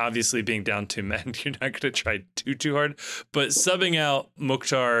 I mean, obviously being down 2 men, you're not going to try too hard, but subbing out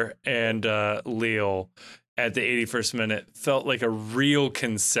Mukhtar and Leal at the 81st minute felt like a real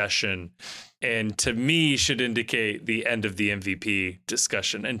concession, and to me should indicate the end of the MVP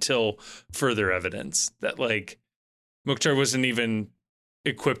discussion until further evidence that Mukhtar wasn't even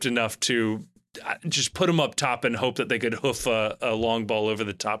equipped enough to just put him up top and hope that they could hoof a long ball over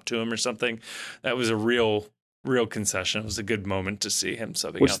the top to him or something. That was a real concession. It was a good moment to see him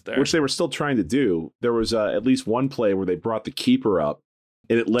subbing out there. Which they were still trying to do. There was at least one play where they brought the keeper up,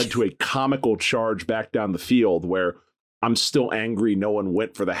 and it led to a comical charge back down the field where I'm still angry no one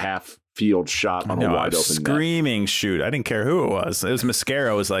went for the half field shot on a wide open screaming net. Shoot. I didn't care who it was. It was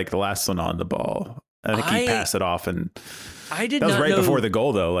Mascara was the last one on the ball. I think he passed it off, and that was right before the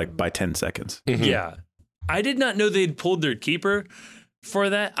goal, though, by 10 seconds. Mm-hmm. Yeah. I did not know they'd pulled their keeper for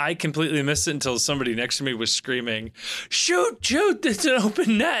that. I completely missed it until somebody next to me was screaming, shoot, it's an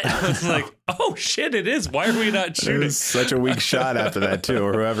open net. I was like, oh shit, it is. Why are we not shooting? It was such a weak shot after that too,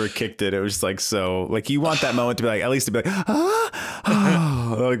 or whoever kicked it. It was you want that moment to be at least to be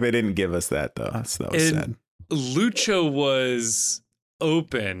they didn't give us that though. So that was sad. Lucho was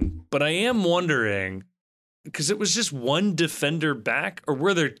open, but I am wondering, because it was just one defender back, or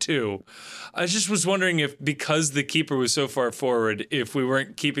were there two? I just was wondering if, because the keeper was so far forward, if we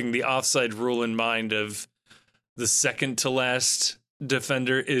weren't keeping the offside rule in mind of the second to last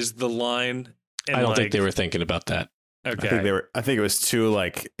defender is the line. And I don't think they were thinking about that. Okay. I think it was too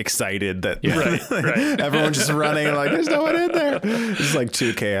excited that right. Everyone just running there's no one in there. It's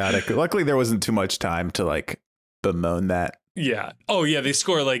too chaotic. Luckily there wasn't too much time to bemoan that. Yeah. Oh, yeah. They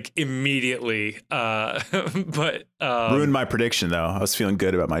score immediately. But ruined my prediction though. I was feeling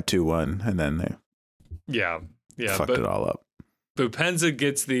good about my 2-1, and then they fucked it all up. Boupendza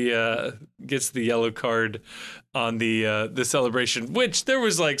gets the yellow card on the celebration, which there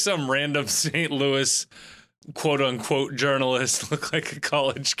was some random St. Louis quote unquote journalist look like a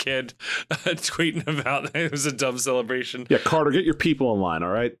college kid tweeting about it was a dumb celebration. Yeah, Carter, get your people in line,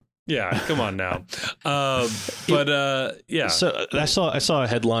 all right? Yeah, come on now. Yeah. So I saw a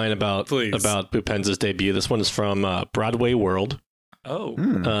headline about Boupendza's debut. This one is from Broadway World. Oh,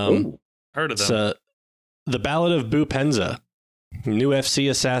 heard of them. It's The Ballad of Boupendza. New FC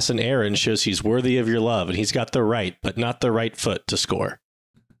assassin Aaron shows he's worthy of your love, and he's got the right, but not the right foot to score.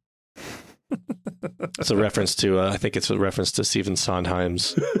 It's a reference to, I think it's a reference to Stephen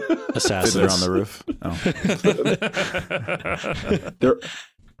Sondheim's Assassins. on the roof. Oh.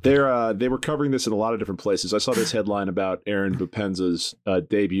 They were covering this in a lot of different places. I saw this headline about Aaron Boupendza's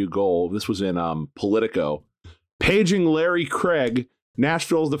debut goal. This was in Politico. Paging Larry Craig,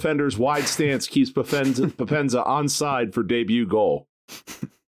 Nashville's defender's wide stance keeps Boupendza onside for debut goal.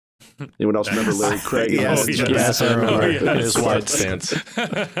 Anyone else remember Larry Craig? Yes, I remember his wide stance. I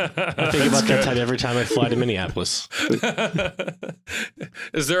think about that time every time I fly to Minneapolis.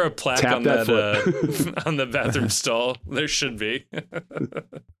 Is there a plaque on that on the bathroom stall? There should be.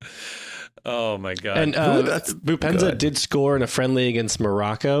 Oh my god! And Boupendza did score in a friendly against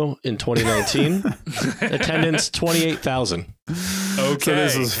Morocco in 2019. Attendance 28,000. Okay, so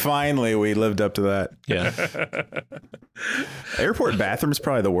this was finally we lived up to that. Yeah. Airport bathroom is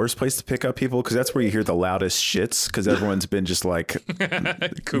probably the worst place to pick up people because that's where you hear the loudest shits because everyone's been just like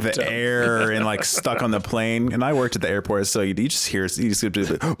the air and like stuck on the plane. And I worked at the airport, so you just hear just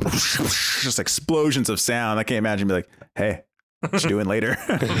explosions of sound. I can't imagine be like, hey. What you doing later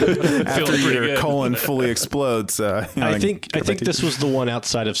after your colon fully explodes? I think this was the one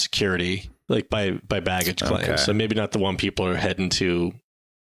outside of security, like by baggage claim. Okay. So maybe not the one people are heading to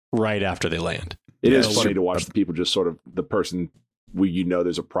right after they land. It is funny to watch the people just sort of the person where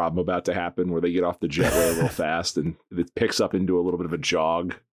there's a problem about to happen where they get off the jetway a little fast and it picks up into a little bit of a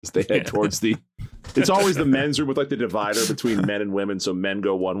jog as they head towards the. It's always the men's room with like the divider between men and women. So men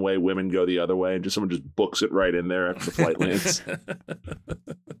go one way, women go the other way, and someone just books it right in there after the flight lands.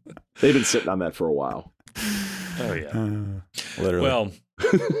 They've been sitting on that for a while. Oh yeah, literally. Well,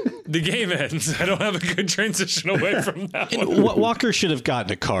 the game ends. I don't have a good transition away from that one. Walker should have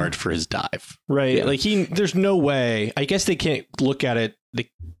gotten a card for his dive, right? Yeah. Like there's no way. I guess they can't look at it.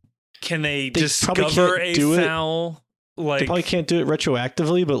 Can they probably discover can't a do it. foul? They probably can't do it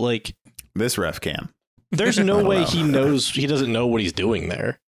retroactively, but like this ref can. There's no way he doesn't know what he's doing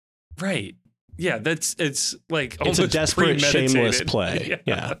there. Right. Yeah, it's like it's a desperate, shameless play.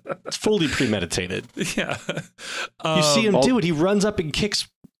 Yeah. It's fully premeditated. Yeah. You see him do it. He runs up and kicks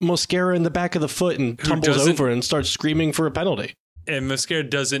Mosquera in the back of the foot and tumbles over and starts screaming for a penalty. And Mosquera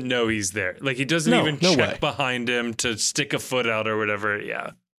doesn't know he's there. Like he doesn't even check behind him to stick a foot out or whatever.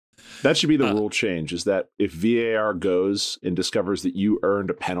 Yeah. That should be the rule change, is that if VAR goes and discovers that you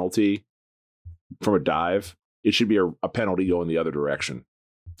earned a penalty from a dive, it should be a penalty going the other direction.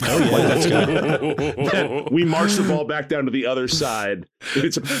 Oh, yeah, that's good. We march the ball back down to the other side.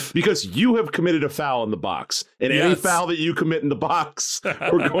 Because you have committed a foul in the box. And any foul that you commit in the box,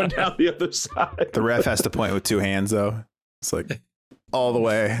 we're going down the other side. The ref has to point with two hands, though. It's like all the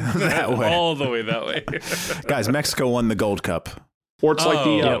way that way. All the way that way. Guys, Mexico won the Gold Cup. Or it's like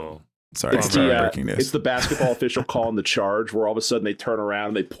the... Sorry, breaking news. It's the basketball official calling the charge where all of a sudden they turn around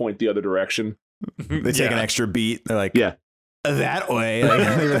and they point the other direction. They take an extra beat. They're like, that way.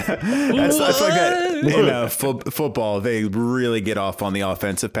 That's like that in football. They really get off on the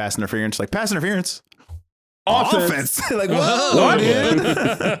offensive pass interference. Like pass interference. Offense. Like, whoa, dude.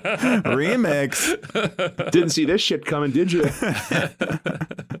 Remix. Didn't see this shit coming, did you?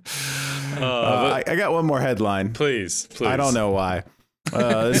 I got one more headline. Please. I don't know why.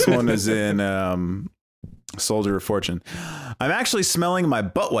 This one is in Soldier of Fortune. I'm actually smelling my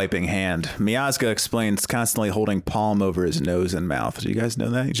butt wiping hand. Miazga explains, constantly holding palm over his nose and mouth. Do you guys know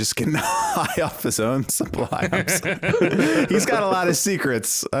that? He's just getting high off his own supply. He's got a lot of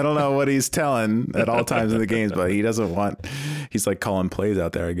secrets. I don't know what he's telling at all times in the games, but he doesn't want. He's like calling plays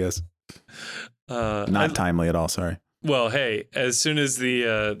out there, I guess. Not timely at all. Sorry. Well, hey, as soon as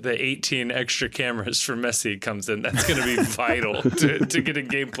the 18 extra cameras for Messi comes in, that's going to be vital to getting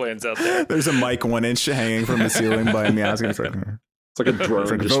game plans out there. There's a mic 1 inch hanging from the ceiling by me. It's like a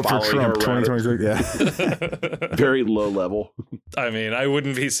drone just following her around. 2026, yeah. Very low level. I mean, I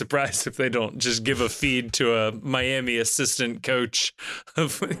wouldn't be surprised if they don't just give a feed to a Miami assistant coach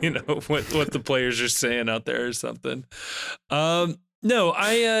of what the players are saying out there or something. No,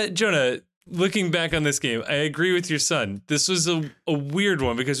 Jonah. Looking back on this game, I agree with your son. This was a weird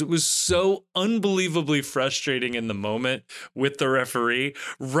one because it was so unbelievably frustrating in the moment with the referee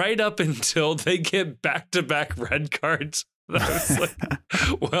right up until they get back-to-back red cards I was like,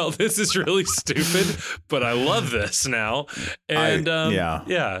 well, this is really stupid, but I love this now. And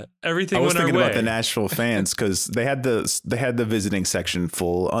everything I was went our thinking way. about the Nashville fans because they had the visiting section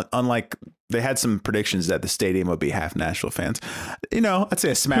full. Unlike they had some predictions that the stadium would be half Nashville fans. I'd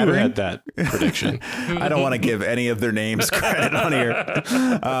say a smattering. Who had that prediction? I don't want to give any of their names credit on here.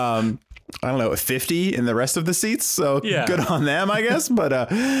 I don't know, 50 in the rest of the seats. So good on them, I guess. But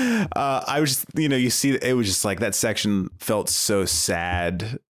I was just, you see, it was just like that section felt so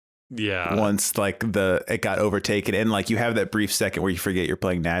sad. Yeah. Once it got overtaken, and like you have that brief second where you forget you're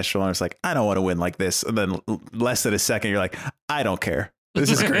playing Nashville, and it's like, I don't want to win like this. And then less than a second, you're like, I don't care. This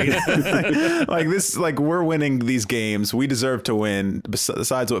is great. We're winning these games. We deserve to win.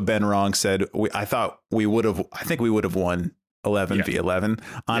 Besides what Ben Wrong said, I think we would have won 11 v 11.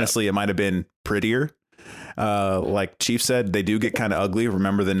 Honestly, it might have been prettier. Like Chief said, they do get kind of ugly.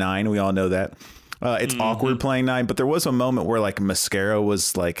 Remember the 9? We all know that. It's awkward playing 9, but there was a moment where like Mascara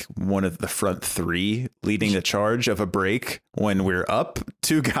was like one of the front 3 leading a charge of a break when we're up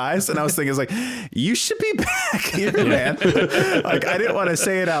 2 guys. And I was thinking, like, you should be back here, man. Like, I didn't want to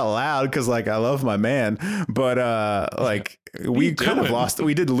say it out loud because like I love my man, but we kind of lost.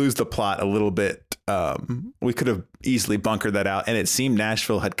 We did lose the plot a little bit. We could have easily bunkered that out, and it seemed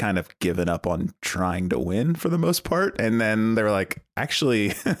Nashville had kind of given up on trying to win for the most part, and then they were like,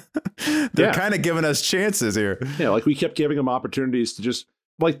 actually, they're kind of giving us chances here. Yeah, like we kept giving them opportunities to just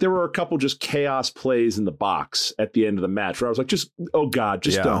like there were a couple just chaos plays in the box at the end of the match where I was like, just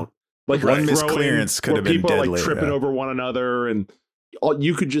don't. Like one missed clearance could have been people deadly. Are like tripping over one another, and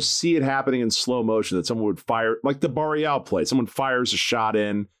you could just see it happening in slow motion that someone would fire, like the Barreal play. Someone fires a shot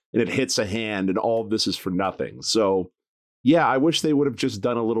in and it hits a hand, and all of this is for nothing. So, yeah, I wish they would have just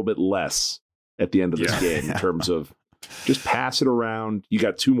done a little bit less at the end of this game in terms of just pass it around. You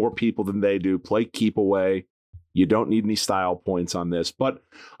got 2 more people than they do. Play keep away. You don't need any style points on this. But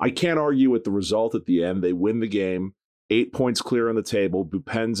I can't argue with the result at the end. They win the game. 8 points clear on the table.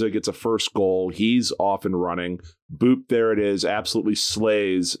 Boupendza gets a first goal. He's off and running. Boop, there it is. Absolutely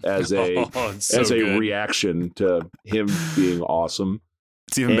slays as a reaction to him being awesome.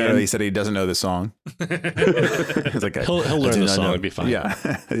 It's even better that he said he doesn't know the song. He's like, he'll learn the song. It'll be fine. Yeah,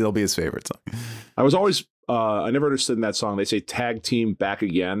 it'll be his favorite song. I was always, I never understood in that song. They say tag team back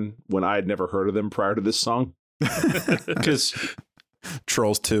again when I had never heard of them prior to this song. Because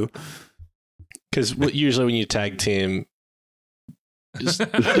Trolls 2. Because usually when you tag team,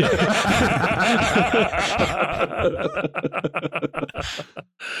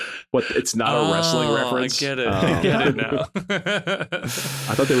 what? It's not a wrestling reference. I get it. I get it now.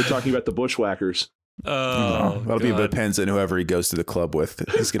 I thought they were talking about the Bushwhackers. Oh, that'll be Boupendza, and whoever he goes to the club with,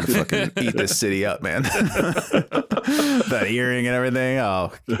 he's gonna fucking eat this city up, man. That earring and everything.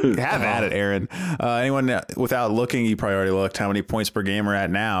 Oh, have at it, Aaron. Anyone without looking, you probably already looked. How many points per game we're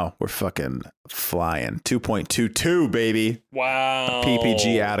at now? We're fucking flying. 2.22, baby. Wow.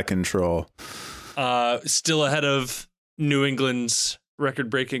 PPG out of control. Still ahead of New England's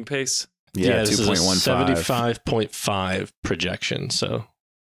record-breaking pace. Yeah, this is a 2.15. 75.5 projection. So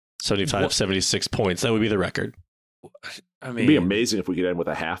 75, 76 points. That would be the record. I mean, it'd be amazing if we could end with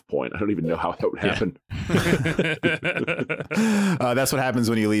a half point. I don't even know how that would happen. That's what happens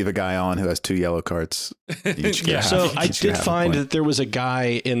when you leave a guy on who has 2 yellow cards. So I did find that there was a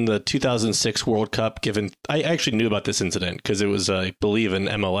guy in the 2006 World Cup given. I actually knew about this incident because it was, I believe, an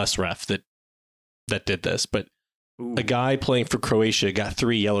MLS ref that did this. But a guy playing for Croatia got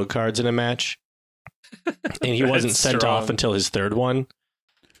 3 yellow cards in a match, and he wasn't sent off until his 3rd one.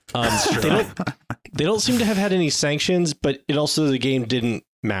 They don't seem to have had any sanctions, but it also, the game didn't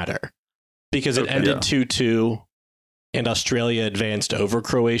matter because it ended 2-2 and Australia advanced over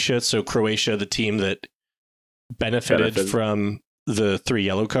Croatia. So Croatia, the team that benefited from the 3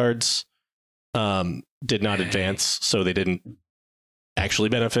 yellow cards, did not advance. So they didn't actually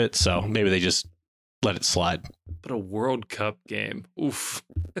benefit. So maybe they just let it slide. But a World Cup game. Oof.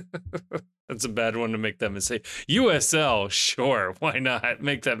 That's a bad one to make that mistake. USL, sure. Why not?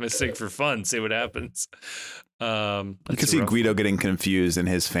 Make that mistake for fun. See what happens. You could see Guido getting confused in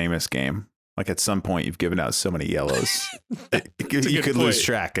his famous game. Like at some point, you've given out so many yellows. You could lose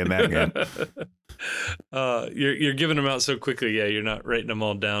track in that game. You're giving them out so quickly. Yeah, you're not writing them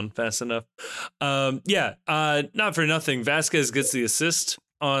all down fast enough. Not for nothing. Vasquez gets the assist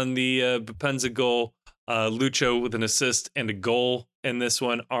on the Boupendza goal. Lucho with an assist and a goal in this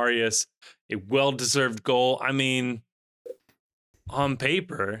one. Arias, a well-deserved goal. I mean, on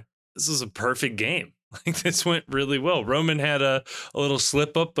paper, this was a perfect game. Like this went really well. Roman had a little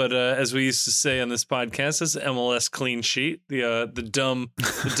slip up, but as we used to say on this podcast, this is MLS clean sheet, the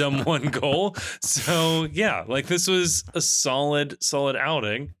dumb one goal. So yeah, like this was a solid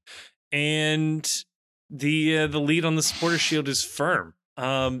outing, and the lead on the Supporter Shield is firm.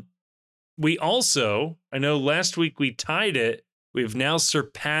 We also, I know last week we tied it. We've now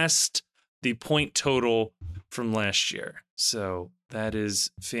surpassed the point total from last year. So that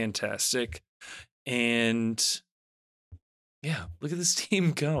is fantastic. And yeah, look at this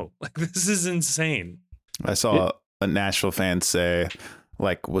team go. Like, this is insane. I saw a Nashville fan say,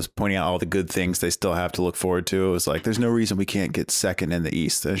 like, was pointing out all the good things they still have to look forward to. It was like, there's no reason we can't get second in the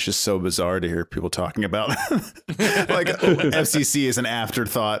East. And it's just so bizarre to hear people talking about like FCC is an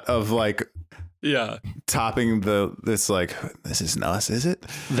afterthought of like, yeah, topping this. Like, this isn't us, is it?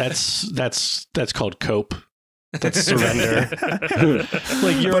 That's called cope. That's surrender.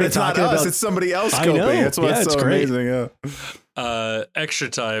 Like, but it's not us, it's somebody else coping. That's what's so amazing. Yeah. Extra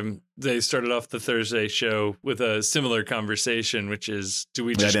time, they started off the Thursday show with a similar conversation, which is, do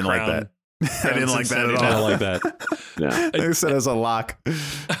we just like that? I didn't like that at all. I don't like that. No. They said it was a lock.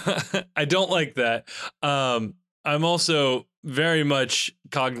 I don't like that. I'm also very much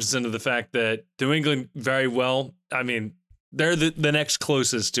cognizant of the fact that New England very well, I mean, they're the next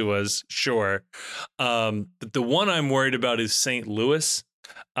closest to us, sure. But the one I'm worried about is St. Louis.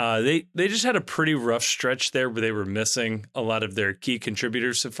 They just had a pretty rough stretch there where they were missing a lot of their key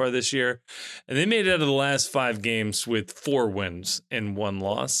contributors so far this year. And they made it out of the last 5 games with 4 wins and 1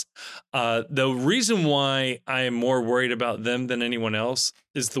 loss. The reason why I am more worried about them than anyone else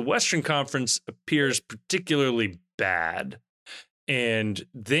is the Western Conference appears particularly bad. And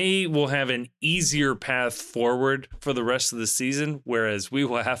they will have an easier path forward for the rest of the season, whereas we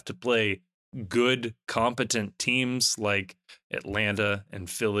will have to play good, competent teams like Atlanta and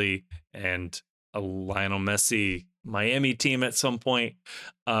Philly and a Lionel Messi Miami team at some point,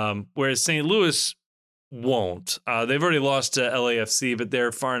 whereas St. Louis won't. They've already lost to LAFC, but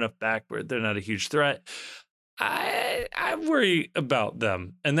they're far enough back where they're not a huge threat. I worry about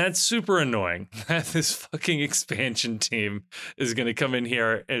them, and that's super annoying that this fucking expansion team is going to come in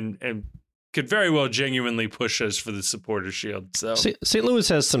here and could very well genuinely push us for the Supporter Shield. So St. Louis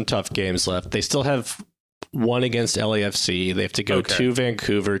has some tough games left. They still have one against LAFC. They have to go to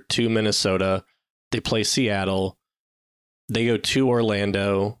Vancouver, to Minnesota. They play Seattle. They go to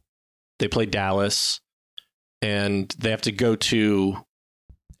Orlando. They play Dallas, and they have to go to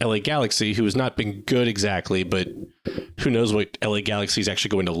LA Galaxy, who has not been good exactly, but who knows what LA Galaxy is actually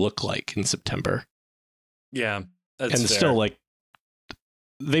going to look like in September. Yeah, that's and fair. Still, like,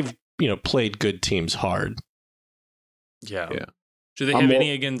 they've played good teams hard. Yeah. Do they have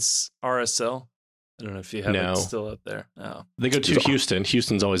any against RSL? I don't know if you have it still up there. No. They go to Houston.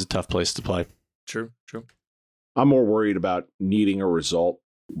 Houston's always a tough place to play. True. I'm more worried about needing a result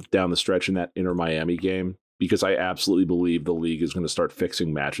down the stretch in that Inter Miami game, because I absolutely believe the league is going to start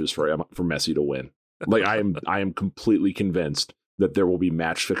fixing matches for Messi to win. Like, I am completely convinced that there will be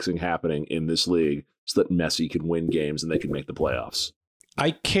match fixing happening in this league so that Messi can win games and they can make the playoffs.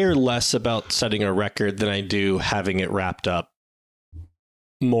 I care less about setting a record than I do having it wrapped up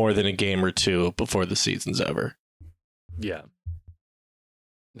more than a game or two before the season's over. Yeah.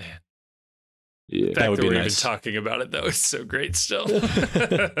 Man. Yeah, That would be nice. nice. Even talking about it, though, is so great still.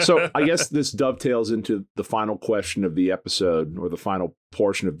 So I guess this dovetails into the final question of the episode, or the final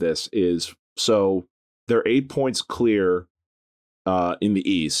portion of this is, so they're 8 points clear in the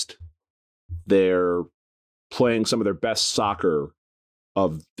East. They're playing some of their best soccer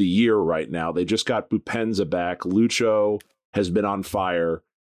of the year right now. They just got Boupendza back. Lucho has been on fire.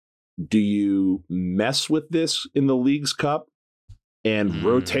 Do you mess with this in the Leagues Cup and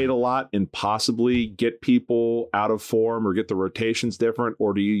rotate a lot and possibly get people out of form or get the rotations different?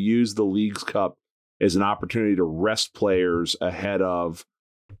 Or do you use the Leagues Cup as an opportunity to rest players ahead of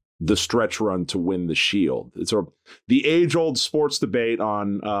the stretch run to win the Shield? It's the age-old sports debate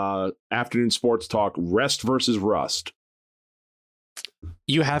on afternoon sports talk, rest versus rust.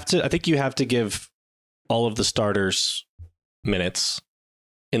 I think you have to give all of the starters minutes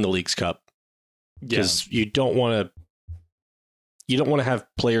in the Leagues Cup, because you don't want to have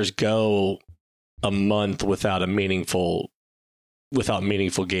players go a month without meaningful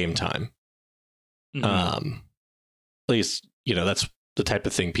game time. Mm-hmm. At least, that's the type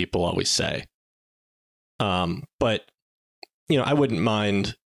of thing people always say. But I wouldn't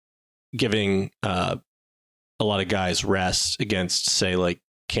mind giving a lot of guys rest against, say, like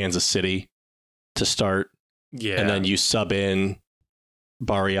Kansas City to start. Yeah. And then you sub in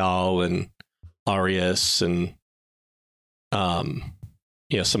Barrial and Arias and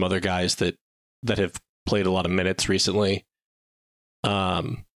some other guys that that have played a lot of minutes recently.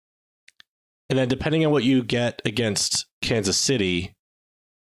 And then depending on what you get against Kansas City,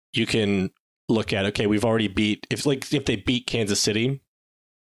 you can look at, okay, we've already beat, if they beat Kansas City,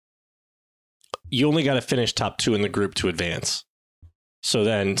 you only got to finish top 2 in the group to advance. So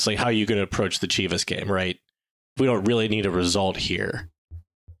then it's like, how are you going to approach the Chivas game, right? We don't really need a result here.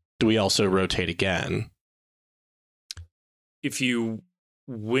 Do we also rotate again? If you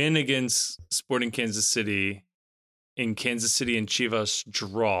win against Sporting Kansas City and Kansas City and Chivas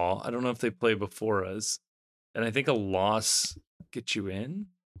draw, I don't know if they play before us, and I think a loss gets you in.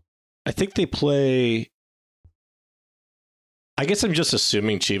 I think they play. I guess I'm just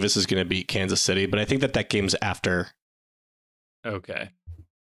assuming Chivas is going to beat Kansas City, but I think that game's after. Okay.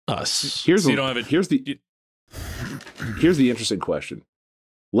 Us. Here's the interesting question.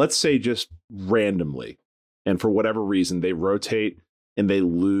 Let's say just randomly, and for whatever reason, they rotate and they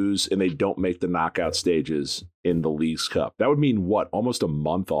lose and they don't make the knockout stages in the Leagues Cup. That would mean what? Almost a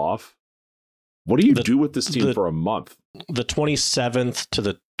month off? What do you do with this team for a month? The 27th to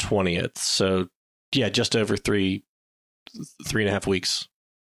the 20th. So, yeah, just over 3.5 weeks.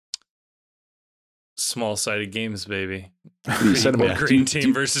 Small-sided games, baby. Green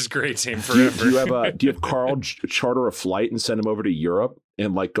team versus great team forever. Do you have Carl charter a flight and send him over to Europe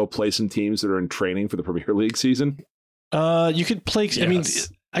and like go play some teams that are in training for the Premier League season? You could play. Yes. I mean,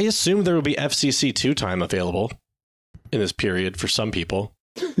 I assume there will be FCC2 time available in this period for some people.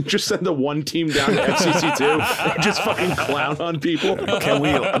 Just send the one team down to FCC2 and just fucking clown on people. Can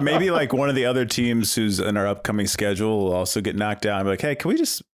we maybe like one of the other teams who's in our upcoming schedule will also get knocked down and be like, hey, can we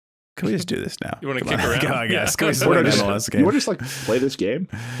just do this now? You want to kick around? I guess. Yeah. Can we just play an MLS game? You want to just like play this game?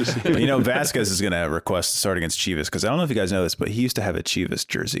 Vasquez is going to request to start against Chivas because I don't know if you guys know this, but he used to have a Chivas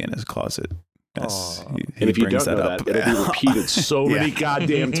jersey in his closet. Yes, and if you don't know that, it'll be repeated so many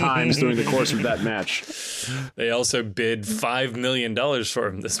goddamn times during the course of that match. They also bid $5 million for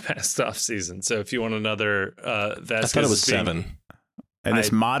him this past offseason. So if you want another Vasquez, I thought it was 7. And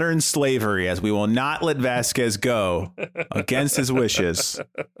this modern slavery, as we will not let Vasquez go against his wishes,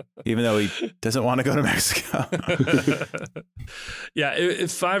 even though he doesn't want to go to Mexico. Yeah,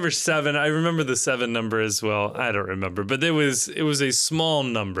 if 5 or 7. I remember the 7 number as well. I don't remember, but it was a small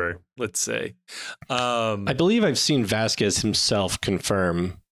number, let's say. I believe I've seen Vasquez himself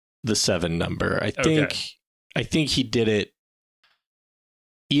confirm the 7 number. I think he did it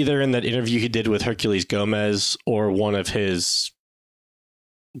either in that interview he did with Herculez Gomez or one of his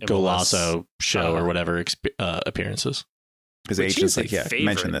Golazo show or whatever appearances. His agent's like, yeah,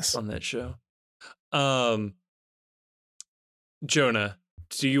 mention this on that show. Jonah,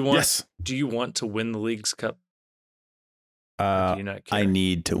 do you want to win the Leagues Cup? Do you not care? I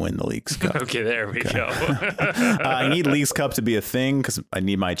need to win the Leagues Cup. Okay, there we go. I need Leagues Cup to be a thing because I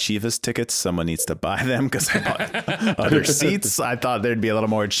need my Chivas tickets. Someone needs to buy them because I bought other seats. I thought there'd be a little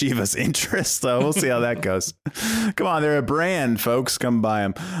more Chivas interest, so we'll see how that goes. Come on, they're a brand, folks. Come buy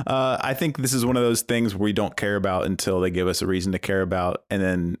them. I think this is one of those things we don't care about until they give us a reason to care about, and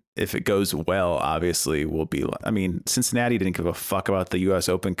then if it goes well, obviously we'll be. I mean, Cincinnati didn't give a fuck about the U.S.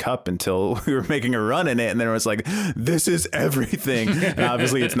 Open Cup until we were making a run in it, and then it was like, this is everything. And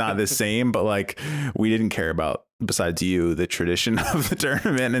obviously, it's not the same, but like we didn't care about, besides you, the tradition of the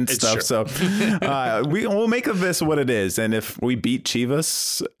tournament and stuff. True. So we'll make of this what it is, and if we beat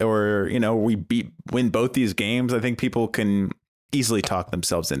Chivas or win both these games, I think people can easily talk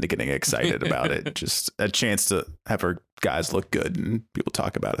themselves into getting excited about it. Just a chance to have our guys look good and people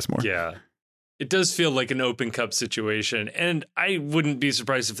talk about us more. Yeah. It does feel like an Open Cup situation. And I wouldn't be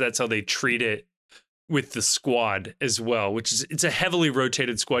surprised if that's how they treat it with the squad as well, which is, it's a heavily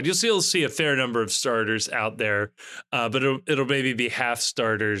rotated squad. You'll still see a fair number of starters out there, but it'll maybe be half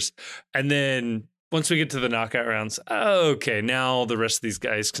starters. And then once we get to the knockout rounds, okay, now the rest of these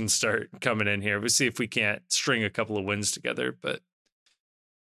guys can start coming in here. We'll see if we can't string a couple of wins together, but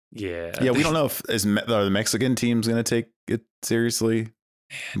yeah. Yeah, we don't know if are the Mexican team's going to take it seriously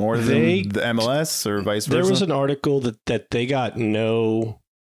more than the MLS or vice versa. There was an article that they got no...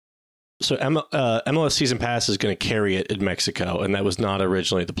 So MLS Season Pass is going to carry it in Mexico, and that was not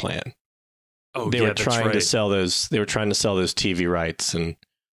originally the plan. They were trying to sell those. They were trying to sell those TV rights, and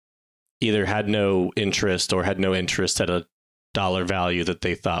either had no interest or had no interest at a dollar value that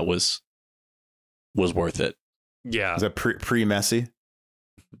they thought was worth it. Yeah. Is that pre-Messi?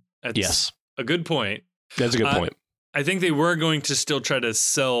 Yes. A good point. That's a good point. I think they were going to still try to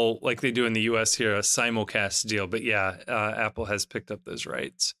sell, like they do in the US here, a simulcast deal. But yeah, Apple has picked up those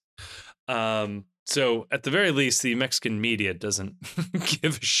rights. So at the very least, the Mexican media doesn't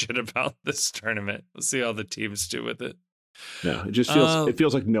give a shit about this tournament. We'll see how the teams do with it. No, it just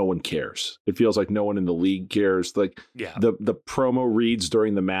feels like no one cares. It feels like no one in the league cares. Like the promo reads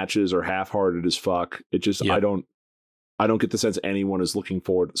during the matches are half-hearted as fuck. It just I don't get the sense anyone is looking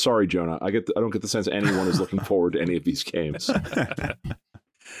forward. Sorry, Jonah. I don't get the sense anyone is looking forward to any of these games. I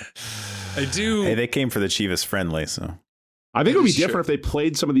do. Hey, they came for the Chivas friendly, so I think it would be different if they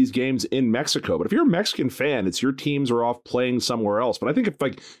played some of these games in Mexico. But if you're a Mexican fan, it's your teams are off playing somewhere else. But I think if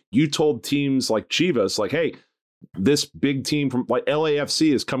like you told teams like Chivas, like, hey, this big team from like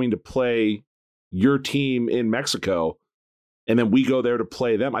LAFC is coming to play your team in Mexico, and then we go there to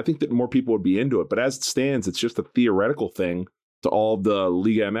play them, I think that more people would be into it. But as it stands, it's just a theoretical thing to all of the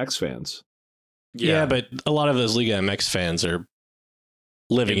Liga MX fans. Yeah, but a lot of those Liga MX fans are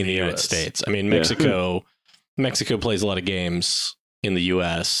living in the United States. I mean, Mexico plays a lot of games in the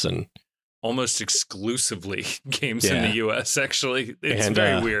U.S. and almost exclusively games in the U.S. Actually, it's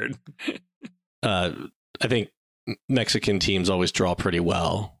very weird. I think Mexican teams always draw pretty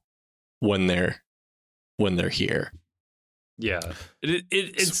well when they're here. Yeah,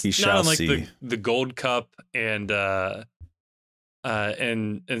 it's not unlike the Gold Cup and some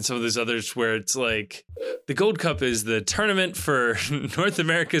of those others where it's like the Gold Cup is the tournament for North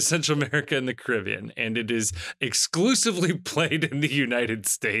America, Central America, and the Caribbean, and it is exclusively played in the United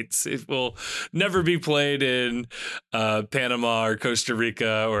States. It will never be played in Panama or Costa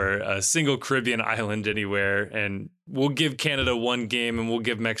Rica or a single Caribbean island anywhere. And we'll give Canada 1 game and we'll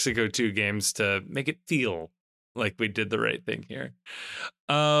give Mexico 2 games to make it feel like we did the right thing here.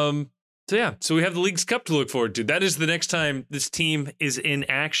 So we have the Leagues Cup to look forward to. That is the next time this team is in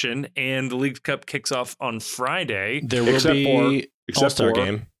action, and the Leagues Cup kicks off on Friday. There will be All-Star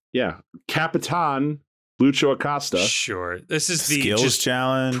game. Yeah, Capitan Lucho Acosta. Sure, this is the skills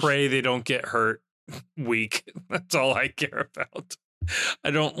challenge. Pray they don't get hurt week. That's all I care about. I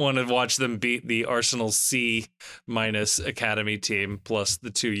don't want to watch them beat the Arsenal C- Academy team plus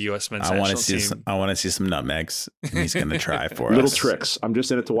the 2 U.S. men's national team. I want to see some nutmegs. He's going to try for little us. Tricks. I'm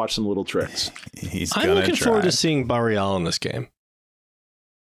just in it to watch some little tricks. I'm looking forward to seeing Barreal in this game.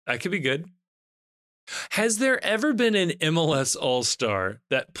 That could be good. Has there ever been an MLS All-Star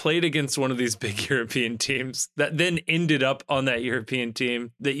that played against one of these big European teams that then ended up on that European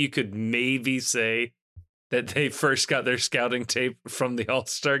team that you could maybe say that they first got their scouting tape from the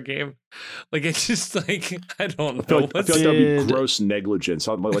All-Star game? Like, it's just like, I don't know. I feel like that would be gross negligence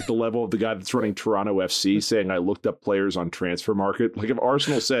on like the level of the guy that's running Toronto FC saying, I looked up players on Transfer Market. Like if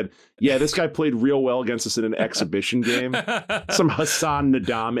Arsenal said, yeah, this guy played real well against us in an exhibition game, some Hassan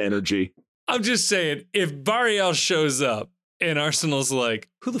Nadam energy. I'm just saying, if Barreal shows up and Arsenal's like,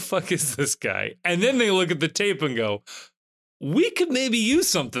 who the fuck is this guy? And then they look at the tape and go, we could maybe use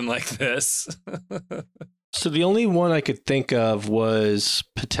something like this. So the only one I could think of was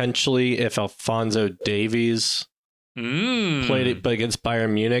potentially if Alphonso Davies played it against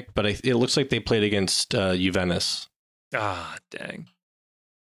Bayern Munich, but it looks like they played against Juventus. Ah, dang.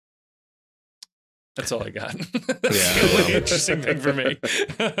 That's all I got. Yeah, really interesting thing for me.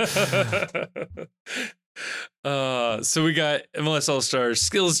 So we got MLS All-Star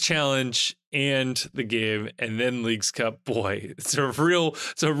Skills Challenge and the game, and then Leagues Cup. Boy, it's a real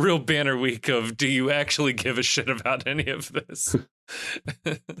banner week of do you actually give a shit about any of this?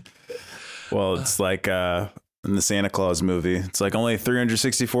 Well, it's like in the Santa Claus movie. It's like only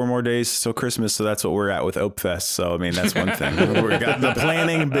 364 more days till Christmas, so that's what we're at with OpeFest. So I mean, that's one thing. The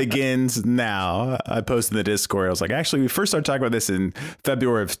planning begins now. I posted in the Discord. I was like, actually, we first started talking about this in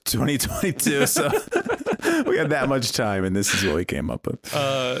February of 2022, so we had that much time, and this is what we came up with.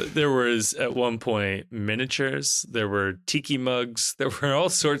 There was at one point miniatures. There were tiki mugs. There were all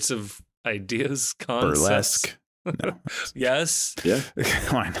sorts of ideas, concepts. Burlesque. No. Yes. Yeah.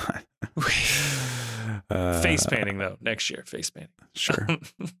 Why not? Face painting though next year. Face painting. Sure.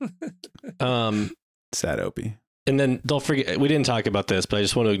 Sad Opie. And then don't forget, we didn't talk about this, but I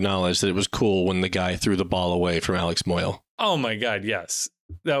just want to acknowledge that it was cool when the guy threw the ball away from Alex Moyle. Oh my God, yes.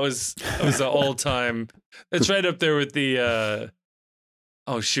 That was the all-time. It's right up there with the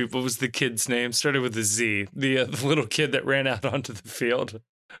oh shoot, what was the kid's name? Started with a Z. The little kid that ran out onto the field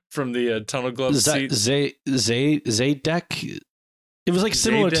from the tunnel glove seat. Zadek. It was like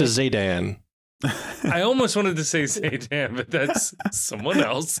similar to Zidane. I almost wanted to say Zidane, but that's someone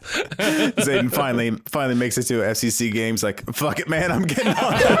else. Zayden finally makes it to FCC games. Like, fuck it, man, I'm getting on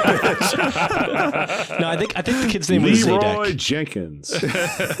that bitch. No, I think the kid's name was Leroy Zadek. Jenkins.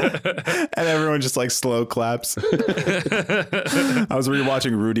 And everyone just like slow claps. I was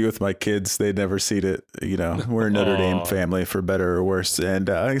rewatching Rudy with my kids. They'd never seen it. You know, we're a Notre Dame family for better or worse. And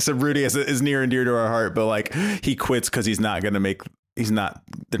like I said, Rudy is near and dear to our heart, but like he quits because they're not going to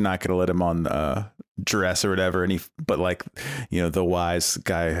let him on dress or whatever, and but like, the wise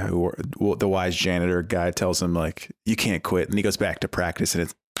guy the wise janitor guy tells him like, you can't quit, and he goes back to practice, and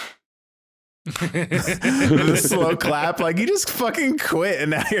it's the slow clap, like you just fucking quit and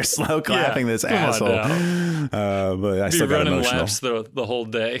now you're slow clapping this asshole. But I still got running emotional. laps the whole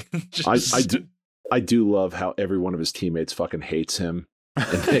day. I do love how every one of his teammates fucking hates him.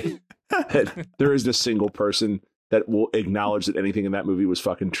 And there is a single person that will acknowledge that anything in that movie was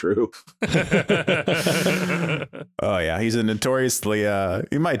fucking true. Oh yeah, he's a notoriously.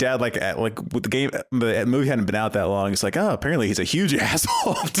 My dad like with the movie hadn't been out that long. It's like, oh, apparently he's a huge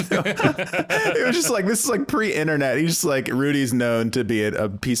asshole. It was just like, this is like pre-internet. He's just like, Rudy's known to be a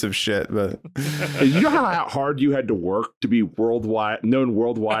piece of shit. But you know how hard you had to work to be known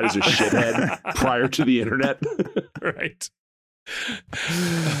worldwide as a shithead prior to the internet, right?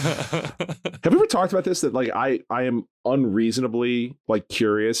 Have we ever talked about this? That like I am unreasonably like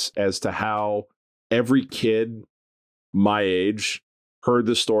curious as to how every kid my age heard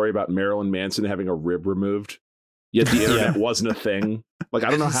the story about Marilyn Manson having a rib removed, yet the internet wasn't a thing. Like,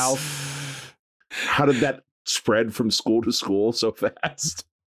 I don't know how did that spread from school to school so fast?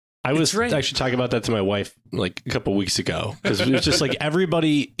 I was actually talking about that to my wife like a couple weeks ago, because it was just like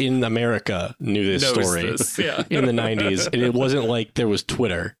everybody in America knew this story in the 90s, and it wasn't like there was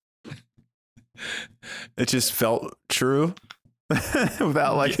Twitter. It just felt true.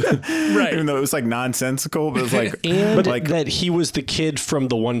 Without like, right. Even though it was like nonsensical, but it was like, and like that he was the kid from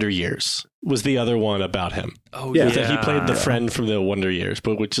the Wonder Years was the other one about him. Oh yeah, that he played the friend from the Wonder Years,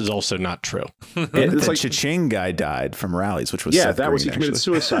 but which is also not true. It's like Cha-Ching guy died from rallies, which was Seth that Green, was he committed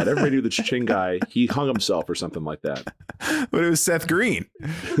suicide. Everybody knew the Cha-Ching guy. He hung himself or something like that. But it was Seth Green.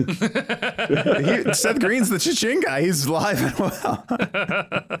 Seth Green's the Cha-Ching guy. He's live and well.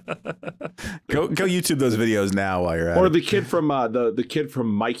 Go YouTube those videos now while you're at it. Or the kid from the kid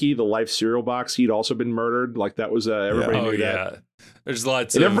from Mikey, the Life cereal box. He'd also been murdered. Like that was everybody knew that. There's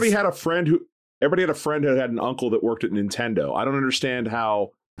lots. And everybody had a friend who had an uncle that worked at Nintendo. I don't understand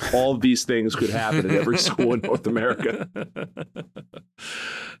how all of these things could happen in every school in North America.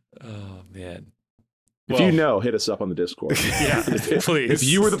 Oh man. If you know, hit us up on the Discord. Yeah, please. If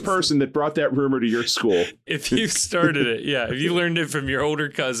you were the person that brought that rumor to your school. If you started it, if you learned it from your older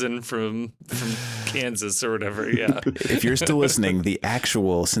cousin from Kansas or whatever, If you're still listening, the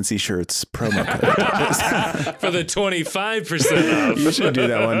actual Cincy Shirts promo code. For the 25% off. You should do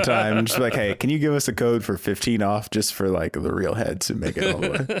that one time. Just like, hey, can you give us a code for 15 off just for like the real heads and make it all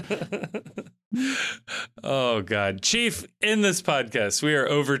the way? Oh, God. Chief, in this podcast, we are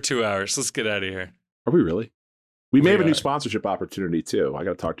over 2 hours. Let's get out of here. Are we really? We may have a new sponsorship opportunity, too. I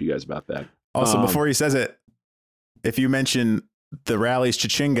got to talk to you guys about that. Also, before he says it, if you mention the Rally's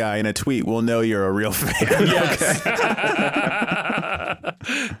Cha-Ching guy in a tweet, we'll know you're a real fan. Yes.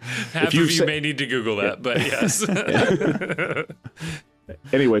 Half of you may need to Google that, but yes.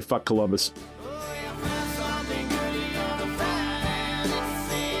 Anyway, fuck Columbus.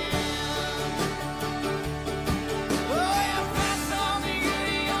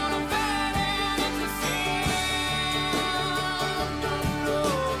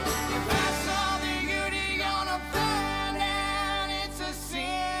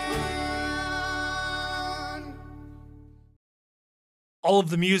 All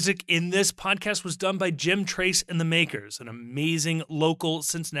of the music in this podcast was done by Jim Trace and the Makers, an amazing local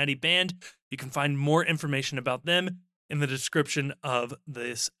Cincinnati band. You can find more information about them in the description of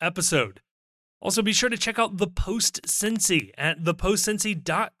this episode. Also, be sure to check out The Post Cincy at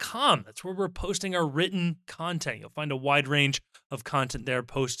thepostcincy.com. That's where we're posting our written content. You'll find a wide range of content there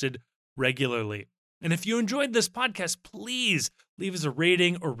posted regularly. And if you enjoyed this podcast, please leave us a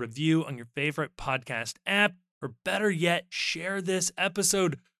rating or review on your favorite podcast app. Or better yet, share this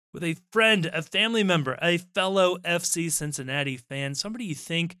episode with a friend, a family member, a fellow FC Cincinnati fan, somebody you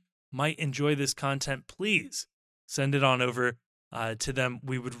think might enjoy this content. Please send it on over to them.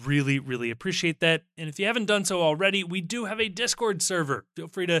 We would really, really appreciate that. And if you haven't done so already, we do have a Discord server. Feel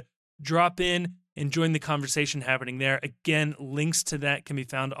free to drop in and join the conversation happening there. Again, links to that can be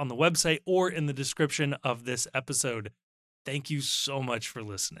found on the website or in the description of this episode. Thank you so much for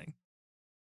listening.